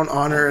has their own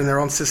honor and their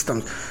own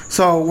systems.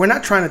 So we're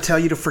not trying to tell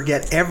you to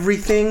forget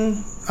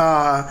everything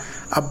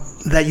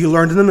that you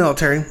learned in the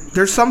military.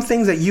 There's some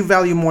things that you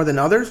value more than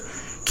others.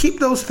 Keep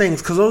those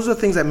things because those are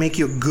the things that make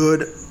you a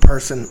good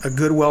person, a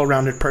good,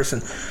 well-rounded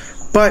person.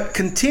 But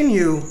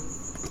continue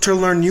to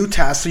learn new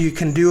tasks so you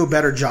can do a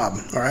better job,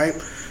 all right?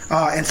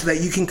 And so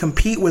that you can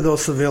compete with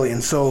those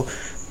civilians. So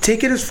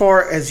take it as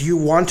far as you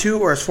want to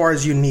or as far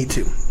as you need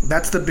to.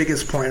 That's the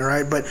biggest point, all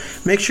right? But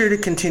make sure to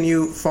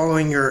continue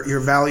following your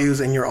values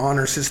and your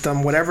honor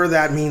system, whatever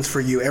that means for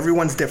you.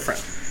 Everyone's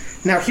different.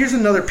 Now, here's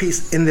another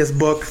piece in this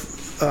book.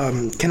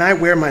 Can I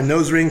wear my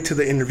nose ring to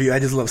the interview? I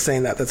just love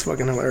saying that. That's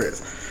fucking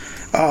hilarious.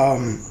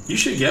 You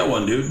should get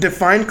one, dude.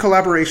 Define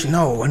collaboration.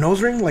 No, a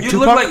nose ring like You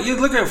Tupac.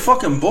 look like a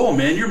fucking bull,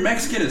 man. You're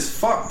Mexican as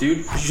fuck,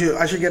 dude.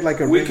 I should get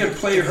like a. We could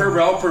play Herb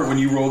Alpert when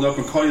you rolled up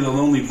and call you the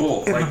Lonely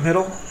Bull. in the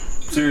middle.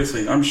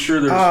 Seriously, I'm sure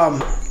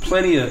there's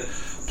plenty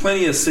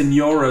of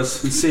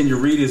senoras and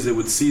senoritas that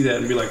would see that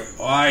and be like,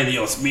 "Ay,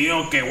 Dios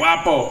mío, qué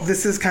guapo."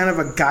 This is kind of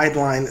a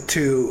guideline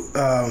to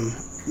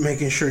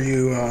making sure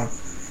you.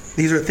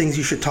 These are things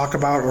you should talk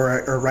about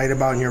or write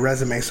about in your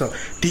resume. So,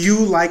 do you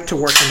like to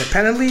work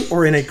independently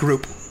or in a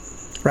group?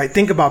 Right.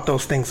 Think about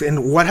those things.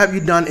 And what have you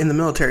done in the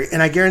military?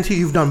 And I guarantee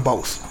you've done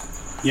both.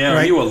 Yeah. Right?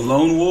 Are you a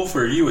lone wolf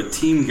or are you a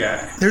team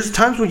guy? There's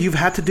times when you've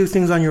had to do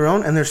things on your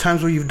own, and there's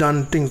times where you've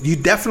done things. You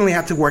definitely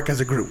have to work as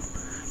a group.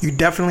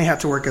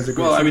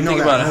 Well, I mean, think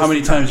about it. How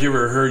many times you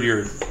ever heard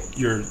your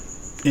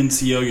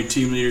NCO, your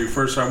team leader, your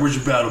first sergeant, where's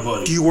your battle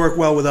buddy? Do you work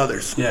well with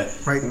others? Yeah.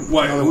 Right.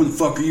 Why? Who the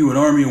fuck are you? An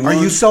Army of one? Are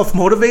you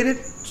self-motivated?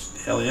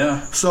 Hell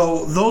yeah.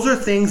 So those are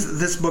things.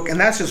 This book, and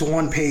that's just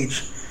one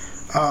page.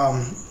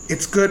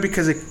 It's good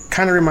because it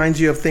kind of reminds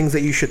you of things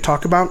that you should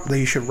talk about, that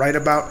you should write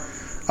about.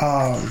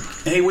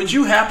 Hey, would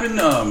you happen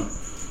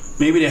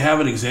maybe to have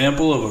an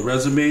example of a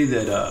resume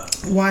that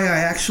why I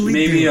actually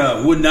maybe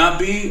would not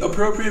be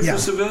appropriate for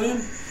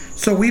civilian?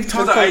 So we've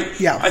talked.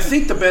 I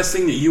think the best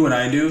thing that you and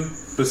I do,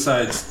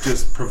 besides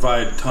just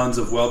provide tons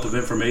of wealth of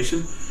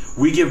information,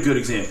 we give good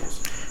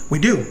examples. We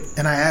do,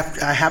 and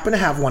I happen to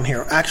have one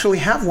here. I actually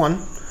have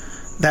one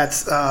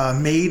that's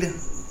made.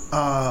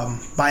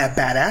 By a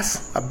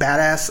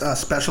badass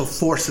special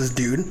forces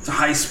dude. It's a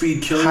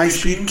high-speed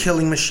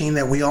killing machine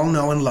that we all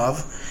know and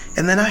love.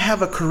 And then I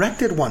have a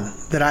corrected one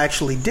that I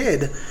actually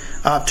did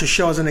to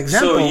show as an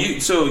example.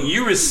 So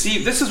you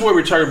received. This is what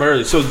we were talking about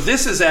earlier. So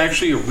this is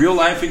actually a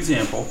real-life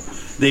example.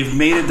 They've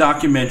made a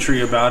documentary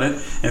about it.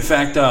 In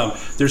fact,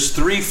 there's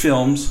 3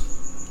 films.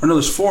 Or no,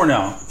 there's 4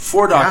 now.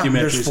 4 documentaries.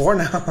 There's 4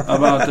 now.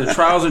 about the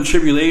trials and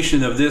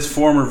tribulation of this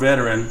former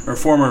veteran or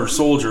former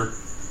soldier.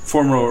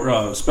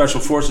 Former Special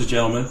Forces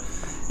gentleman,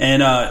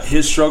 and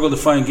his struggle to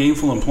find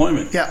gainful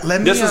employment. Yeah,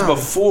 this was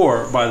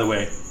before, by the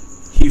way,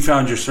 he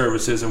found your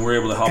services and were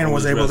able to help him. And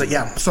was able to,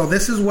 yeah. So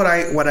this is what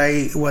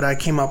I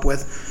came up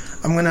with.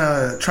 I'm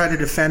gonna try to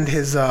defend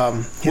his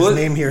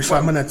name here. So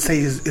I'm gonna say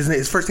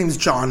his first name is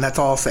John. That's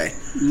all I'll say.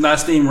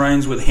 Last name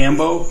rhymes with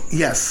Hambo.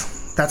 Yes.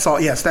 That's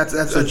all. Yes, that's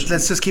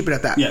let's just keep it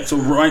at that. Yeah, so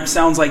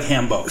sounds like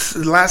Hambo.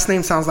 Last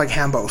name sounds like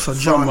Hambo. So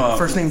John,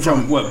 first name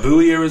John. From what,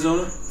 Bowie,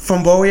 Arizona?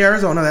 From Bowie,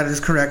 Arizona. That is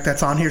correct.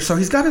 That's on here. So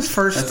he's got his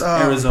first. That's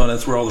Arizona.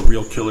 That's where all the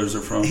real killers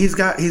are from. He's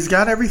got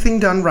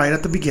everything done right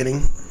at the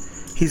beginning.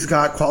 He's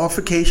got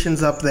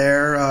qualifications up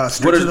there,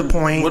 straight to the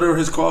point. What are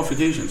his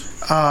qualifications?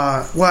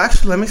 Well,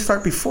 actually, let me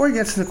start before he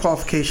gets into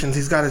qualifications.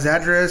 He's got his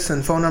address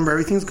and phone number.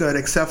 Everything's good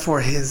except for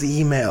his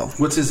email.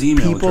 What's his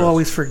email People address?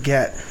 always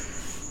forget.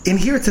 In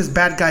here it says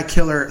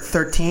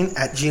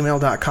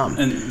badguykiller13@gmail.com.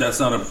 And that's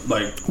not a,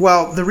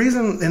 Well, the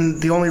reason,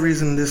 and the only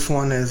reason this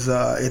one is,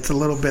 it's a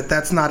little bit,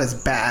 that's not as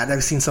bad.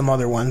 I've seen some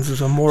other ones. There's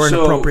some more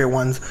inappropriate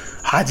ones.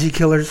 Haji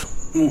killers.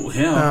 Oh,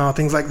 yeah.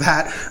 Things like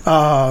that.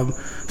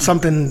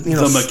 Something,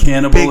 The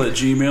Mechanable at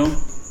Gmail?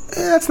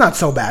 That's not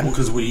so bad. Well,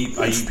 because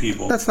I eat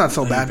people. That's not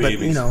so bad, but,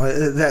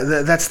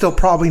 that's still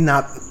probably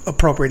not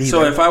appropriate either.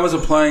 So if I was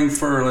applying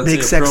for, let's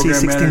Big say, a Sexy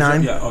program 69?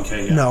 manager. Yeah,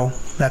 okay, yeah. No,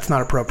 that's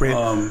not appropriate.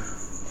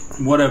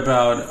 What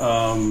about,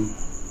 I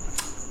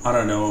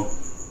don't know,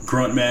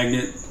 Grunt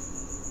Magnet?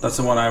 That's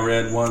the one I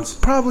read once.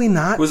 Probably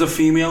not. It was a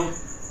female.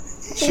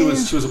 She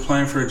was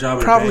applying for a job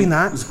at Probably a bank.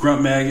 not. It was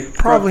Grunt Magnet.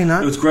 Probably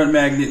not. It was Grunt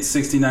Magnet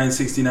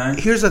 6969.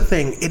 Here's the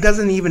thing. It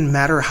doesn't even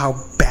matter how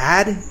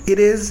bad it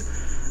is.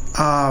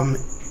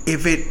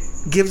 If it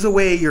gives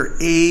away your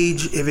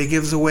age, if it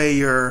gives away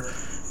your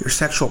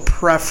sexual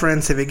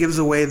preference, if it gives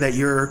away that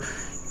you're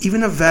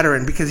even a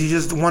veteran, because you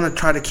just want to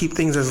try to keep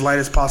things as light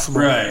as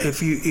possible. Right.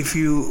 If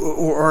you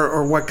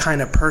or what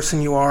kind of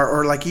person you are,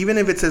 or like even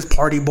if it says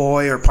party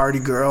boy or party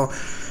girl,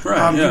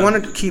 right, you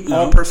want to keep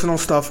all personal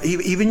stuff,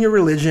 even your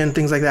religion,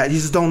 things like that. You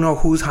just don't know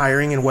who's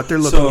hiring and what they're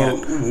looking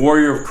at.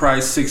 Warrior of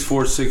Christ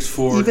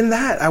 6464. Even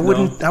that, I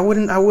wouldn't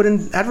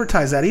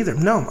advertise that either.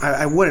 No,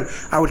 I wouldn't.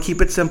 I would keep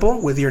it simple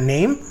with your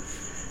name.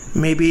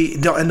 Maybe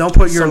don't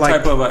put your some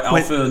type of an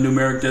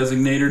alphanumeric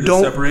designator to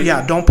separate.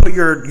 Yeah, don't put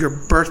your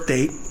birth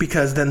date,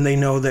 because then they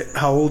know that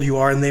how old you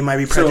are, and they might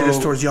be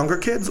prejudiced towards younger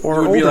kids or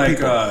older people. It would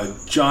be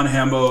like John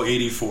Hambo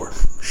 84.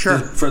 Sure,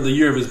 for the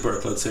year of his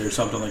birth, let's say, or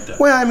something like that.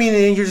 Well, I mean,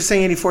 you're just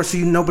saying 84, so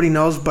nobody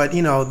knows. But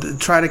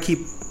try to keep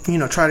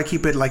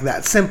it like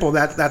that simple.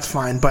 That's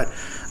fine. But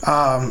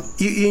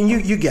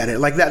you get it.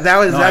 Like that's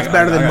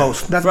better than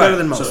most. That's better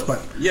than most.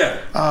 But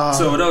yeah.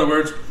 So in other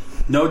words,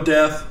 no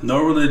death,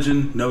 no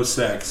religion, no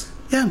sex.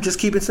 Yeah, just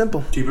keep it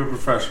simple. Keep it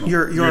professional.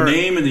 Your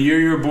name and the year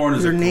you were born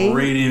is a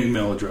great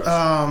email address.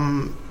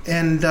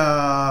 And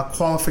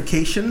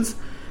qualifications.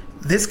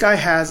 This guy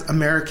has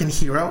American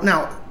Hero.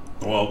 Now,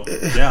 well,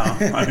 yeah.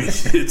 I mean,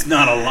 it's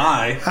not a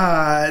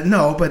lie.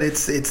 No, but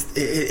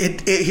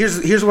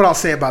here's what I'll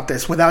say about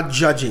this without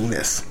judging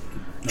this.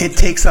 Okay. It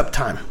takes up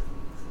time.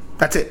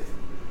 That's it.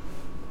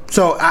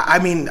 So I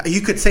mean,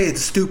 you could say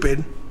it's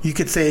stupid. You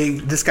could say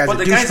this guy's but a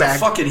the guy's douchebag. a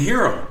fucking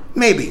hero.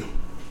 Maybe.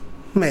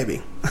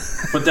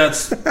 But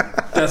that's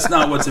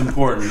not what's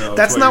important, though.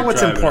 That's not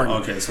what's driving.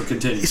 important. Okay, so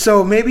continue.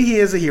 So maybe he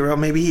is a hero,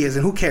 maybe he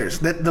isn't. Who cares?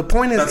 The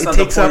point is, That's it not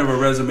takes the point up of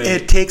a resume.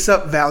 It takes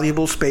up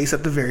valuable space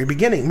at the very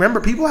beginning. Remember,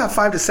 people have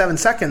 5 to 7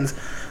 seconds,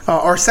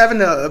 or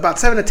about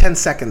 7 to 10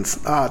 seconds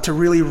to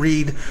really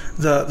read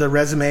the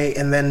resume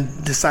and then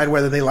decide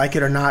whether they like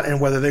it or not, and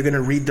whether they're going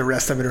to read the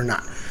rest of it or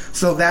not.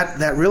 So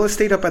that real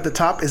estate up at the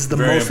top is the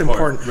Very most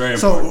important. important. Very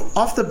so important.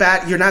 off the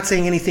bat, you're not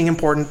saying anything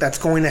important that's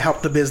going to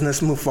help the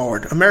business move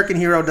forward. American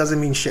hero doesn't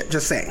mean shit.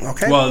 Just saying,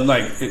 okay? Well,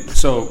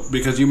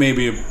 because you may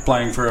be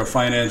applying for a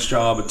finance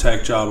job, a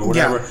tech job, or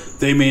whatever,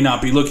 they may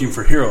not be looking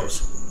for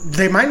heroes.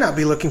 They might not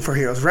be looking for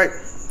heroes, right?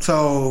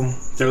 So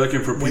they're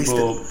looking for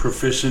people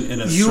proficient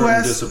in a certain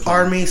U.S. discipline.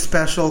 Army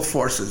Special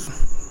Forces.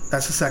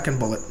 That's the second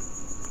bullet.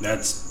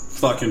 That's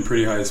fucking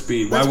pretty high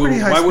speed. That's Why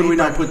would we speed,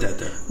 not put that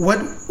there? What?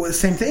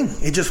 Same thing.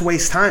 It just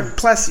wastes time.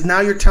 Plus,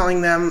 now you're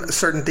telling them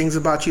certain things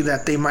about you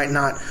that they might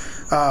not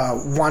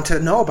want to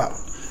know about.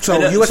 So,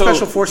 U.S.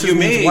 Special Forces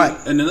means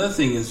what? Another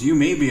thing is you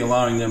may be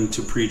allowing them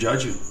to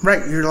prejudge you.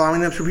 Right, you're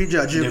allowing them to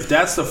prejudge you. And if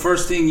that's the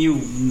first thing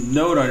you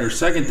note on your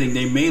second thing,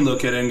 they may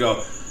look at it and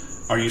go,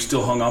 are you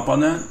still hung up on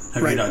that?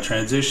 Have you not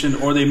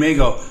transitioned? Or they may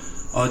go,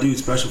 oh, dude,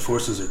 Special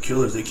Forces are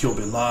killers. They kill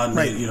Bin Laden.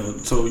 Right.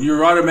 So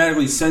you're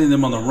automatically sending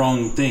them on the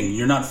wrong thing.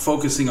 You're not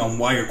focusing on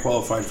why you're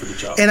qualified for the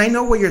job. And I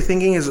know what you're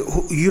thinking is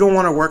you don't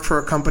want to work for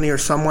a company or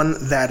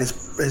someone that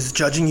is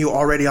judging you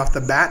already off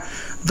the bat.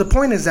 The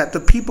point is that the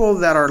people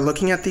that are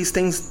looking at these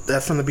things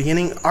from the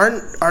beginning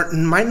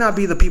might not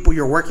be the people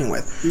you're working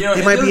with.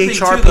 They might be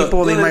HR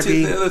people. They might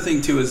be. The other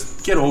thing too is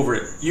get over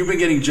it. You've been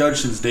getting judged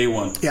since day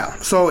one. Yeah.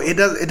 So it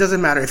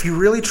doesn't matter if you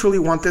really truly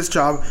want this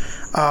job,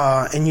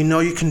 and you know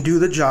you can do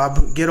the job.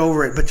 Get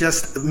over it, but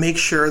just make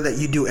sure that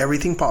you do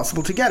everything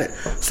possible to get it.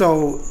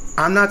 So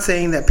I'm not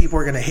saying that people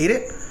are going to hate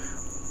it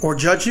or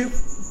judge you.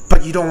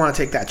 But you don't want to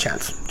take that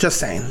chance. Just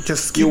saying.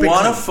 Just keep it. You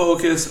want to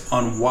focus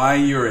on why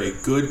you're a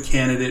good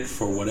candidate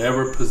for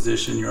whatever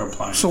position you're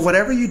applying. So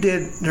whatever you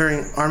did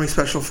during Army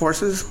Special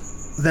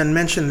Forces, then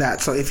mention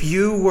that. So if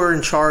you were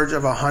in charge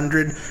of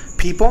 100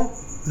 people,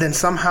 then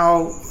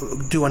somehow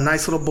do a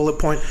nice little bullet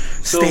point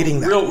stating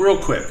that. Real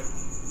quick.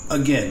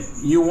 Again,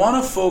 you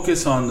want to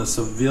focus on the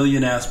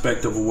civilian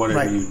aspect of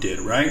whatever you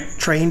did, right?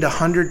 Trained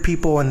 100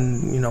 people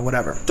and,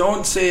 whatever.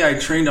 Don't say I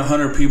trained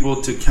 100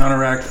 people to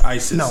counteract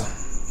ISIS. No.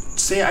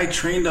 Say I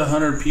trained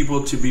 100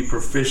 people to be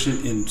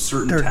proficient in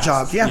certain tasks.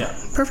 Jobs. Yeah.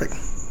 Perfect.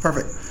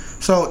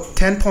 So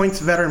 10 points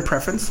veteran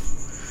preference.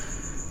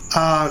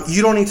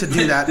 You don't need to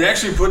do that. They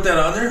actually put that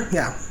on there?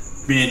 Yeah.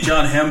 Man,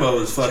 John Hembo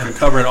is fucking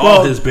covering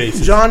all his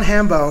bases. John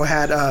Hembo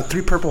had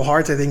 3 Purple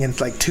Hearts, I think, and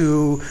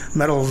 2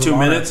 medals. 2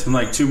 minutes?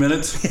 In 2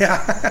 minutes?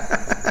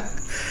 Yeah.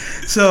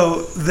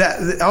 So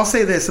I'll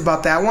say this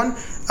about that one.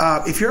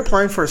 If you're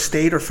applying for a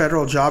state or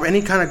federal job,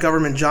 any kind of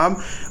government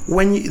job,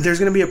 there's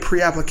going to be a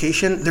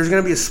pre-application, there's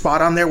going to be a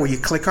spot on there where you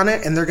click on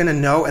it, and they're going to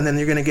know, and then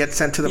you're going to get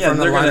sent to the front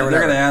of the line. They're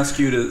going to ask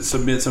you to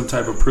submit some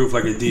type of proof,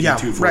 like a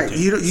DD-214. Right.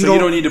 You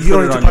don't need to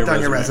put it on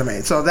your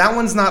resume. So that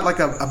one's not like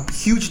a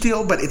huge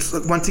deal, but it's,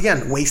 once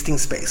again, wasting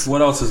space.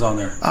 What else is on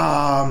there?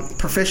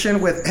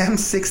 Proficient with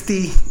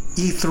M60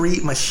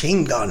 E3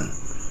 machine gun.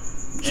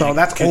 So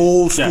that's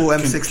old school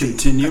M60.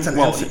 Continue.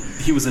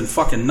 He was in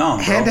fucking Nam,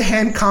 bro.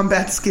 Hand-to-hand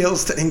combat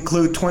skills to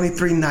include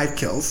 23 knife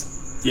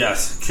kills.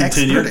 Yes.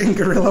 Continue. Expert in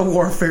guerrilla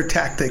warfare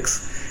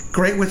tactics.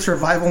 Great with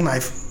survival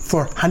knife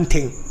for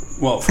hunting.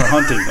 Well, for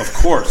hunting, of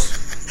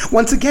course.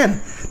 Once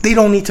again, they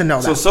don't need to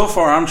know that. So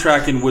far, I'm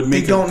tracking would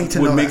make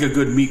a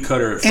good meat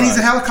cutter. And he's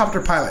a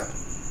helicopter pilot.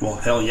 Well,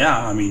 hell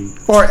yeah. I mean,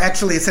 or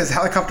actually, it says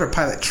helicopter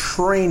pilot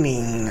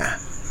training.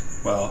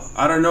 Well,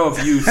 I don't know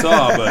if you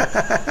saw, but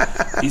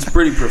he's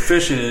pretty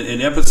proficient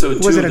in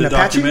episode 2 of the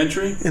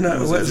documentary.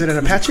 Was it an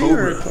Apache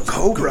or a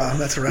Cobra?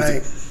 That's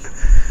right.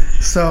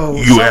 So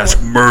you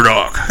ask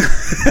Murdoch.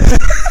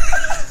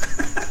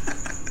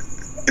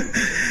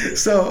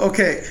 So,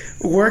 okay,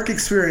 work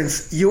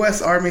experience: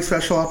 U.S. Army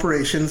Special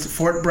Operations,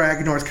 Fort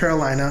Bragg, North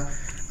Carolina,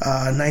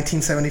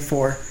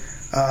 1974.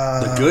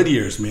 The good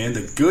years, man.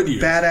 The good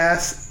years.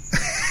 Badass.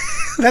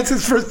 That's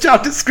his first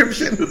job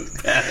description.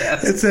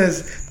 Badass. It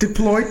says,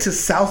 deployed to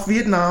South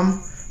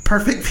Vietnam,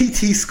 perfect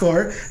PT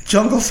score,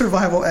 jungle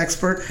survival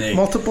expert,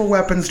 multiple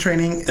weapons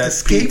training,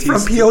 escape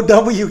from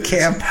POW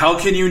camp. How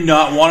can you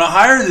not want to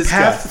hire this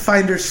guy?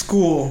 Pathfinder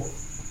school,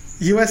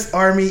 U.S.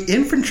 Army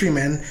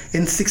infantryman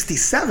in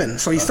 67.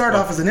 So he started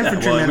off as an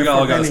infantryman. Well, we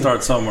all got to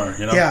start somewhere,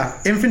 Yeah,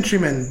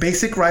 infantryman,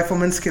 basic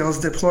rifleman skills,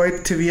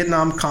 deployed to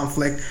Vietnam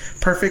conflict,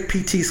 perfect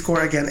PT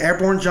score again,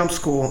 airborne jump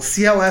school,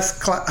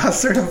 CLS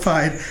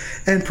certified,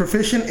 and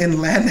proficient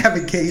in land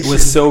navigation.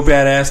 Was so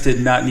badass,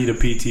 did not need a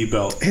PT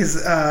belt.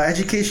 His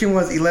education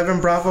was 11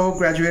 Bravo,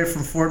 graduated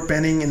from Fort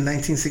Benning in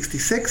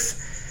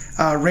 1966.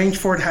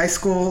 Rangeford High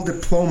School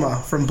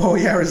diploma from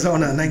Bowie,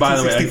 Arizona, 1965. By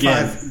the way,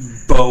 again,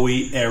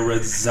 Bowie,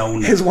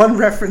 Arizona. His one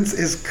reference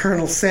is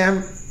Colonel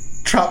Sam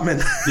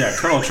Troutman. Yeah,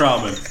 Colonel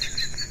Troutman.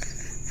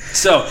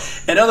 So,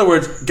 in other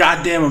words,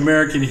 goddamn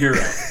American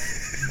hero.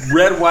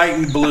 Red, white,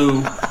 and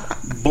blue.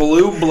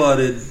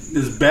 blue-blooded,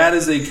 as bad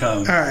as they come.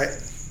 All right.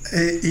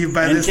 Can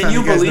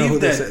you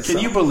believe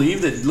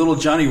that little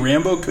Johnny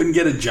Rambo couldn't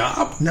get a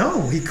job?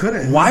 No, he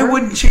couldn't. Why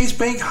wouldn't Chase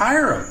Bank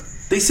hire him?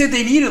 They said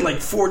they needed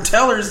like 4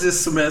 tellers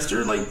this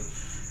semester. Like,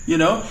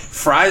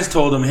 Fries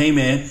told him, "Hey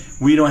man,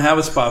 we don't have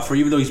a spot for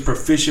you," even though he's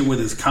proficient with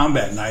his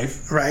combat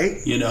knife. Right.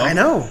 I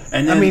know.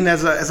 And then,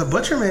 as a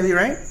butcher, maybe,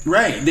 right?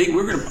 Right.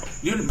 You're gonna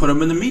put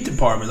him in the meat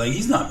department. Like,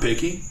 he's not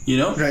picky.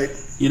 Right.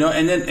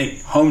 And then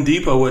Home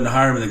Depot wouldn't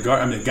hire him in the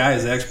garden. I mean, the guy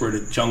is expert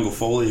at jungle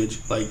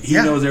foliage. Like, he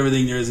knows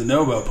everything there is to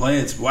know about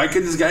plants. Why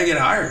couldn't this guy get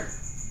hired?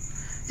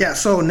 Yeah.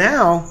 So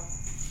now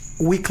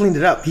we cleaned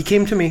it up. He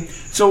came to me.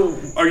 So,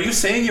 are you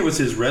saying it was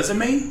his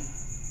resume?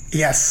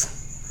 Yes.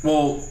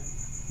 Well,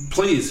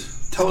 please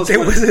tell us. It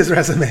was his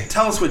resume.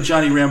 Tell us what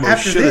Johnny Rambo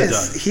should have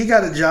done. He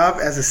got a job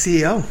as a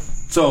CEO.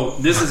 So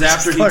this is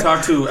after he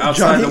talked to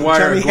outside the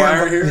wire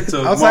Aguirre here.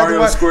 So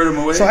Mario squared him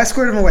away. So I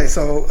squared him away.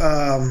 So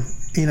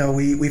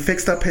we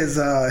fixed up his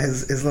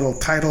little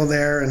title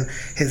there, and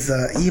his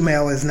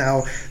email is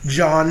now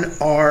John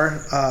R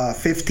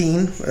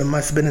 15. It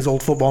must have been his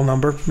old football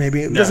number.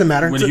 Maybe it doesn't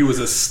matter. When he was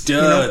a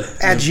stud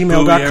at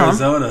gmail.com.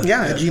 Arizona.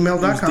 Yeah, at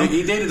gmail.com.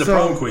 He dated the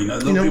prom queen.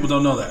 People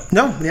don't know that.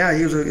 No, yeah,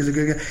 he was a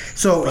good guy.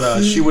 So,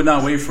 but she would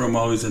not wait for him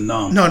while he was in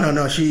Nam.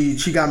 No.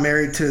 She got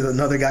married to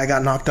another guy.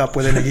 Got knocked up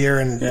within a year,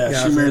 and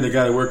she married the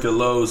guy that worked at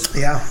Lowe's.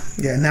 Yeah.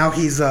 Now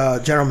he's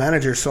general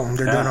manager, so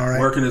they're doing all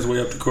right. Working his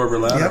way up the corporate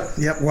ladder.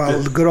 Yep.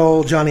 Well, the good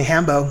old Johnny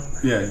Hambo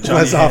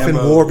was off in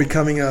war,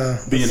 becoming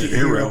being a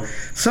hero.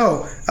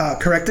 So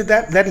corrected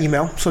that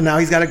email. So now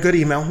he's got a good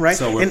email, right?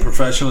 So with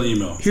professional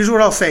email. Here's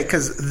what I'll say,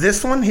 because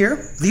this one here,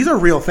 these are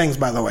real things,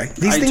 by the way.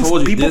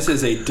 This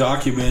is a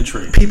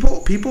documentary.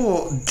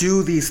 People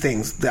do these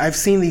things. I've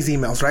seen these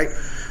emails, right?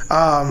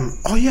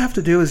 All you have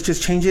to do is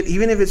just change it,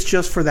 even if it's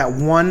just for that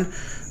one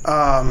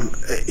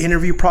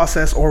interview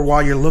process, or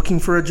while you're looking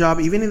for a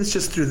job, even if it's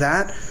just through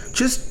that,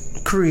 just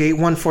create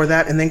one for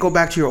that and then go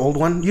back to your old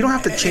one. You don't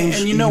have to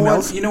change and you know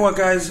emails. What? You know what,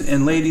 guys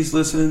and ladies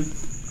listening?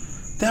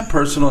 That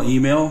personal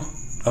email,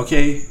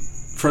 okay?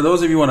 For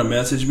those of you who want to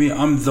message me,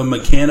 I'm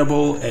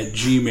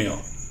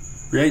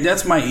themecannibal@gmail. Right?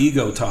 That's my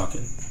ego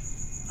talking.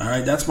 All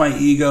right? That's my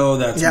ego.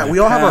 That's my we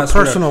all have our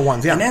personal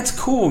ones, And that's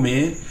cool,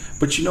 man.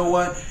 But you know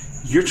what?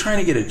 You're trying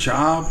to get a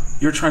job.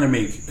 You're trying to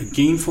make a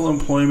gainful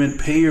employment,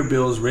 pay your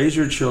bills, raise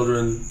your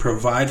children,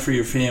 provide for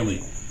your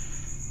family.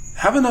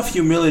 Have enough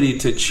humility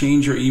to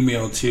change your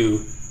email to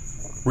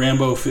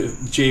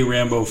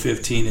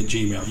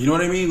jrambo15@gmail. You know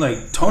what I mean?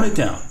 Like, tone it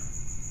down.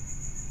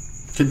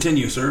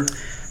 Continue, sir.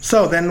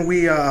 So then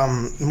we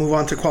move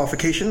on to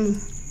qualification.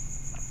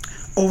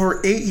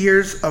 Over 8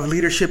 years of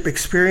leadership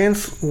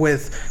experience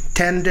with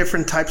 10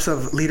 different types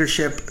of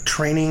leadership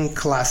training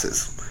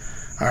classes.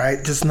 All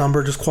right, just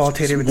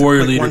qualitative.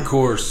 Warrior leader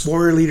course.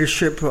 Warrior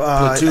leadership.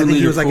 I think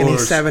he was like an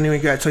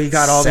E7. So you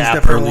got all these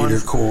different ones. Sapper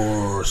leader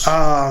course.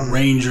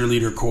 Ranger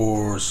leader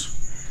course.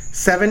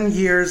 7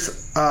 years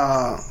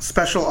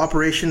special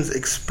operations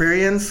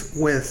experience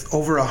with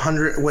over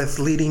 100, with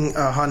leading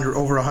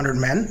over 100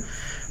 men.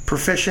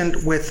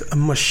 Proficient with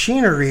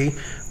machinery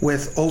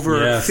with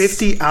over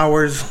 50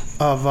 hours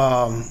of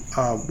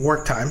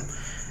work time.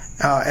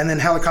 And then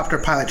helicopter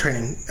pilot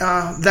training.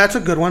 That's a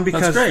good one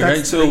because that's great,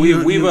 right? So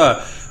we've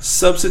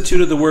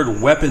substituted the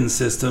word weapon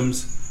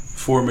systems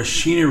for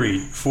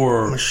machinery.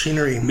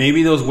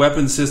 Maybe those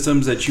weapon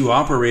systems that you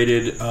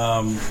operated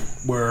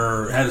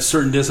had a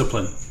certain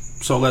discipline.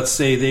 So let's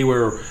say they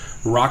were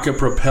rocket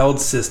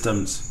propelled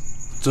systems.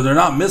 So they're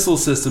not missile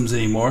systems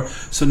anymore.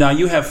 So now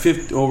you have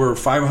over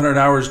 500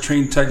 hours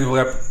trained technical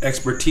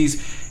expertise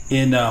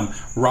in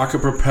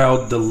rocket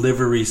propelled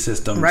delivery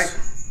systems. Right.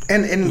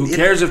 And who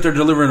cares if they're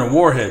delivering a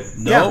warhead?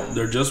 No,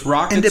 they're just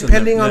rockets. And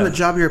depending on the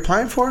job you're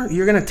applying for,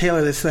 you're going to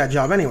tailor this to that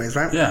job anyways,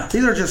 right? Yeah.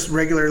 These are just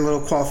regular little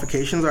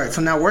qualifications. All right,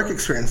 so now work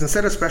experience.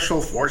 Instead of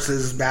special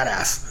forces,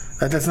 badass.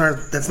 That's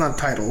not a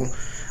title.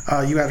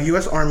 You have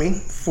U.S.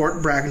 Army,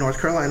 Fort Bragg, North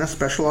Carolina,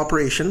 special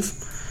operations.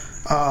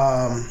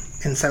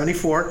 In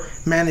 74,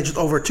 managed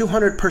over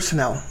 200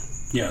 personnel.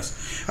 Yes.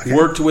 Okay.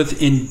 Worked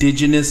with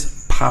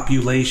indigenous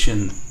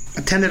population.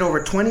 Attended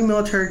over 20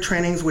 military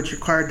trainings which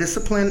require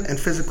discipline and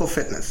physical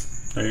fitness.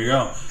 There you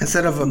go.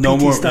 Instead of a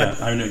PT stud.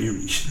 Yeah, I know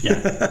you.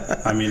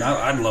 Yeah. I mean,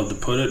 I'd love to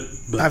put it.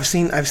 But I've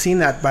seen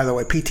that, by the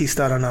way, PT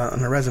stud on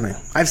a resume.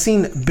 I've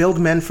seen build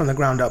men from the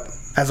ground up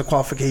as a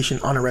qualification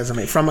on a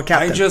resume from a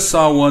captain. I just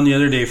saw one the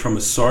other day from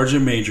a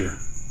sergeant major,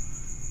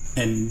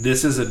 and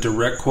this is a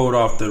direct quote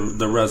off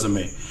the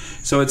resume.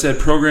 So it said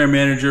program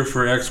manager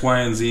for X, Y,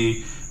 and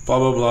Z, blah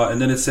blah blah,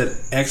 and then it said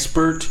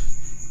expert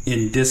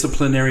in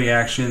disciplinary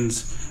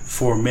actions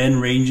for men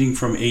ranging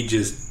from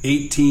ages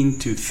 18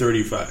 to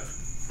 35.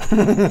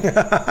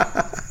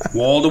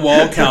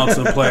 Wall-to-wall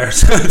counseling player.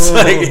 So it's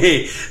like,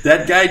 hey,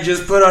 that guy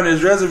just put on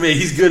his resume,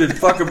 he's good at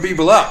fucking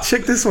people up.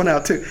 Check this one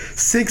out, too.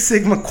 Six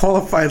Sigma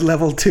qualified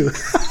level 2.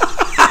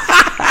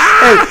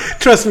 Hey,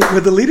 trust me,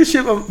 with the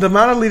leadership, the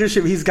amount of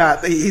leadership he's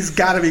got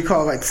to be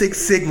called like Six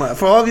Sigma.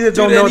 For all of you that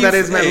don't know what that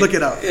is, man, look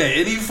it up. Yeah,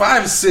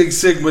 85 Six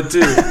Sigma too.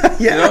 Yeah.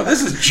 You know,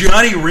 this is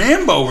Johnny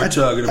Rambo we're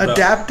talking about.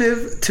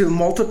 Adaptive to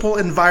multiple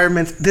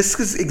environments. This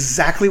is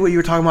exactly what you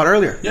were talking about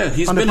earlier. Yeah,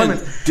 he's been in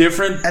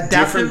different.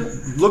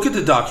 Look at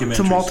the documentaries.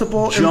 To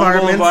multiple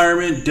jungle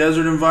environment,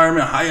 desert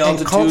environment, high altitude.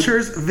 And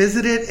cultures,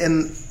 visited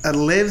and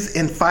lives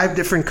in 5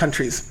 different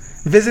countries.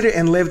 Visited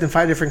and lived in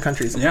 5 different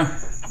countries. Yeah.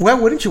 Well,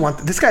 wouldn't you want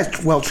this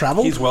guy's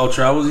well-traveled? He's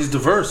well-traveled. He's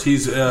diverse.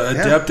 He's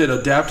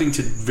adapting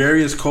to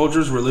various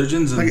cultures,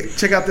 religions, and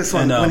check out this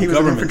one. When he was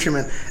an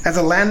infantryman. As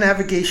a land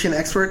navigation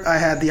expert, I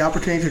had the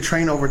opportunity to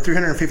train over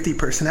 350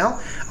 personnel,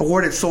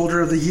 awarded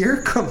Soldier of the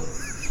Year,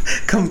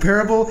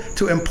 comparable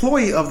to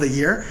Employee of the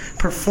Year,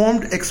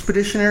 performed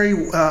exceptionally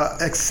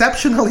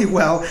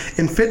well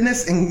in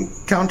fitness,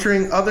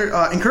 encouraging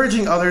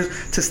others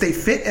to stay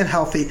fit and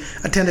healthy,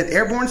 attended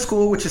airborne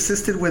school, which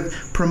assisted with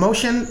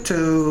promotion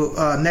to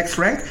next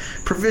rank,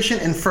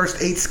 proficient in first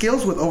aid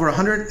skills with over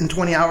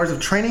 120 hours of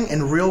training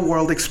and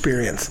real-world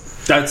experience.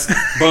 That's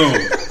boom.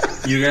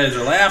 You guys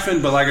are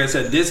laughing, but like I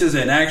said, this is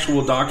an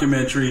actual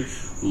documentary.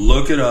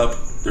 Look it up.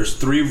 There's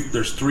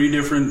three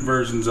different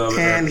versions of it.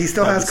 And he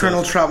still has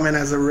Colonel Troutman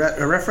as a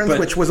reference,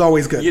 which was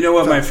always good. You know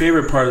what? My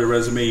favorite part of the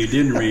resume you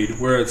didn't read,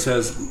 where it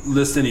says,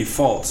 list any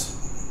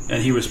faults.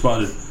 And he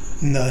responded,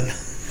 none.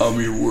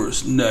 I'm your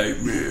worst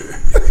nightmare.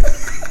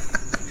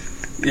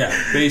 Yeah,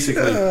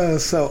 basically.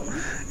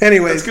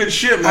 Anyways, that's good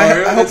shit,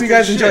 Mario. I hope you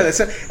guys enjoy this.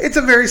 It's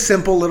a very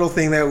simple little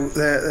thing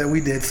that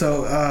we did.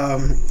 So,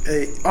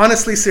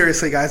 honestly,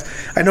 seriously, guys,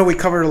 I know we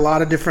covered a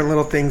lot of different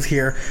little things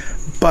here,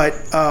 but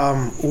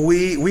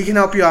we can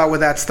help you out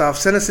with that stuff.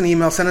 Send us an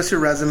email. Send us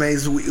your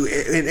resumes.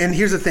 And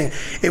here's the thing: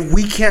 if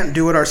we can't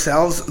do it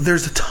ourselves,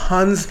 there's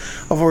tons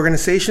of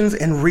organizations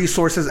and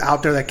resources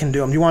out there that can do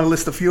them. You want to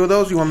list a few of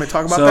those? You want me to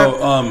talk about that?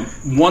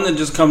 So, one that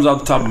just comes off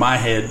the top of my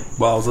head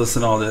while I was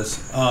listening to all this.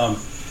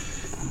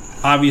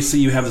 Obviously,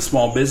 you have the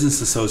Small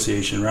Business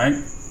Association, right?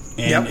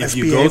 And if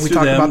you go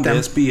through them, the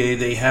SBA,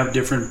 they have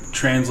different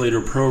translator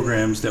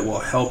programs that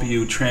will help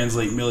you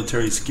translate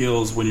military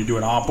skills when you're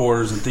doing op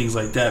orders and things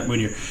like that,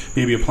 when you're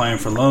maybe applying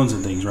for loans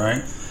and things,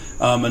 right?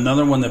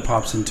 Another one that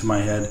pops into my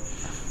head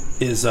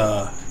is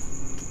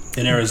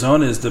in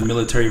Arizona is the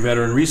Military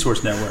Veteran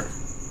Resource Network.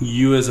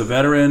 You as a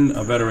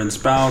veteran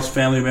spouse,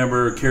 family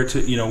member,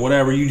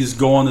 whatever, you just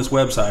go on this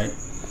website.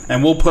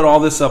 And we'll put all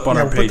this up on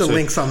our page. Put the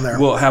links on there.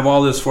 We'll have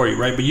all this for you,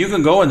 right? But you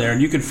can go in there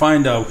and you can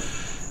find out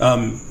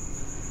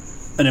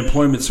an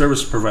employment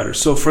service provider.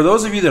 So for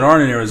those of you that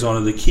aren't in Arizona,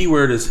 the key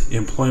word is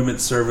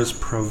employment service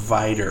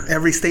provider.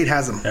 Every state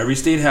has them.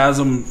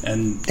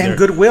 And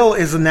Goodwill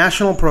is a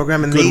national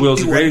program, and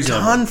Goodwill's they do a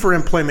ton for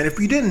employment. If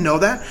you didn't know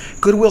that,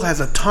 Goodwill has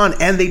a ton,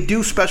 and they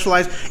do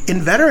specialize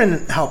in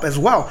veteran help as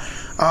well.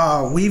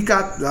 We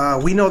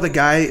know the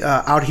guy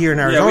out here in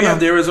Arizona. Yeah, we have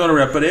the Arizona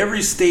rep, but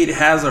every state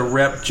has a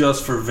rep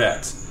just for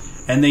vets.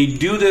 And they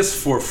do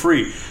this for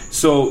free.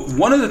 So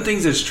one of the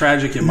things that's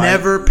tragic in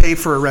never pay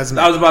for a resume.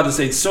 I was about to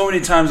say, so many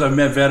times I've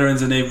met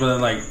veterans and they've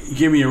been like,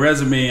 give me a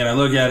resume, and I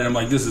look at it and I'm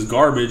like, this is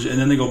garbage. And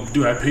then they go,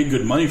 dude, I paid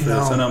good money for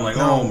this. And I'm like,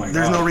 oh my God.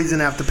 There's no reason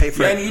to have to pay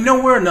for it. And you know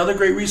where another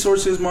great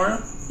resource is,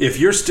 Mario? If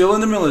you're still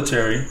in the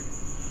military,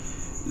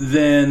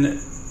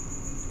 then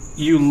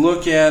you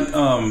look at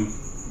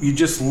you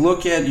just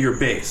look at your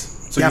base.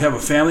 So you have a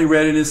family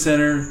readiness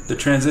center, the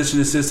transition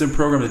assistance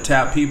program, the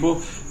TAP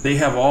people. They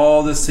have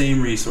all the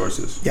same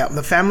resources. Yeah,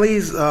 the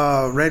families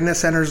readiness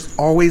centers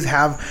always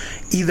have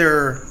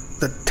either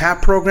the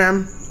TAP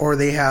program or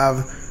they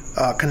have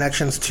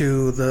connections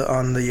to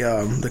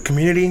the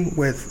community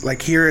with,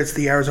 like here it's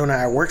the Arizona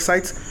at Work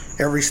sites.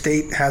 Every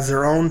state has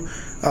their own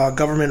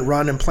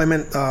government-run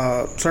employment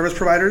service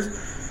providers.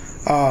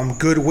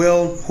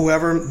 Goodwill,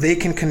 whoever, they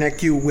can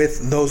connect you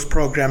with those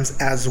programs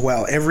as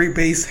well. Every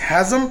base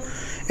has them,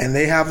 and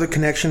they have the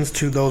connections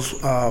to those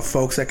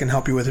folks that can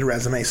help you with your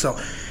resume. So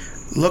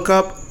look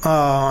up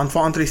on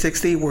Fallen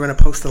 360. We're going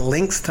to post the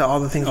links to all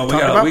the things we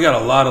talked about. We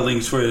got a lot of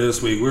links for you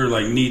this week. We're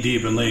like knee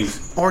deep in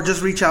links. Or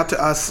just reach out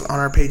to us on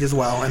our page as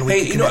well. And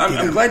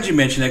I'm glad you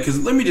mentioned that, because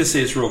let me just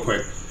say this real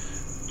quick.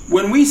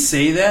 When we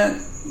say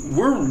that,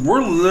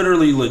 we're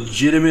literally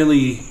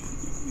legitimately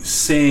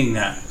saying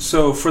that.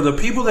 So for the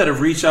people that have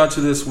reached out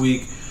to this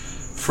week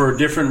for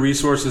different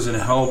resources and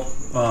help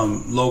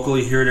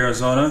locally here in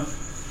Arizona,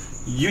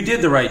 you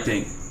did the right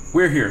thing.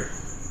 We're here.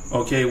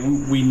 Okay,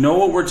 we know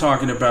what we're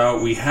talking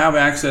about. We have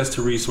access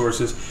to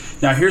resources.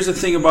 Now, here's the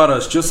thing about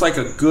us. Just like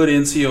a good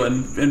NCO,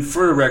 and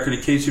for the record,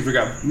 in case you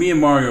forgot, me and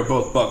Mario are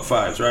both Buck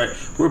 5s, right?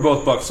 We're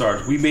both Buck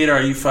Sarge. We made our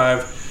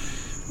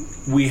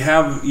E5. We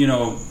have,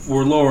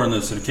 we're lower in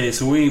this, okay?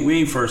 So we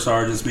ain't first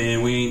sergeants,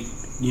 man. We ain't,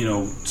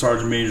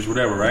 sergeant majors,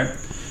 whatever, right?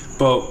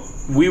 But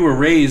we were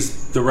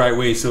raised the right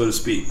way, so to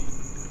speak.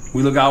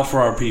 We look out for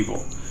our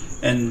people.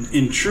 And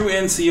in true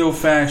NCO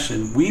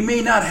fashion, we may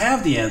not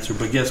have the answer,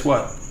 but guess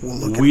what?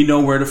 We know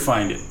where to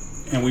find it.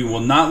 And we will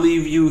not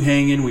leave you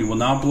hanging. We will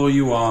not blow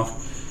you off.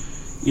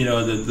 You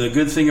know, the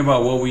good thing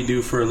about what we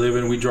do for a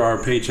living, we draw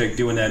our paycheck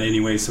doing that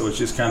anyway, so it's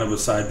just kind of a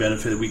side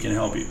benefit that we can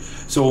help you.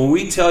 So when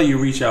we tell you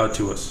reach out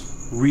to us,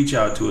 we're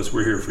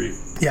here for you.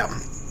 Yeah.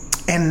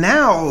 And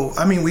now,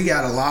 I mean, we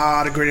got a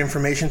lot of great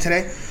information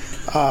today.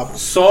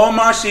 So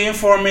much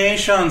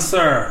information,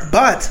 sir.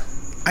 But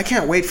I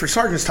can't wait for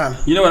Sergeant's time.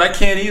 You know what? I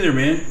can't either,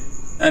 man.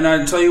 And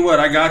I tell you what,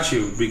 I got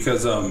you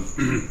because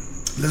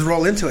let's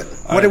roll into it.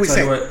 What did we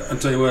say? I'll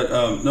tell you what.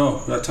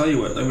 No, I'll tell you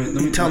what. Let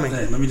me tell me.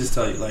 Let me just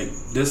tell you. Like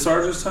this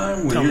Sergeant's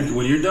time,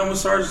 when you're done with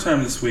Sergeant's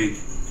time this week,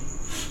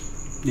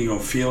 you're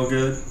gonna feel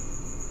good,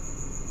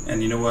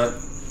 and you know what,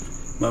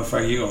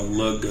 motherfucker, you're gonna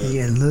look good.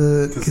 Yeah,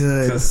 look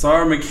good. Because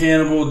Sergeant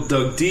McCannibal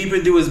dug deep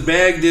into his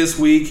bag this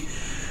week,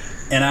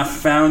 and I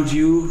found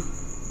you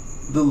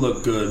the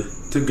look good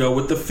to go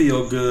with the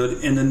feel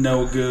good and the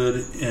know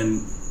good,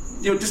 and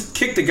just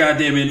kick the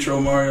goddamn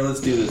intro, Mario.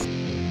 Let's do this.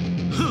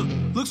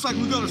 Looks like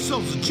we got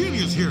ourselves a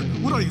genius here.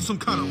 What are you, some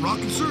kind of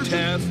rocket surgeon?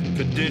 Tasks,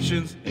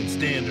 conditions, and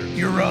standards.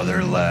 Your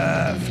other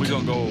left. We're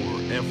gonna go over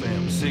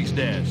FM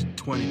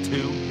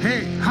 6-22.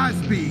 Hey, high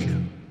speed.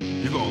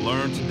 You're gonna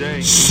learn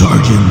today.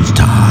 Sergeant's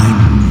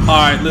time. All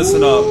right,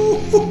 listen up.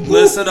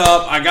 Listen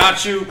up. I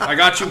got you,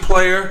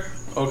 player.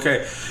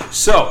 Okay,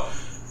 so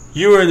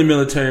you were in the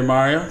military,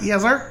 Mario.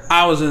 Yes, sir.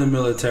 I was in the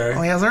military.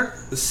 Oh, yes, sir.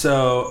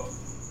 So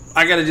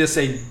I gotta just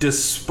say,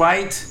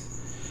 despite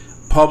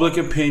public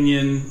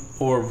opinion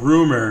or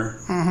rumor,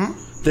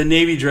 the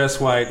Navy dress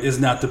white is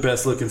not the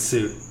best looking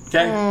suit.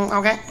 Okay?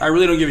 Okay. I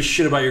really don't give a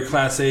shit about your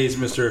Class A's,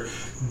 Mr.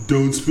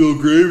 Don't spill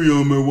gravy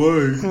on my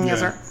white. Yes,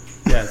 sir.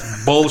 Yeah,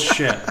 it's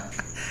bullshit.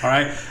 All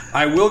right?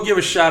 I will give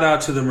a shout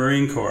out to the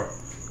Marine Corps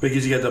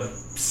because you got the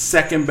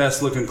second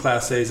best looking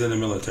Class A's in the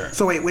military.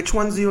 So wait, which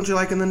ones don't you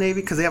like in the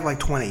Navy? Because they have like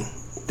 20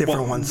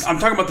 different ones. I'm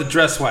talking about the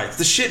dress whites.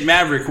 The shit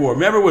Maverick wore.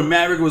 Remember when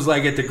Maverick was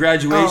like at the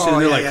graduation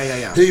and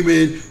they're hey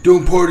man,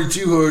 don't party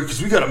too hard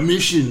because we got a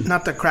mission.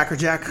 Not the Cracker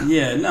Jack?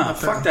 Yeah, no,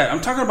 fuck that. I'm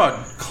talking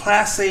about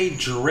Class A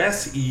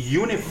dress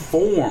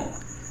uniform.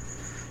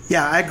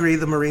 Yeah, I agree.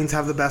 The Marines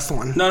have the best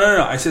one.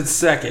 No. I said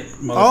second.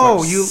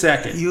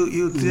 Second.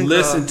 You think,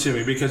 listen to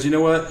me because you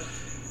know what?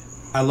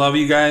 I love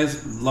you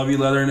guys. Love you,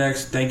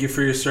 Leathernecks. Thank you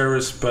for your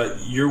service. But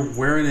you're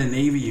wearing a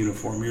Navy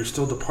uniform. You're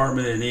still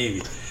Department of the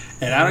Navy.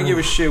 And I don't give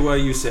a shit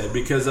what you said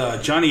because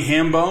Johnny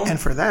Hambone and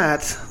for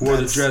that wore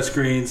the dress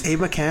greens.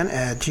 Abe McCann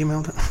at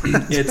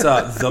gmail.com. It's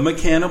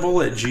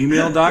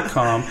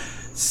themechanical@gmail.com.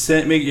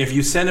 If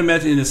you send a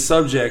message in the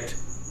subject,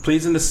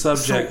 please in the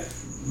subject,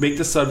 make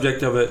the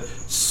subject of it.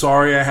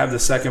 Sorry, I have the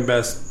second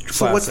best.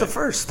 So what's the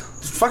first?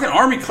 Fucking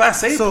Army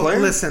Class A player.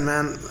 Listen,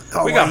 man.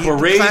 We got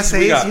berets. Class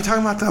A's? You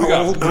talking about the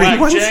old green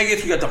ones?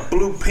 Jackets. We got the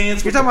blue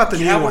pants. You're talking about the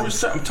new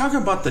ones. I'm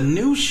talking about the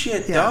new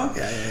shit, dog.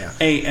 Yeah.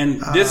 Hey,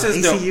 and this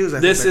is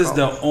ACUs,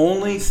 the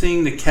only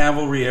thing the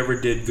cavalry ever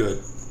did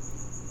good.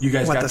 You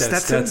guys got that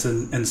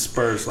Stetson and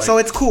Spurs. So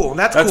it's cool.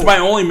 That's cool. My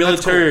only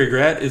military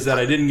regret is that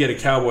I didn't get a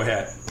cowboy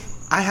hat.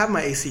 I have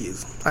my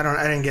ACUs. I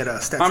didn't get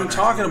a Stetson. I'm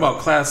talking about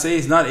Class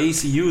A's, not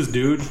ACUs,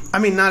 dude. I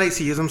mean, not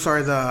ACUs. I'm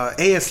sorry, the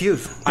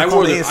ASUs. I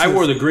wore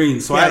the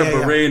greens, so I had a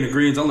beret in the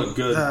greens. I look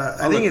good.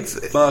 I think it's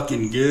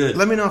fucking good.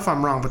 Let me know if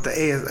I'm wrong, but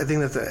I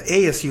think that the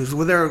ASUs,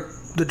 well, they're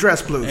the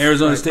dress blues.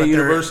 Arizona State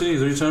University, is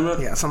that what you're talking about?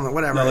 Yeah, something,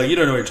 whatever. No, you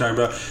don't know what you're talking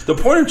about. The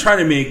point I'm trying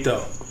to make,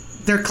 though,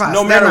 they're class.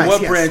 No matter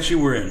what branch you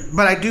were in.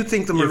 But I do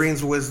think the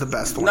Marines was the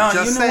best one. No,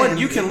 you know what?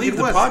 You can leave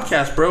the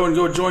podcast, bro, and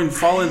go join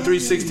Fallen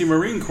 360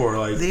 Marine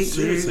Corps.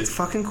 Seriously. It's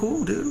fucking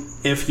cool, dude.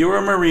 If you're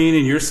a Marine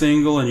and you're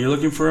single and you're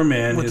looking for a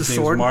man, his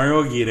name's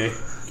Mario Aguirre.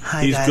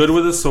 He's good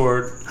with a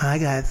sword. Hi,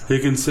 guys. He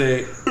can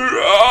say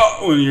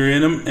when you're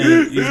in him,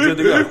 and he's good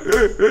to go.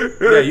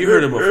 Yeah, you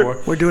heard him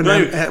before. We're doing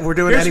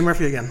Eddie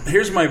Murphy again.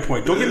 Here's my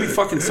point. Don't get me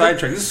fucking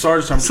sidetracked. This is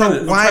Sergeant. I'm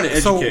trying to educate.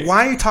 So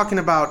why are you talking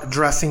about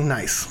dressing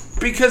nice?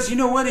 Because you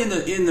know what?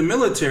 In the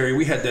military,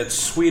 we had that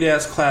sweet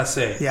ass Class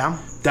A. Yeah.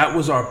 That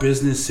was our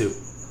business suit.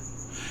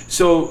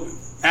 So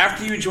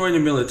after you joined the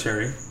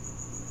military,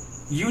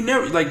 you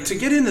never to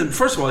get in the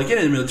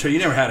military. You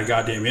never had a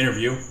goddamn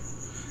interview.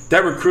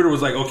 That recruiter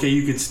was like, okay,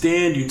 you can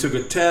stand. You took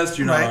a test.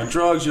 You're not on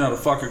drugs. You're not a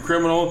fucking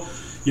criminal.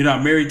 You're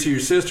not married to your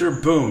sister.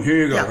 Boom, here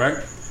you go,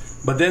 right?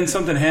 But then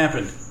something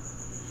happened.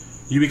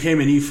 You became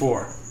an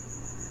E4,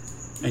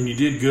 and you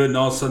did good. And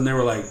all of a sudden, they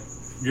were like,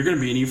 you're going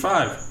to be an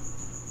E5.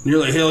 And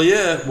you're like, hell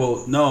yeah.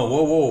 Well, no,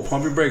 whoa,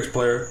 pump your brakes,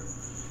 player.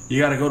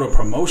 You got to go to a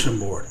promotion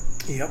board.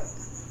 Yep.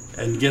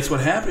 And guess what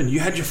happened? You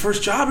had your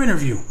first job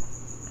interview.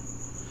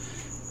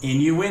 And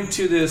you went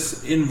to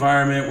this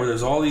environment where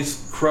there's all these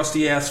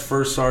crusty-ass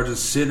first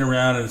sergeants sitting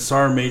around and a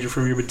sergeant major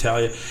from your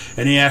battalion,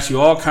 and he asked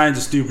you all kinds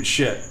of stupid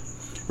shit,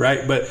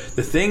 right? But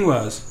the thing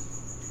was,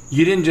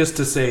 you didn't just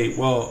to say,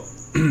 well,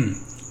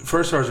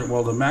 First Sergeant,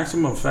 well, the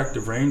maximum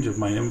effective range of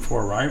my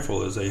M4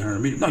 rifle is 800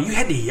 meters. No, you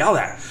had to yell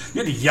that.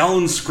 You had to yell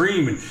and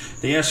scream. And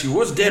they asked you,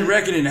 what's dead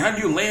reckoning? How do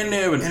you land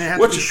there?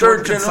 And what's your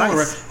third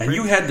general? And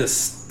you had to,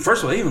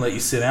 first of all, they even let you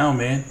sit down,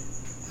 man.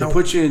 They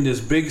put you in this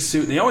big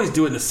suit. They always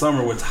do it in the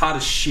summer when it's hot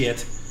as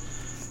shit.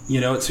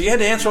 So you had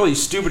to answer all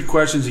these stupid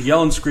questions,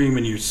 yell and scream,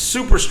 and you're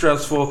super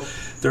stressful.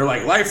 They're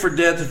like life or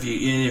death.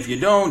 If you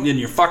don't, then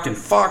you're fucking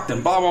fucked,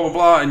 and blah blah blah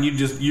blah. And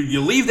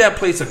you leave that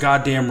place a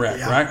goddamn wreck,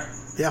 right?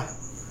 Yeah.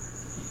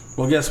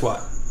 Well, guess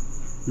what?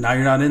 Now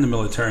you're not in the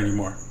military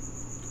anymore,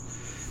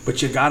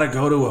 but you gotta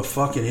go to a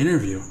fucking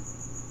interview,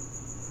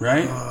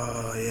 right?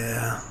 Oh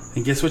yeah.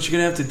 And guess what you're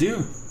gonna have to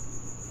do?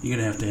 You're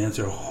gonna have to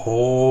answer a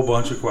whole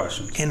bunch of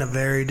questions in a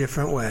very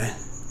different way.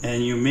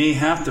 And you may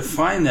have to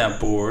find that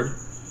board.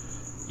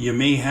 You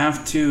may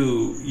have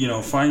to,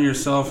 find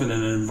yourself in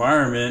an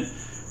environment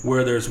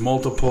where there's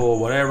multiple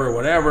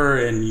whatever,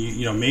 and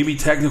maybe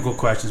technical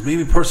questions,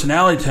 maybe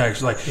personality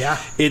tests.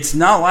 It's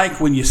not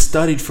like when you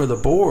studied for the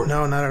board.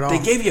 No, not at all. They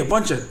gave you a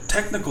bunch of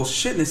technical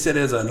shit, and they said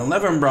as an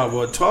 11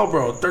 Bravo, a 12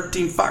 Bravo,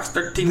 13 Fox,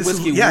 13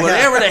 Whiskey,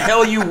 whatever the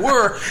hell you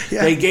were,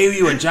 they gave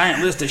you a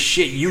giant list of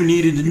shit you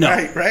needed to know.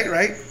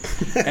 Right.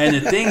 And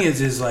the thing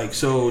is like,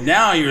 so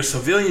now you're a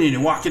civilian and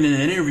you're walking in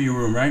an interview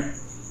room, right?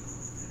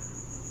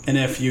 And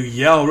if you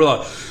yell, we're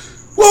like,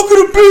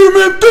 welcome to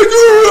Pyramid,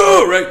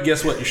 right?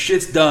 Guess what? Your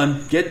shit's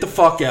done. Get the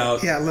fuck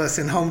out. Yeah,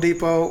 listen, Home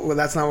Depot, well,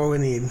 that's not what we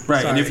need.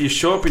 Right, Sorry. And if you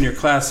show up in your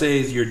Class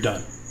A's, you're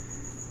done.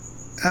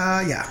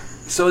 Yeah.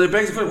 So they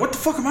begs the question, what the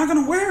fuck am I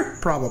going to wear?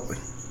 Probably.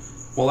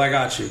 Well, I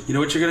got you. You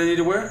know what you're going to need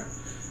to wear?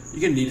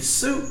 You're going to need a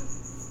suit.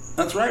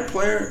 That's right,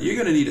 player. You're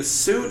going to need a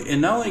suit, and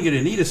not only are you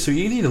going to need a suit,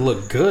 you need to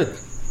look good.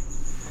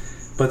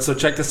 But so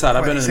check this out.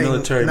 I've been in the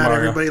military, not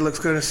Mario. Everybody looks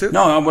good in a suit?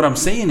 No, what I'm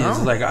saying is,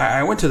 like,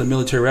 I went to the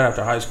military right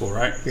after high school,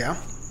 right? Yeah.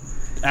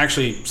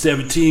 Actually,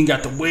 17,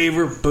 got the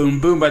waiver, boom,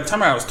 boom. By the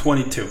time I was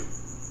 22,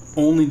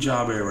 only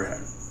job I ever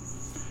had,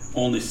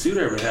 only suit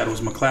I ever had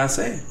was my Class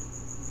A.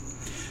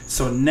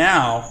 So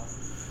now,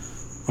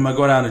 I'm going to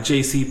go down to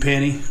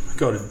JCPenney,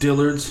 go to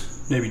Dillard's,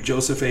 maybe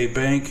Joseph A.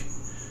 Bank,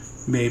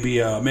 maybe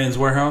Men's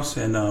Warehouse,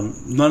 and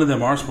none of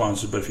them are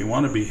sponsors, but if you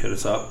want to be, hit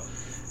us up.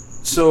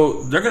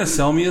 So they're going to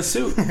sell me a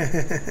suit,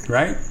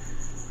 right?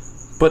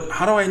 But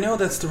how do I know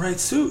that's the right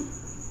suit?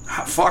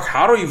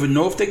 How do I even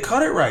know if they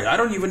cut it right? I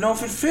don't even know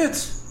if it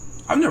fits.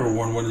 I've never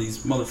worn one of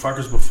these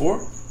motherfuckers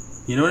before.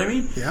 You know what I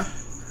mean? Yeah.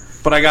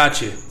 But I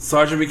got you.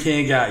 Sergeant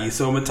McCain got you.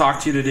 So I'm going to talk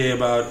to you today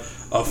about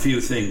a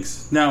few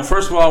things. Now,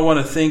 first of all, I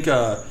want to thank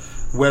a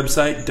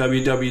website,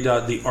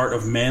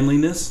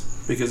 www.theartofmanliness,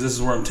 because this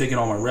is where I'm taking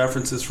all my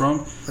references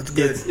from. That's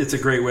good. It's a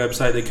great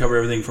website. They cover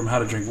everything from how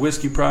to drink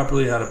whiskey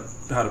properly, how to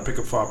pick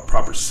a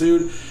proper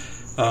suit.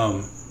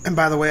 And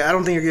by the way, I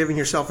don't think you're giving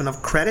yourself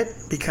enough credit,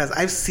 because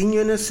I've seen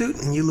you in a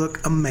suit and you look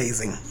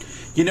amazing.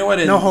 You know what?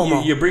 No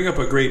homo. You bring up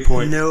a great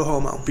point. No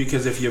homo.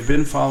 Because if you've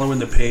been following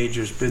the page,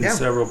 there's been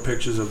several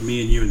pictures of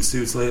me and you in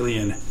suits lately,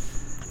 and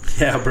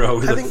yeah, bro,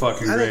 we look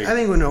fucking great. I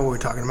think we know what we're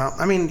talking about.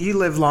 I mean, you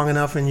live long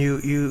enough, and you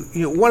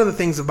one of the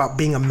things about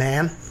being a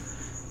man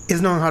is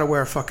knowing how to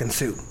wear a fucking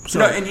suit. So,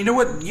 and you know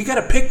what? You got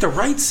to pick the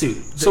right suit.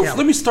 So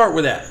let me start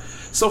with that.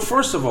 So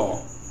first of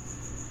all,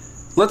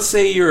 let's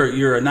say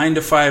you're a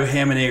 9-to-5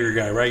 ham and egger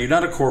guy, right? You're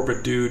not a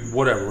corporate dude,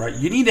 whatever, right?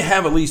 You need to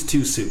have at least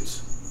 2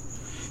 suits.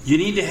 You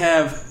need to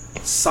have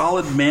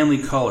solid manly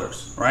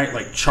colors, right?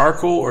 Like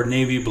charcoal or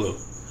navy blue.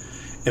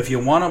 If you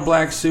want a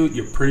black suit,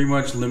 you're pretty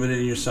much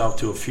limiting yourself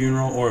to a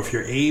funeral, or if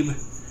you're Abe,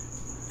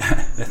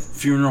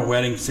 funeral,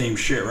 wedding, same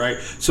shit, right?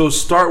 So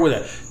start with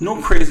that.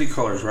 No crazy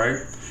colors, right?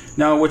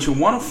 Now, what you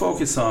want to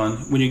focus on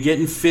when you're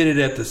getting fitted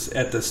at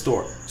the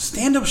store,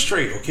 stand up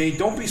straight, okay?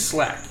 Don't be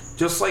slack.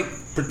 Just like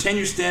pretend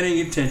you're standing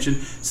at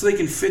attention so they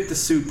can fit the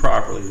suit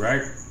properly,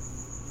 right?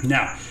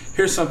 Now,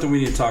 here's something we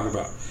need to talk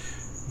about.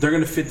 They're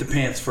going to fit the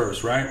pants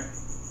first, right?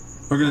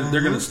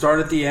 They're going to start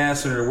at the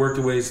ass and work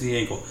their ways to the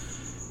ankle.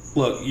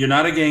 Look, you're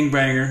not a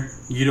gangbanger.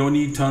 You don't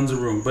need tons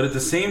of room. But at the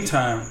same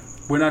time,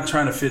 we're not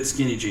trying to fit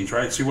skinny jeans,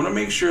 right? So you want to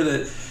make sure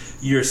that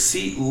your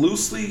seat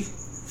loosely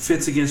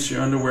fits against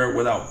your underwear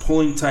without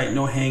pulling tight,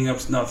 no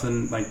hang-ups,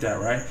 nothing like that,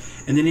 right?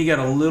 And then you got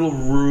a little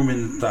room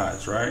in the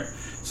thighs, right?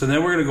 So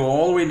then we're going to go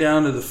all the way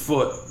down to the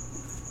foot.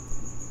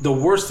 The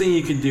worst thing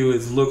you can do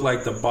is look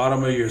like the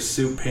bottom of your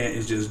suit pant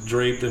is just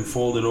draped and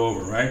folded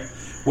over, right?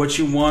 What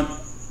you want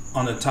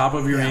on the top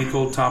of your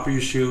ankle, top of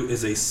your shoe,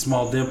 is a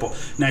small dimple.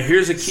 Now,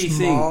 here's a key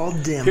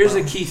thing. Here's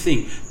a key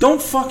thing.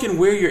 Don't fucking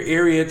wear your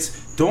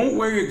Ariats. Don't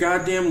wear your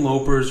goddamn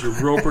lopers, your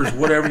ropers,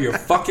 whatever, your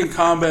fucking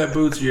combat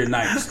boots or your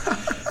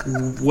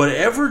Nikes.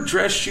 Whatever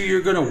dress shoe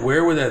you're going to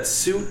wear with that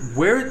suit,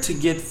 wear it to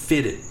get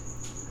fitted.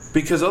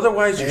 Because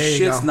otherwise your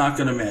shit's not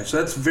going to match. So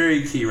that's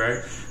very key,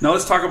 right? Now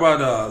let's talk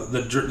about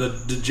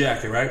the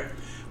jacket, right?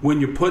 When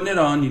you're putting it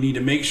on, you need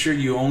to make sure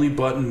you only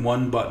button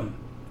one button.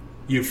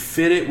 You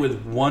fit it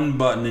with one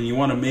button, and you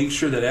want to make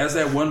sure that as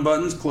that one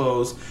button's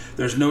closed,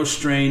 there's no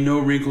strain, no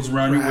wrinkles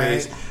around your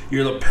waist.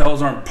 Your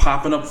lapels aren't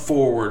popping up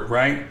forward,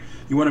 right?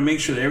 You want to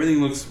make sure that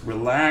everything looks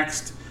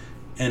relaxed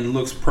and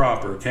looks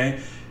proper,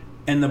 okay?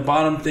 And the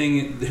bottom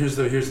thing, here's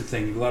the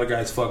thing a lot of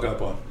guys fuck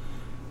up on.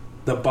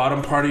 The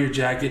bottom part of your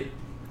jacket,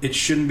 it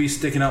shouldn't be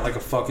sticking out like a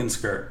fucking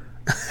skirt.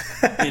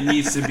 It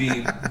needs to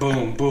be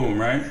boom, boom,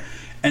 right?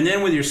 And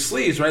then with your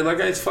sleeves, right? Like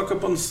guys fuck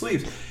up on the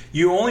sleeves.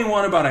 You only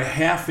want about a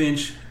half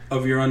inch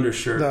of your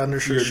undershirt, The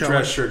undershirt your showing.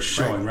 dress shirt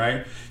showing,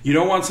 right? You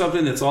don't want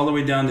something that's all the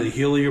way down to the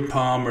heel of your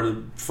palm or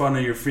the front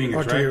of your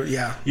fingers, Or to right? your-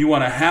 yeah. You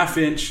want a half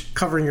inch.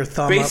 Covering your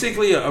thumb.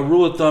 Basically, a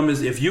rule of thumb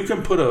is if you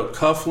can put a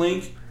cuff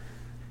link,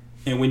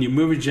 and when you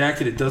move your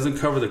jacket, it doesn't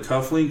cover the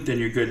cuff link, then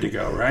you're good to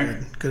go, right?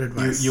 Good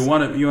advice. You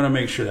want to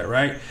make sure that,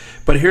 right?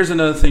 But here's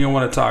another thing I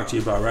want to talk to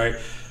you about, right?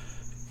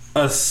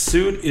 A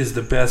suit is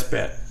the best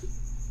bet.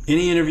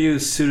 Any interview, a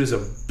suit is a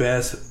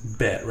best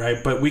bet,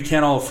 right? But we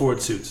can't all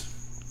afford suits.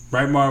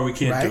 Right, Mara? We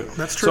can't do Right, it.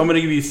 that's true. So I'm going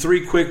to give you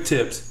 3 quick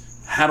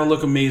tips how to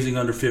look amazing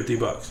under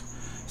 $50.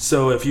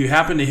 So if you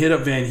happen to hit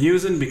up Van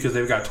Heusen because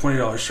they've got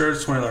 $20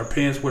 shirts, $20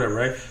 pants, whatever,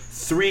 right?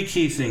 3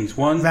 key things.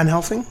 One, Van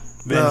Helsing?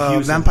 Van The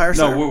Heusen. Vampire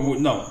Slayer?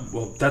 No.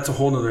 Well, that's a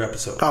whole other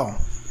episode. Oh.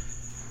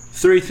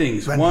 3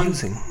 things. Van One,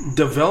 Helsing.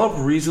 develop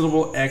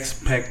reasonable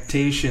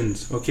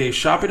expectations. Okay,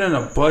 shopping on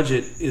a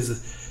budget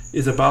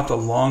is about the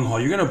long haul.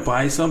 You're going to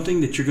buy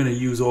something that you're going to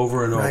use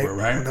over and over,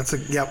 right? That's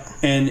yep.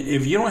 And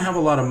if you don't have a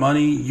lot of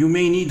money, you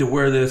may need to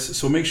wear this,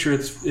 so make sure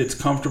it's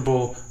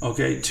comfortable.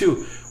 Okay.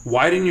 2,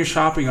 widen your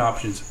shopping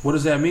options. What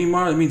does that mean,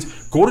 Mara? It means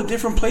go to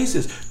different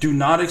places. Do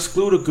not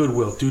exclude a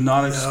Goodwill. Do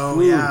not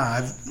exclude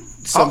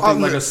something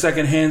like a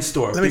secondhand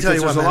store. Let me tell you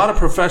there's what, a lot of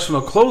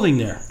professional clothing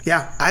there.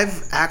 Yeah,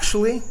 I've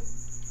actually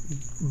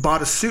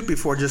bought a suit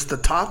before, just the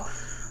top,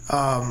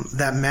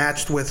 that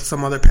matched with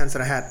some other pants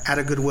that I had at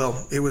a Goodwill.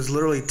 It was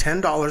literally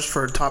 $10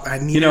 for a top. I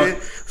needed it.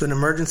 It was an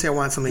emergency. I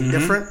wanted something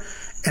different.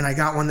 And I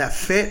got one that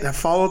fit, and I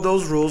followed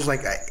those rules.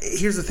 Like,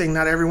 here's the thing.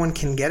 Not everyone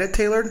can get it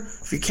tailored.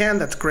 If you can,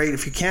 that's great.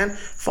 If you can't,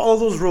 follow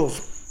those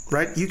rules,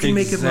 right? You can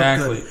make it look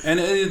good.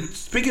 And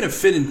speaking of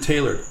fit and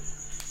tailored,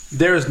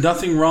 there is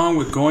nothing wrong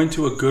with going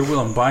to a Goodwill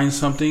and buying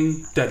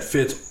something that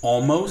fits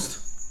almost,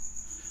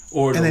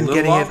 or And then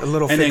getting it a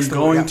little and then fixed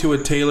going up. to a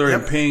tailor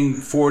and Yep. paying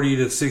 $40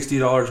 to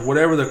 $60,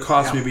 whatever the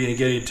cost may be, and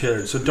getting it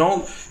tailored. So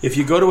if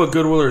you go to a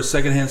Goodwill or a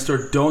secondhand store,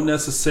 don't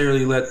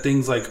necessarily let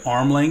things like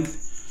arm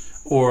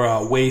length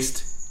or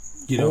waist,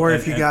 Or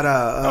if you got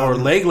or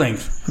leg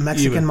length,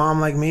 Mexican even. mom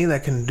like me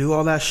that can do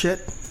all that shit,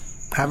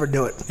 have her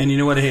do it. And you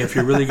know what? Hey, if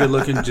you're really good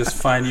looking, just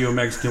find you a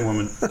Mexican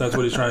woman. That's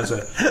what he's trying to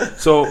say.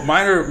 So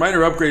minor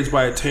upgrades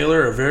by a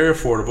tailor are very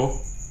affordable.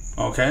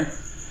 Okay.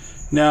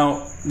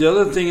 Now, the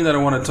other thing that I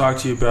want to talk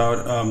to you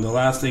about, the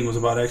last thing was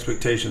about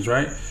expectations,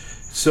 right?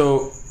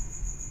 So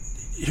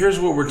here's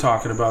what we're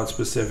talking about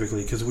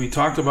specifically, because we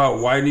talked about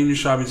widening your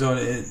shopping zone.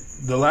 And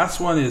the last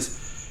one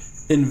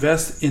is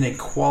invest in a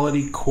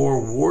quality core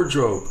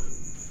wardrobe.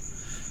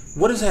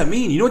 What does that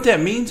mean? You know what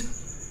that means?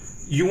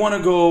 You want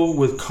to go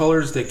with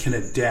colors that can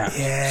adapt.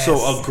 Yes. So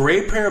a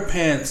gray pair of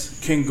pants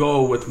can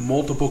go with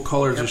multiple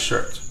colors of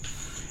shirts.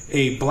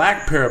 A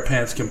black pair of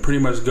pants can pretty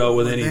much go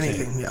with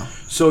anything. Yeah.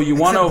 So you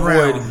want to Except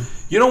avoid. brown.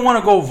 You don't want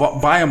to go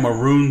buy a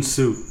maroon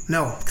suit.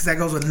 No, because that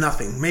goes with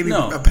nothing. Maybe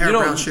No, a pair you of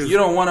don't. brown shoes. You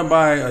don't want to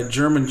buy a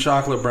German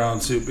chocolate brown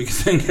suit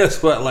because then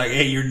guess what? Like,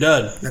 hey, you're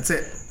done. That's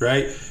it.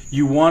 Right?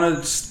 You want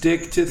to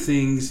stick to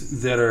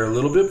things that are a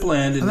little bit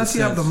bland. Unless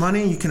you have the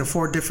money, you can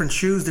afford different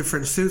shoes,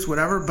 different suits,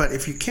 whatever. But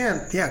if you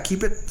can't,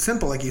 keep it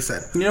simple, like you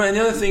said. You know, and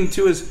the other thing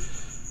too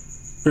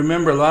is,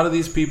 remember, a lot of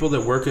these people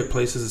that work at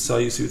places that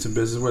sell you suits and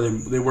business where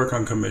they work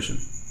on commission.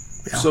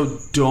 Yeah. So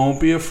don't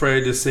be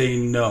afraid to say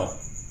no.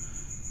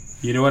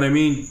 You know what I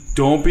mean?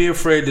 Don't be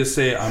afraid to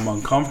say I'm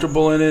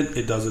uncomfortable in it.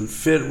 It doesn't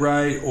fit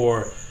right.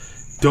 Or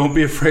don't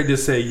be afraid to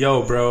say,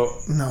 yo, bro,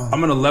 No.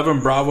 I'm an 11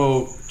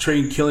 Bravo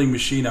trained killing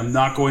machine. I'm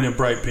not going in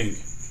bright pink.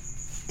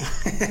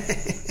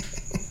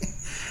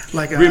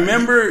 Like,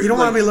 Remember, you don't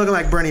like- want to be looking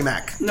like Bernie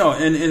Mac. No,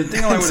 and the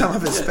thing I like Some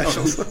of his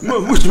specials. Which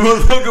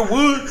motherfucker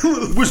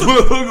would? Which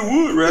motherfucker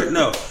would? Right?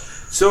 No.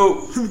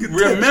 So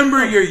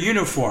remember your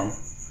uniform,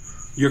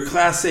 your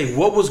Class A.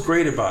 What was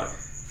great about it?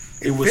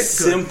 It was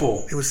fit good.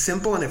 simple. It was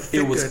simple and it fit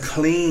It was good.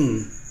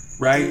 clean,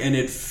 right? And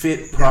it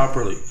fit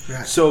properly.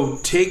 Right. So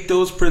take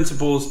those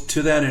principles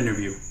to that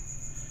interview.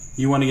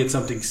 You want to get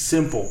something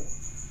simple,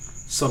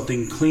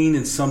 something clean,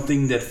 and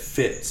something that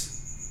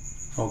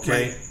fits.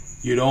 Okay? Right.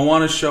 You don't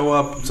want to show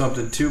up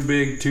something too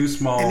big, too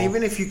small. And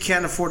even if you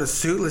can't afford a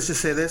suit, let's just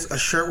say this: a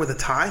shirt with a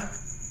tie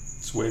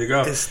It's the way to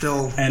go. is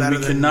still And better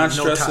we than cannot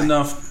no stress tie.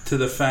 enough to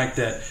the fact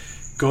that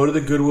go to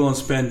the Goodwill and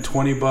spend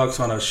 $20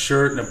 on a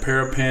shirt and a pair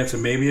of pants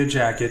and maybe a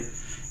jacket,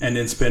 and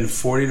then spend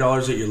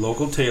 $40 at your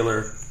local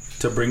tailor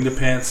to bring the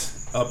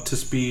pants up to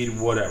speed,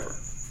 whatever.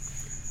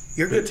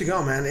 You're good to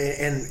go, man.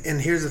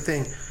 And here's the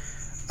thing: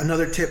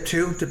 another tip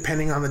too,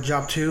 depending on the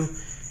job too.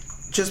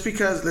 Just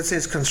because, let's say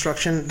it's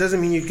construction,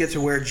 doesn't mean you get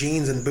to wear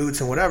jeans and boots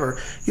and whatever.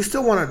 You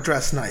still want to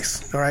dress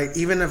nice, all right?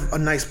 Even if a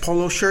nice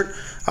polo shirt,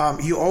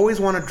 you always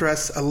want to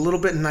dress a little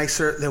bit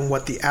nicer than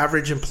what the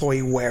average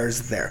employee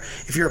wears there.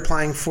 If you're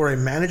applying for a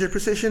manager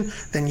position,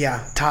 then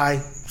tie,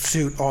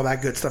 suit, all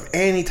that good stuff.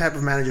 Any type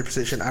of manager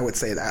position, I would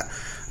say that.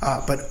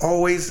 But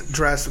always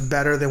dress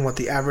better than what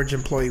the average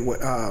employee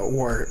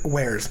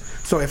wears.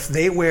 So if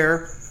they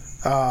wear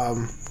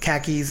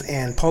khakis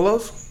and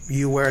polos,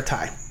 you wear a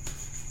tie.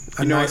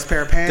 A nice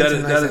pair of pants,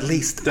 at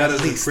least. That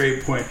is a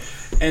great point.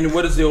 And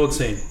what is the old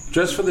saying?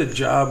 Dress for the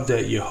job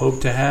that you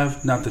hope to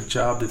have, not the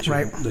job that you're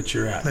at.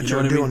 That you know you're what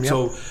I mean? doing, yep.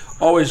 So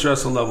always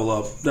dress a level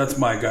up. That's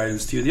my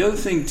guidance to you. The other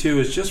thing, too,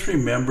 is just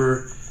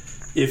remember,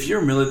 if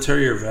you're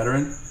military or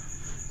veteran,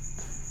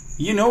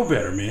 you know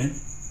better, man.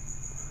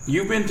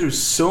 You've been through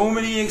so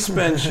many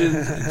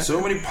expansions,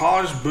 so many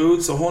polished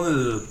boots,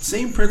 the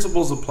same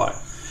principles apply.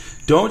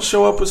 Don't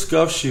show up with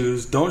scuffed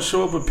shoes. Don't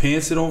show up with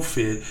pants that don't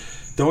fit.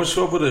 Don't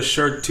show up with a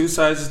shirt 2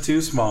 sizes too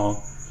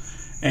small.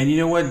 And you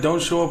know what?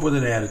 Don't show up with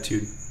an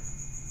attitude.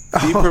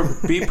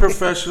 Be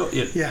professional.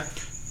 Yeah.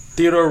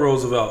 Theodore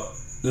Roosevelt,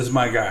 this is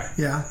my guy.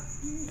 Yeah.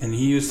 And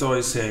he used to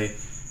always say,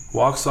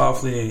 walk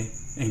softly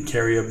and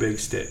carry a big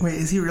stick. Wait,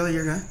 is he really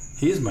your guy?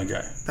 He is my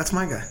guy. That's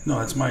my guy. No,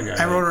 that's my guy.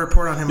 I wrote a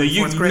report on him in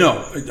 4th grade.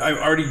 No, I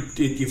already.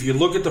 If you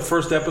look at the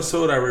first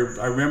episode, I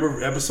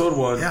remember episode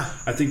 1. Yeah.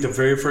 I think the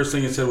very first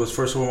thing it said was,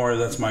 "First of all, Mario,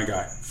 that's my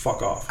guy.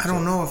 Fuck off." I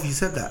don't know if you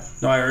said that.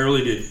 No, I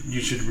really did.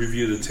 You should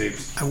review the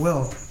tapes. I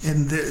will.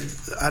 And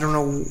I don't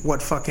know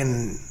what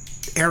fucking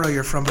era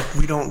you're from, but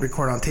we don't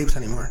record on tapes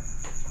anymore.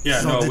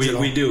 Yeah, no,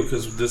 we do,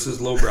 because this is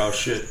lowbrow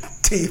shit.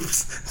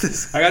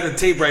 Tapes. I got the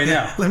tape right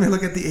now. Let me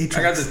look at the 8 tracks.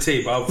 I got the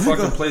tape. I'll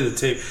fucking play the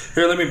tape.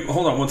 Here,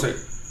 hold on one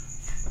second.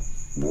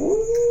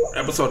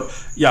 Episode.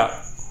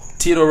 Yeah.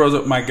 Tito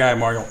Rosa, my guy,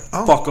 Mario.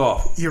 Oh, fuck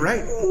off. You're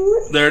right.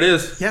 There it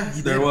is. Yeah, you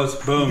did. There it was.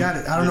 Boom. You got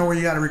it. I don't know where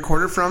you got to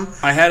record it from.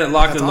 I had it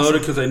locked That's and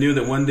loaded awesome. because I knew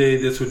that one day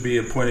this would be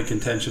a point of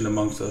contention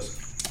amongst us.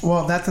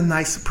 Well, that's a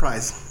nice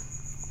surprise.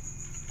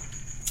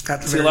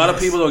 See, a lot of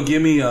people don't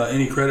give me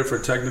any credit for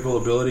technical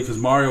ability because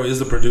Mario is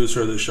the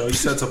producer of the show. He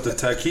sets up the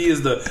tech. He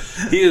is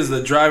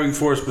the driving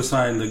force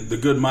behind the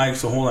good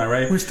mics, the whole night,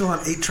 right? We're still on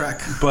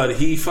 8-track. But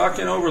he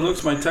fucking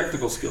overlooks my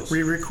technical skills.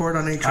 We record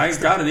on 8-track.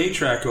 I got an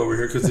 8-track over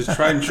here because it's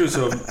tried and true.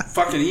 So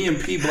fucking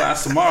EMP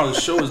blast tomorrow. The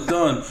show is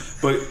done.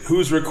 But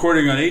who's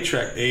recording on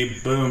 8-track?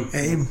 Abe. Boom.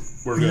 Abe.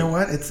 We're you good. know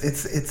what?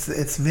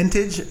 It's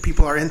vintage.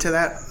 People are into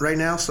that right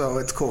now, so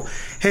it's cool.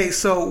 Hey,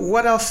 so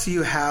what else do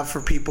you have for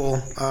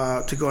people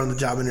to go on the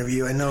job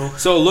interview? I know.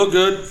 So look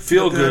good,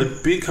 feel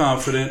good, be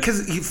confident.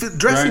 Because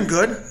dressing right?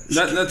 good.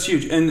 That's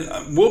huge. And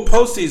we'll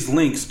post these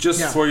links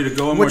just for you to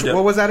go in more depth.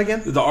 What was that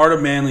again? The Art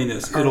of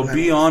Manliness. It'll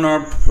be on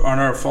our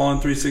Fallen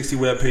 360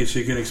 webpage so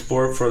you can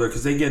explore it further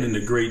because they get into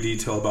great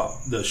detail about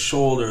the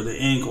shoulder, the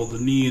ankle, the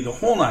knee, the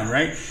whole nine,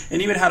 right?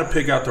 And even how to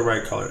pick out the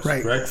right colors.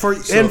 Right.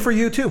 And for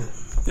you too.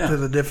 Yeah. To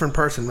the different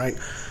person, right?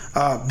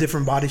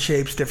 Different body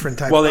shapes, different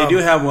types. Well, they do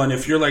have one.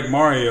 If you're like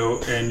Mario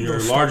and you're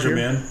a larger stuffier.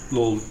 man,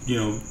 little,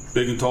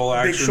 big and tall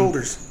action. Big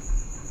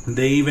shoulders.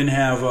 They even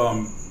have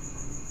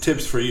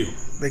tips for you.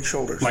 Big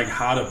shoulders. Like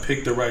how to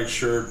pick the right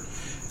shirt,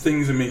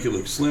 things that make you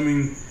look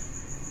slimming.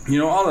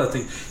 All that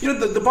thing.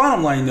 The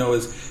bottom line, though,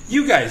 is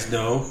you guys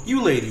know,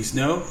 you ladies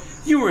know,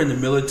 you were in the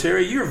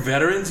military, you're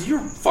veterans, you're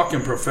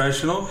fucking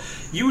professional.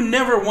 You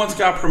never once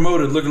got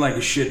promoted looking like a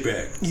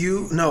shitbag.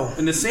 No.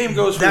 And the same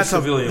goes for the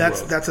civilian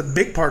world. That's a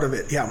big part of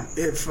it, yeah.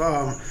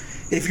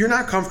 If you're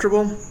not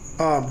comfortable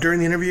during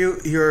the interview,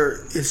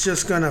 it's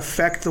just going to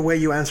affect the way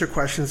you answer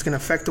questions. It's going to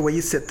affect the way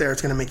you sit there.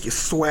 It's going to make you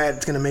sweat.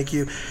 It's going to make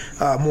you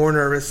more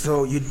nervous.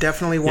 So you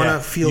definitely want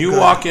to feel good. You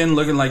walk in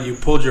looking like you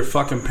pulled your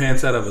fucking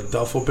pants out of a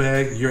duffel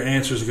bag, your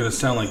answers are going to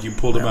sound like you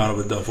pulled them out of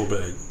a duffel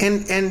bag.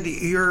 And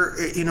you're,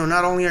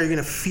 not only are you going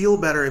to feel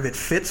better if it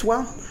fits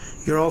well,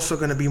 you're also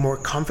going to be more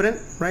confident,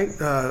 right?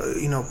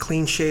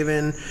 Clean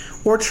shaven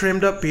or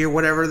trimmed up beard,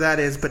 whatever that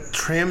is, but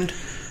trimmed.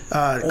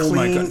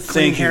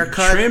 Clean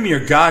haircut. Trim your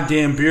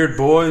goddamn beard,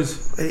 boys.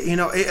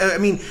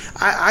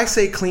 I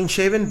say clean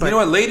shaven, but you know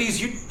what,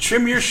 ladies, you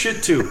trim your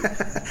shit too.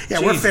 Yeah,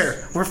 we're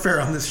fair. We're fair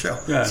on this show.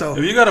 Yeah. So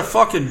if you got a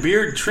fucking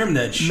beard, trim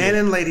that shit. Men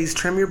and ladies,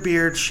 trim your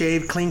beard,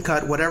 shave, clean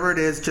cut, whatever it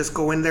is. Just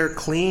go in there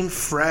clean,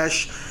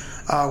 fresh,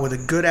 with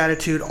a good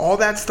attitude. All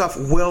that stuff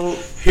will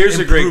Here's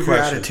a great improve your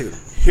question. attitude.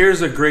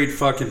 Here's a great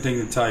fucking thing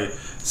to tell you.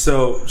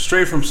 So,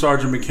 straight from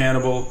Sergeant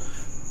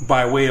McCannibal,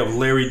 by way of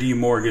Larry D.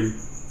 Morgan,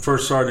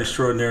 First Sergeant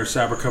Extraordinaire,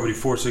 Sapper Company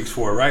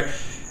 464, right?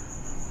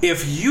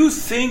 If you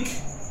think,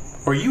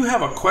 or you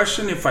have a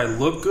question if I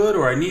look good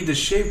or I need to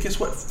shave, guess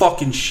what?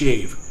 Fucking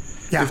shave.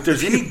 Yeah. If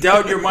there's any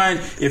doubt in your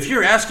mind, if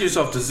you're asking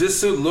yourself, does this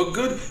suit look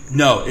good?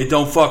 No, it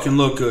don't fucking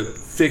look good.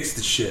 Fix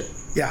the shit.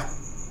 Yeah,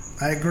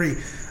 I agree.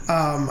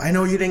 I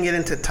know you didn't get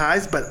into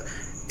ties, but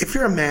if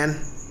you're a man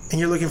and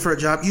you're looking for a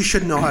job, you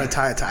should know how to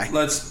tie a tie.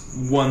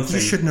 That's one thing.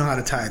 You should know how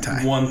to tie a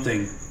tie. One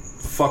thing.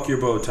 Fuck your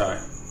bow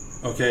tie.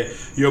 Okay?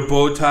 Your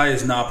bow tie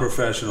is not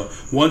professional.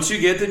 Once you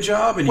get the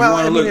job and you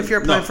want to look... if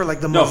you're applying for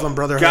like the Muslim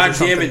Brotherhood God or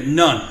something. damn it,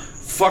 none.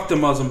 Fuck the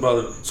Muslim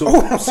Brotherhood.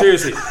 So,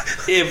 seriously,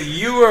 if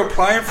you are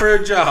applying for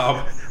a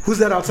job... Who's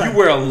that outside? You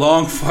wear a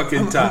long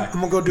fucking tie.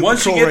 I'm going to go do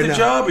Once you patrol get the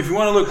job, if you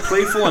want to look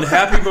playful and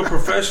happy but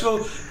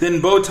professional, then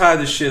bow tie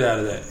the shit out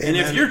of that. And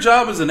if your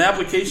job is an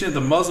application at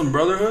the Muslim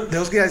Brotherhood,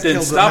 those guys then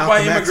killed stop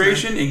by Malcolm X,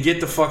 immigration and get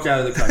the fuck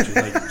out of the country.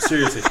 Like,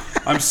 seriously.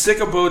 I'm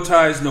sick of bow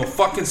ties, no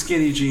fucking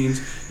skinny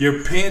jeans.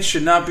 Your pants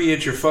should not be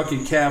at your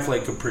fucking calf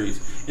like capris.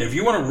 And if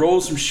you want to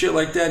roll some shit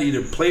like that,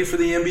 either play for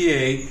the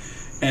NBA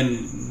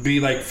and be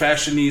like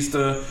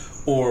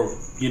fashionista, or,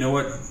 you know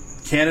what,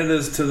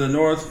 Canada's to the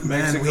north,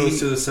 Mexico's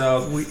to the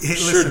south.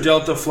 Listen,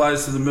 Delta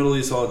flies to the Middle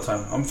East all the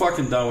time. I'm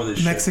fucking done with this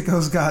shit.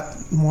 Mexico's got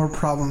more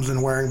problems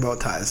than wearing bow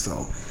ties,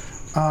 so...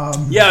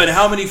 yeah, and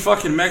how many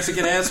fucking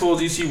Mexican assholes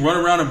do you see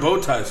run around in bow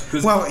ties?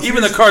 Because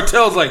even the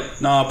cartel's like,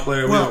 nah,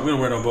 player, we don't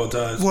wear no bow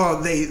ties.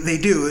 Well, they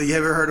do. You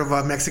ever heard of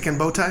a Mexican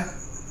bow tie?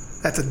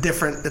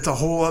 That's a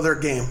whole other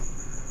game.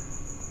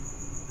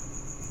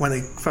 When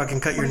they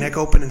fucking cut your neck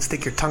open and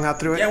stick your tongue out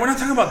through it. Yeah, we're not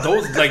talking about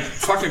those like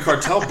fucking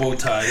cartel bow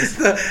ties.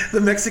 the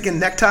Mexican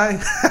necktie.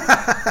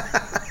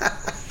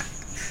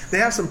 They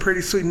have some pretty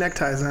sweet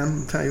neckties, man.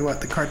 I'll tell you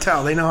what, the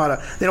cartel, they know how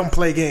to... They don't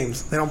play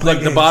games. They don't play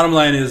games. The bottom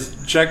line is,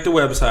 check the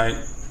website.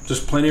 There's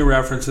plenty of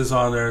references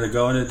on there that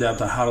go into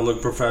depth on how to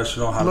look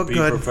professional, how to be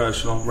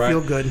professional, right?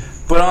 Feel good.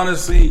 But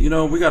honestly,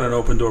 we got an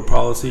open door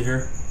policy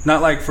here.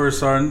 Not like First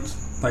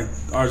Sergeants. Like,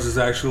 ours is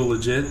actual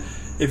legit.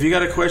 If you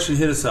got a question,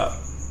 hit us up.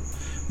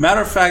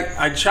 Matter of fact,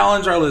 I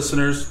challenge our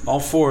listeners, all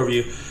 4 of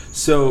you,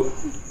 so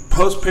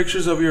post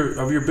pictures of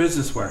your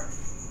business wear.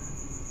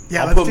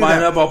 Yeah, I'll put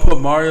mine up. I'll put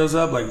Mario's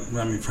up.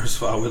 First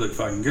of all, we look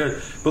fucking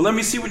good. But let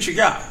me see what you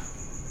got.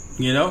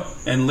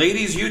 And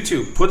ladies, you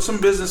too. Put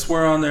some business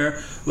wear on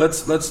there.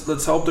 Let's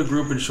help the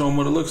group and show them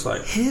what it looks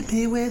like. Hit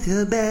me with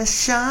your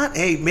best shot.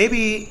 Hey,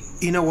 maybe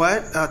you know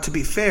what? To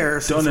be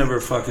fair, don't ever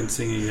fucking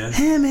sing again.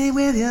 Hit me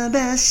with your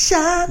best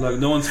shot. Look,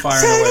 no one's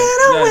firing away.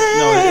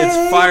 No,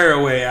 it's fire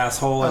away,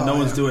 asshole, and no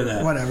one's doing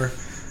that. Whatever.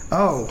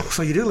 Oh,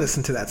 so you do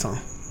listen to that song?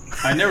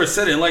 I never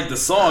said I like the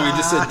song. I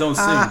just said don't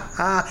sing.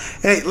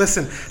 Hey,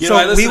 listen.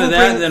 I listen to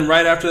that, and then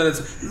right after that,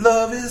 it's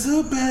 "Love is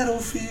a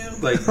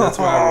battlefield." Like that's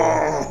why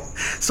I roll.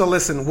 So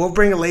listen, we'll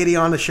bring a lady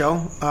on the show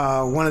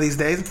one of these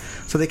days,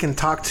 so they can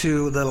talk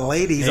to the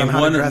ladies on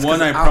how to dress.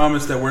 One I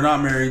promise that we're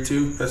not married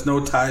to. There's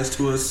no ties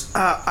to us.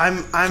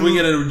 So we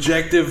get an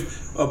objective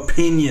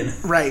opinion,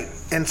 right?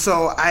 And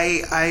so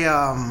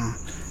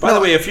By the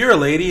way, if you're a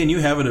lady and you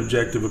have an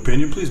objective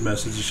opinion, please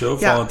message the show.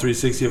 Follow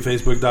 360 at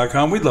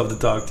Facebook.com. We'd love to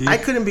talk to you. I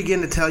couldn't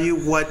begin to tell you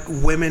what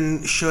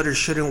women should or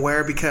shouldn't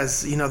wear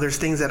because, there's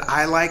things that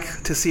I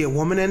like to see a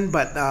woman in,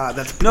 but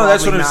that's probably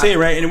that's what I'm not... saying,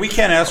 right? And we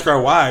can't ask our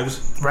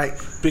wives. Right.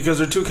 Because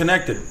they're too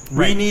connected.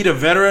 Right. We need a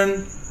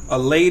veteran, a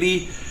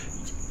lady,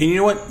 and you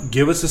know what?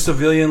 Give us a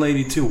civilian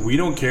lady, too. We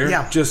don't care.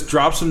 Yeah. Just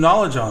drop some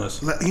knowledge on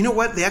us. You know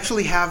what? They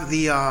actually have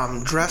the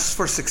Dress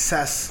for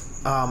Success.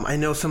 I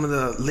know some of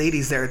the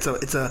ladies there.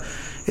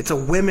 It's a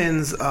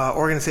women's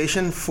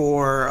organization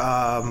for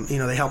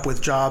they help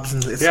with jobs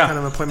and it's kind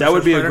of employment. That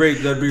would be a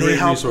great They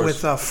help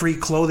resource with free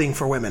clothing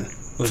for women.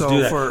 Let's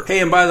do that. Hey,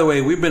 and by the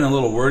way, we've been a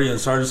little wordy on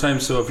Sergeant Time,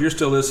 so if you're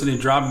still listening,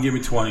 drop and give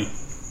me 20.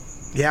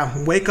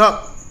 Yeah, wake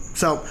up.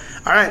 So,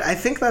 all right, I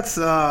think that's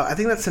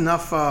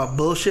enough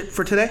bullshit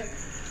for today.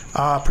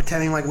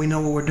 Pretending like we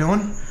know what we're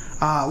doing.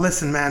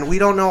 Listen, man, we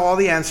don't know all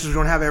the answers. We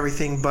don't have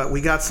everything, but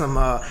we got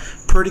some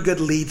pretty good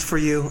leads for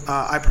you.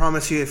 I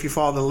promise you, if you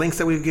follow the links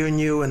that we've given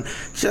you and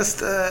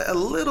just a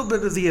little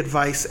bit of the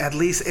advice, at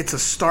least it's a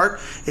start.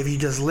 If you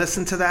just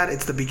listen to that,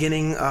 it's the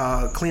beginning.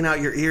 Clean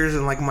out your ears.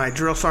 And like my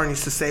drill sergeant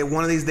used to say,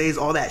 one of these days,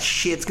 all that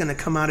shit's going to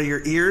come out of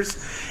your ears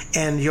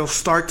and you'll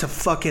start to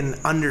fucking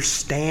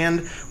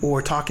understand what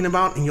we're talking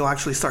about and you'll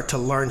actually start to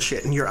learn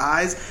shit. And your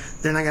eyes,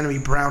 they're not going to be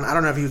brown. I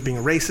don't know if he was being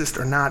racist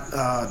or not,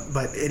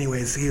 but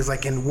anyways, he was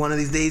like, in one of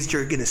these days,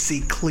 you're going to see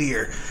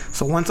clear.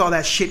 So once all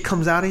that shit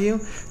comes out of you,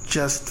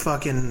 just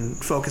fucking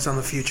focus on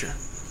the future.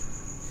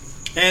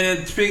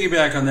 And to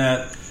piggyback on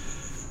that,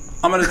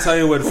 I'm going to tell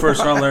you what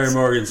First Sergeant Larry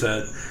Morgan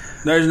said.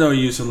 There's no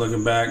use in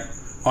looking back.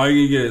 All you're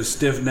going to get is a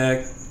stiff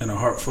neck and a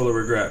heart full of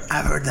regret.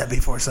 I've heard that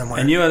before somewhere.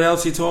 And you know what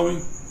else he told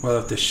me? Well,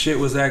 if the shit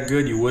was that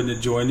good, you wouldn't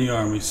have joined the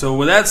Army. So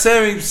with that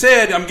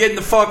said, I'm getting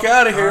the fuck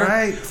out of here. All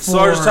right.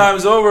 Sergeant's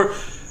time's over.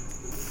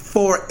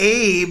 For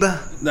Abe.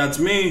 That's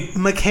me.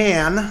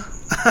 McCann.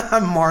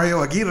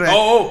 Mario Aguirre.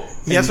 Oh.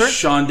 Yes, sir?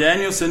 Sean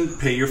Danielson,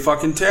 pay your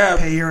fucking tab.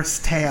 Pay your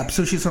tab.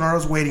 Sushi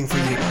Sonora's waiting for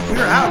you.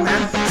 We're out,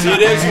 man. See you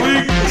next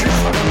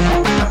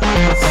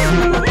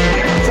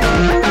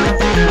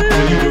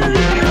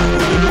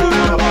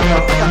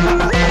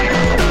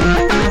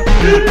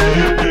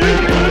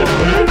week.